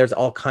 there's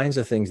all kinds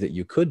of things that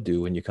you could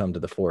do when you come to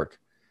the fork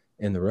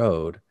in the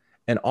road.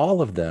 And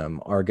all of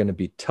them are going to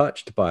be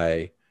touched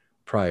by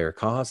prior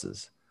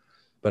causes.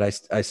 But I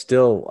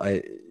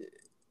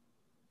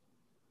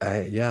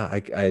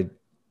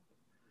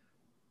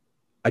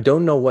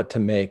don't know what to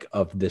make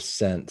of this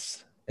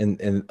sense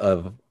and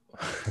of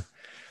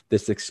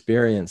this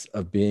experience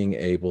of being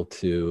able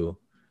to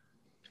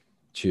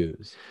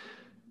choose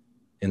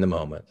in the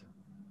moment.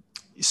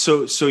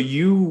 So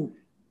you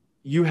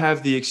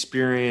have the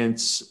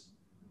experience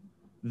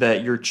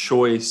that your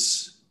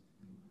choice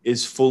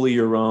is fully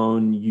your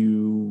own.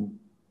 You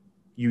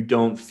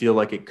don't feel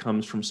like it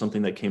comes from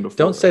something that came before.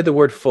 Don't say the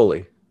word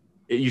fully.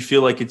 You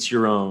feel like it's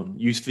your own.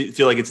 You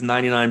feel like it's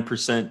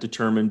 99%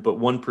 determined, but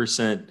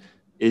 1%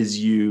 is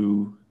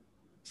you.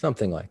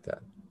 Something like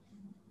that.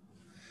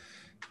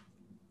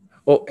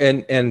 Well,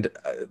 and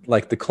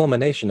like the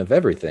culmination of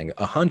everything,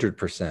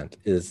 100%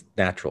 is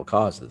natural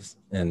causes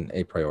and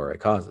a priori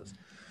causes.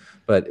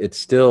 But it's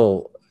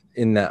still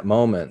in that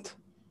moment,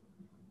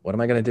 what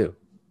am I going to do?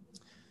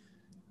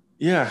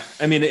 Yeah.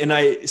 I mean, and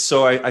I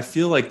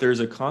feel like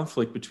there's a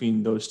conflict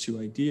between those two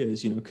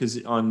ideas,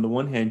 because on the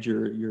one hand,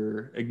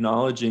 you're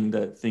acknowledging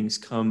that things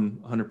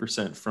come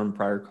 100% from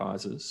prior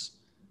causes,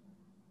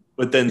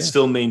 but then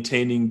still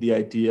maintaining the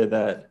idea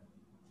that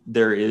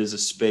there is a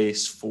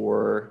space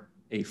for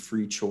a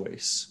free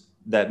choice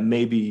that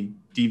maybe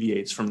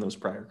deviates from those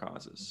prior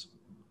causes.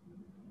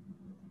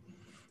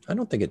 I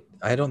don't think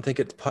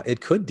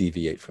it could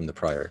deviate from the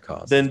prior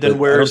cause. Then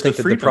where's the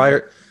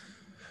freedom?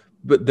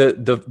 But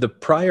the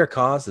prior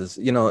causes,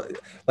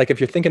 like if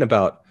you're thinking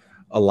about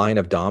a line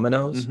of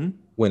dominoes,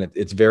 when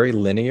it's very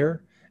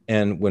linear,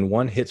 and when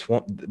one hits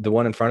the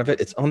one in front of it,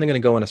 it's only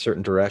going to go in a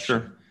certain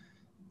direction. Sure.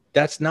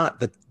 That's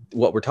not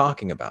what we're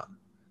talking about.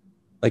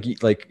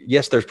 Like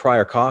yes, there's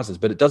prior causes,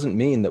 but it doesn't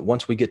mean that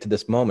once we get to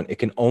this moment, it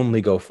can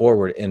only go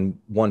forward in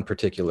one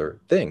particular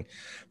thing.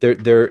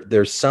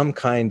 There's some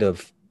kind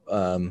of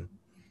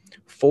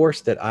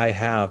force that I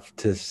have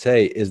to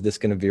say, is this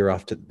going to veer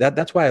off to that?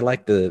 That's why I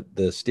like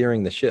the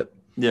steering the ship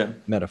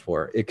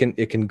metaphor. It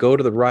can go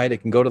to the right, it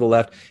can go to the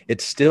left.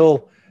 It's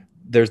still,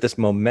 there's this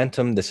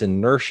momentum, this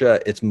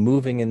inertia. It's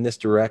moving in this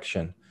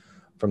direction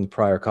from the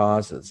prior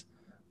causes.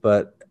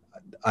 But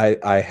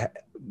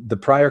the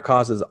prior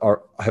causes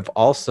have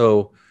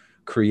also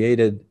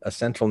created a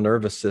central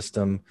nervous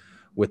system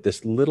with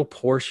this little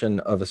portion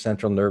of a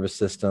central nervous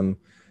system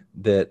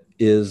that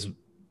is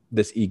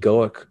this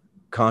egoic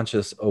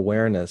conscious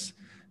awareness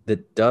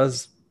that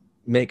does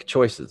make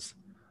choices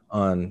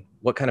on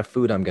what kind of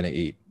food I'm going to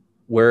eat,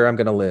 where I'm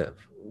going to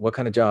live, what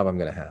kind of job I'm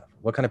going to have,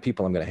 what kind of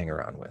people I'm going to hang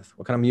around with,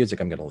 what kind of music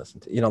I'm going to listen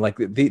to, like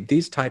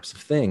these types of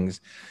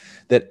things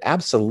that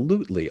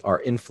absolutely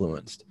are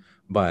influenced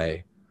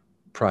by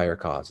prior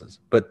causes,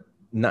 but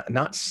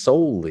not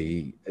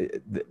solely.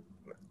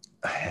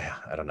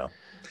 I don't know.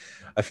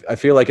 I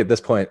feel like at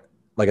this point,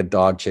 like a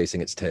dog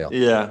chasing its tail.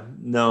 Yeah,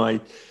 no,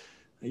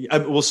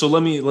 well, so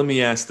let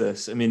me ask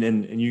this. I mean,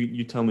 and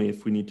you tell me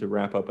if we need to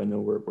wrap up. I know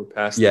we're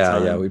past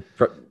the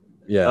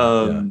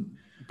time.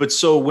 But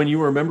so when you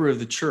were a member of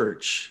the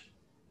church,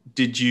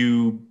 did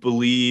you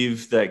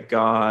believe that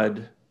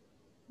God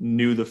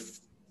knew the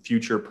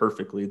future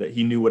perfectly, that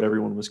he knew what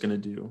everyone was going to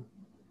do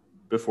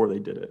before they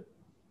did it?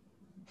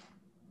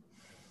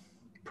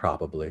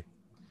 Probably.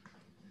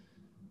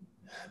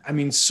 I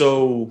mean,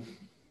 so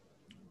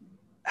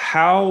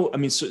how, I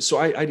mean, so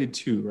I did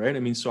too, right? I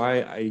mean,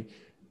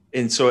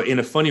 and so in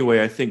a funny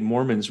way, I think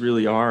Mormons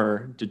really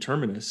are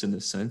determinists in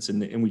this sense.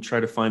 And we try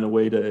to find a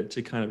way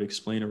to kind of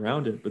explain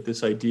around it. But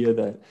this idea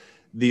that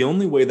the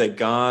only way that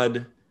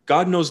God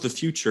knows the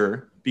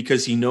future,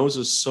 because he knows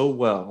us so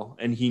well,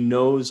 and he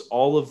knows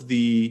all of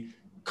the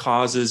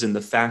causes and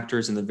the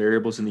factors and the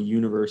variables in the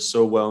universe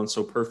so well and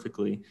so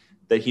perfectly,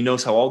 that he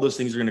knows how all those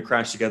things are going to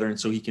crash together. And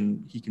so he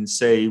can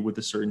say with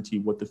a certainty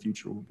what the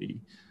future will be.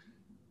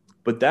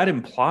 But that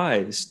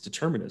implies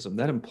determinism.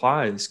 That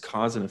implies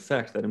cause and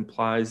effect. That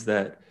implies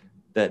that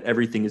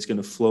everything is going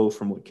to flow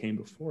from what came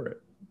before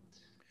it.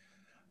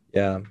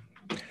 Yeah.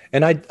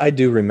 And I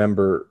do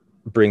remember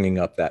bringing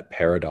up that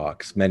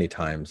paradox many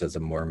times as a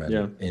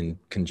Mormon in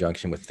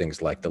conjunction with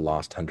things like the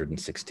lost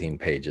 116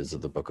 pages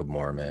of the Book of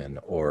Mormon,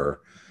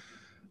 or,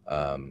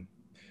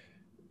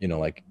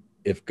 like,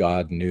 if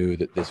God knew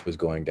that this was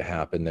going to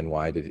happen, then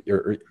why did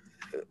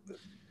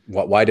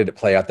it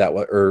play out that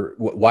way? Or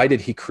why did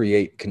he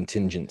create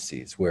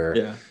contingencies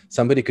where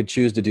somebody could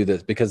choose to do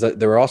this? Because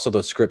there were also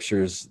those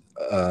scriptures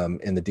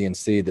in the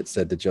D&C that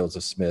said to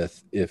Joseph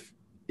Smith, if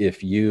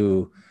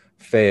you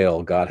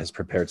fail, God has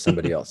prepared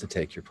somebody else to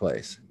take your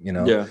place,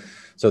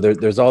 So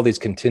there's all these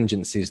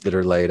contingencies that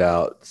are laid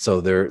out.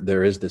 So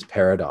there is this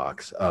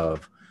paradox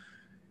of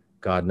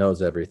God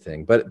knows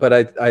everything. But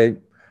I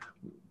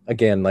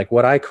again, like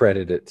what I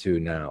credit it to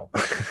now,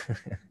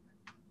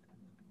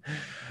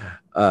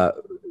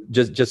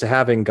 just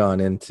having gone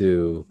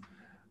into,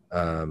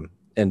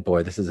 and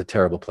boy, this is a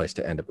terrible place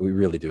to end it, but we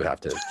really do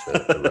have to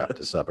wrap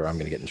this up, or I'm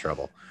going to get in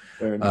trouble.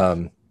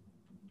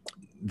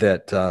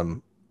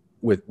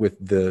 With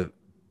the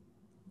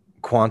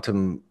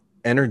quantum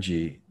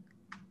energy,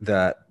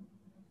 that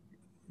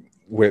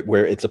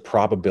where it's a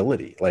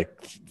probability,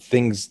 like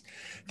things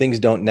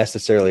don't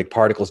necessarily,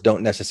 particles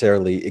don't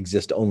necessarily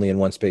exist only in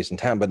one space and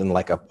time, but in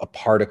like a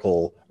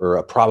particle or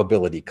a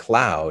probability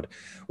cloud,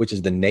 which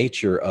is the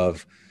nature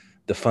of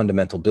the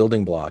fundamental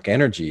building block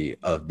energy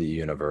of the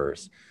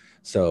universe.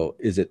 So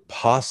is it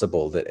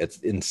possible that it's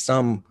in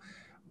some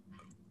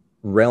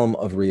realm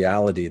of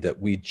reality that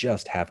we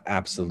just have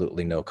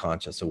absolutely no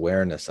conscious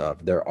awareness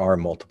of? There are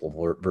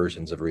multiple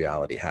versions of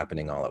reality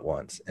happening all at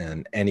once,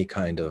 and any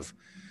kind of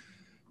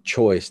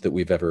choice that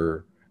we've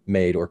ever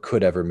made or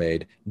could ever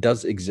made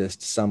does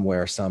exist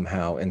somewhere,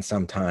 somehow, in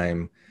some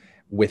time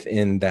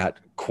within that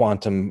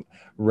quantum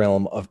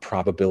realm of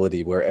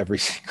probability, where every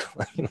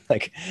single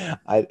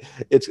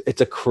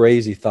it's a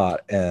crazy thought.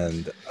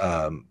 And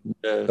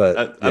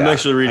but I'm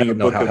actually reading a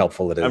book. How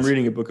helpful it is. I'm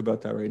reading a book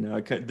about that right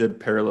now. The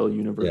parallel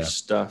universe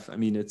stuff. I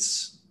mean,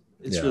 it's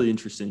really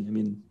interesting. I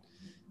mean,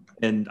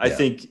 and I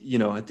think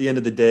at the end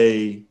of the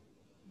day,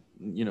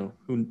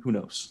 who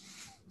knows?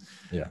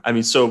 Yeah. I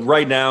mean, so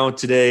right now,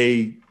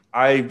 today,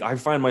 I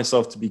find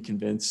myself to be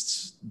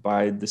convinced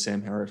by the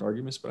Sam Harris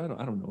arguments, but I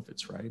don't know if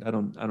it's right. I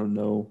don't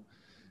know,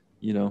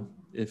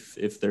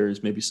 if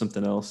there's maybe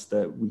something else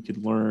that we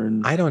could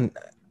learn. I don't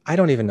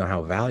even know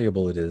how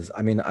valuable it is.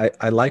 I mean,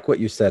 I like what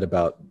you said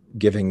about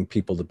giving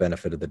people the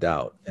benefit of the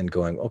doubt and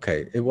going,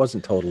 okay, it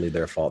wasn't totally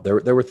their fault.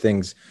 There were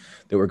things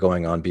that were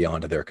going on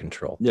beyond their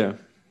control. Yeah.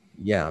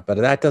 Yeah. But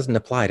that doesn't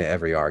apply to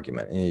every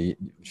argument.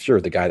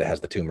 Sure, the guy that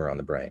has the tumor on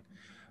the brain,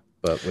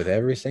 but with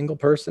every single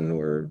person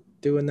we're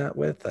doing that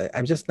with,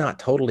 I'm just not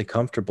totally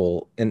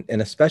comfortable. And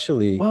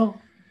especially, like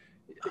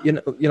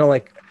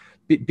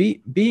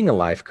being a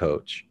life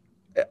coach,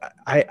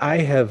 I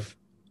have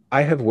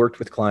worked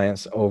with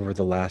clients over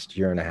the last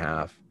year and a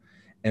half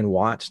and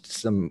watched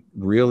some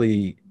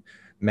really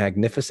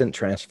magnificent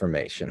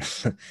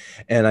transformations.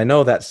 And I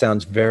know that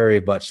sounds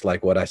very much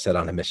like what I said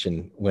on a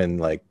mission, when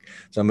like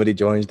somebody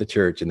joins the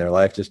church and their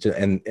life just,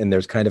 and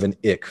there's kind of an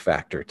ick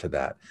factor to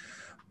that.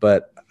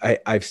 But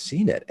I've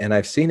seen it, and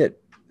I've seen it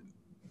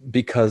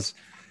because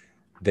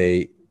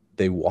they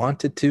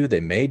wanted to, they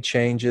made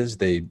changes,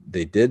 they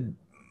did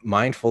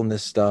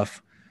mindfulness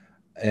stuff,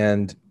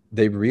 and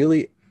they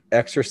really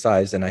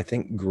exercise and I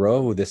think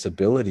grow this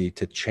ability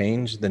to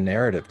change the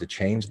narrative, to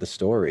change the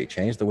story,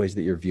 change the ways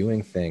that you're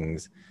viewing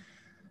things.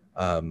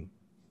 I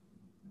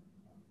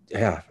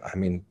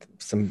mean,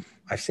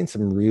 I've seen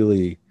some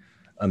really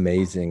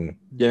amazing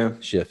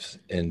shifts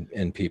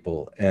in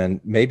people, and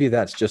maybe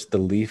that's just the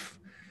leaf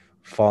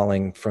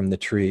falling from the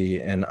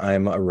tree and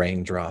I'm a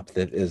raindrop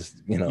that is,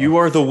 you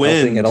are the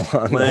wind,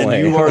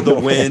 Glenn, you are the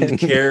wind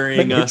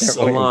carrying us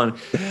along.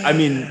 I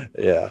mean,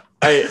 to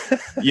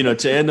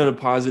end on a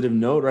positive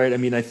note, right? I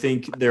mean, I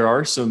think there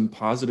are some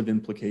positive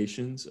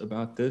implications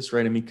about this,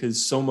 right? I mean,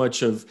 because so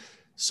much of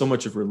so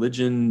much of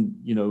religion,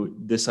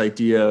 this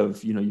idea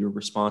of, you're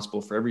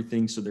responsible for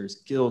everything. So there's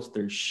guilt,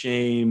 there's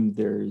shame,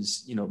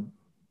 there's,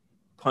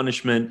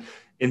 punishment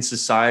in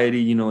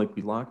society, like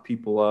we lock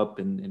people up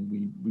and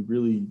we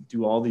really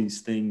do all these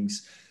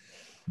things,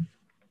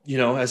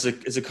 as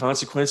a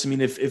consequence. I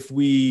mean, if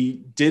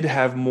we did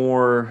have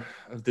more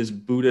of this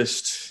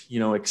Buddhist,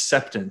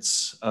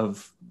 acceptance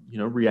of,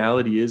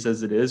 reality is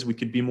as it is, we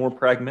could be more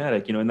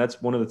pragmatic, and that's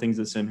one of the things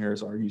that Sam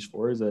Harris argues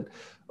for, is that,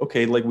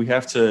 okay, like we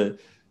have to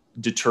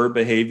deter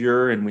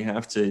behavior and we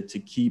have to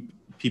keep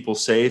people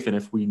safe. And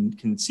if we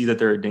can see that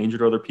they're a danger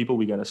to other people,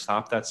 we got to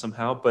stop that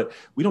somehow. But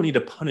we don't need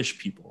to punish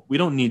people. We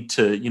don't need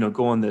to,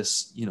 go on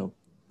this,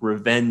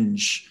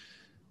 revenge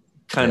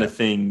kind of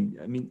thing.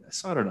 I mean,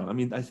 so I don't know. I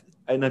mean,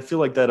 I feel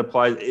like that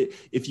applies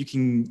if you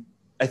can.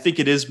 I think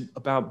it is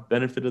about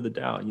benefit of the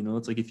doubt.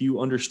 It's like if you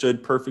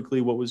understood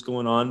perfectly what was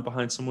going on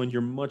behind someone,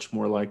 you're much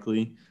more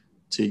likely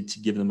to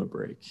give them a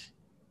break.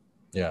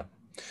 Yeah.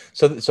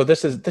 So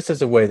this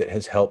is a way that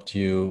has helped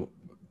you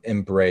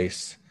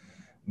embrace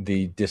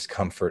the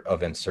discomfort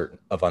of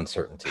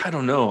uncertainty. I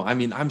don't know. I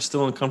mean, I'm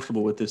still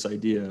uncomfortable with this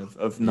idea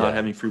of not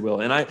having free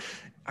will, and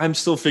I'm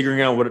still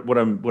figuring out what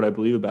I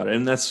believe about it,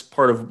 and that's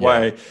part of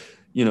why I,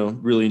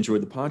 really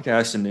enjoyed the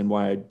podcast and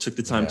why I took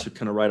the time to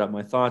kind of write out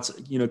my thoughts.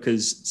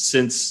 Because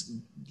since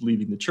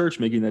leaving the church,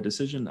 making that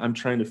decision, I'm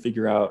trying to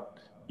figure out,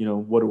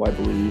 what do I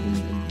believe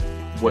and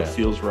what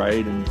feels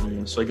right,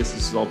 and so I guess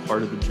this is all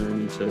part of the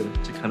journey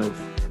to kind of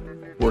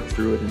work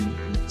through it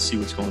and see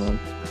what's going on.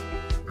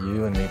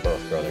 You and me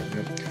both, brother.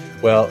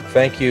 Well,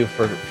 thank you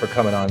for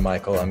coming on,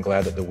 Michael. I'm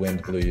glad that the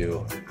wind blew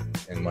you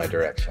in my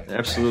direction.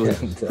 Absolutely.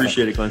 And,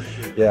 appreciate it, Glenn.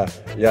 Yeah.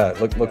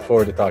 Look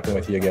forward to talking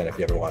with you again if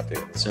you ever want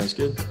to. Sounds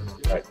good.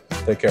 All right.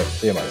 Take care.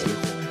 See you, Michael.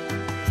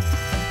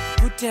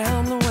 Put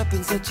down the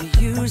weapons that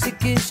you use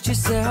against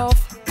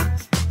yourself.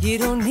 You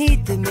don't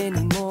need them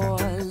anymore.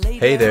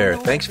 Hey there.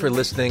 Thanks for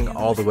listening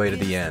all the way to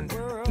the end.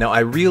 Now, I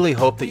really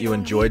hope that you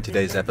enjoyed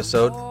today's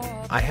episode.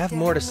 I have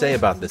more to say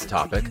about this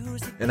topic,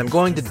 and I'm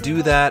going to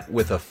do that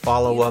with a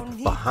follow-up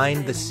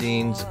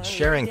behind-the-scenes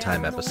sharing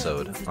time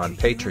episode on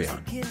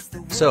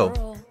Patreon.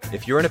 So,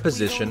 if you're in a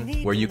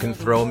position where you can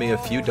throw me a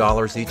few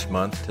dollars each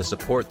month to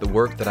support the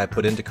work that I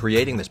put into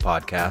creating this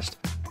podcast,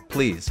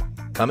 please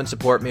come and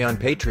support me on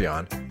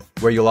Patreon,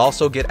 where you'll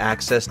also get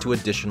access to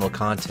additional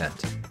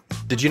content.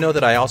 Did you know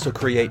that I also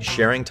create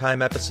sharing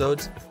time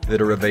episodes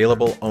that are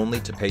available only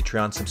to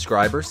Patreon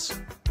subscribers?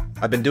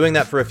 I've been doing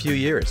that for a few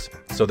years,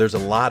 so there's a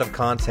lot of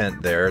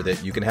content there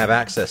that you can have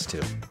access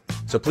to.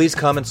 So please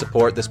come and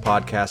support this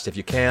podcast if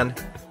you can.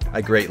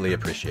 I greatly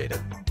appreciate it.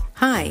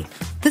 Hi,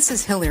 this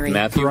is Hillary.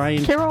 Matthew.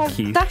 Ryan. Carol.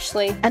 Keith.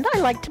 Ashley. And I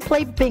like to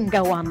play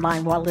bingo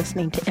online while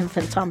listening to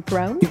Infants on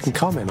Thrones. You can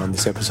comment on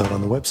this episode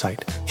on the website,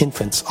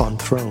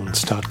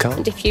 infantsonthrones.com.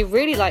 And if you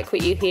really like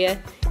what you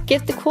hear,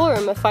 give the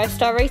Quorum a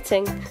 5-star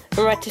rating and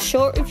write a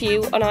short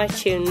review on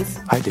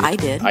iTunes.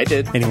 I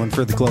did. Anyone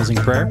for the closing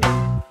prayer?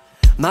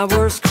 My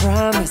worst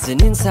crime is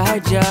an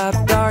inside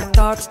job. Dark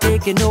thoughts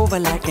taking over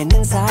like an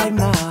inside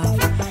mob.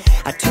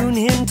 I tune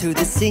into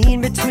the scene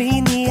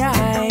between the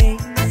eyes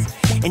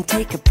and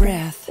take a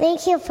breath.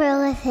 Thank you for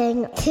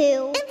listening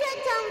to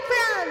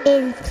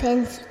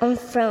Infants on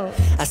Thrones.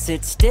 I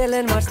sit still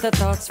and watch the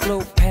thoughts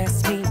float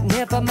past me.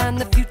 Never mind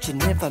the future,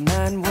 never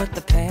mind what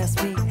the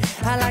past be.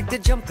 I like to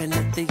jump and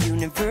let the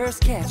universe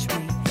catch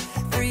me.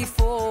 Free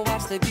fall,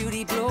 watch the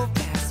beauty blow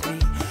past me.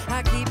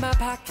 I keep my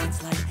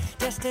pockets light,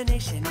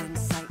 destination in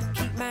sight.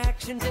 Keep my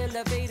actions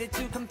elevated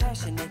to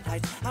compassionate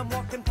heights. I'm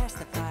walking past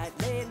the fight,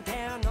 laying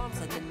down on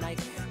Sunday night.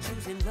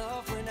 Choosing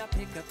love when I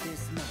pick up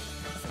this mic.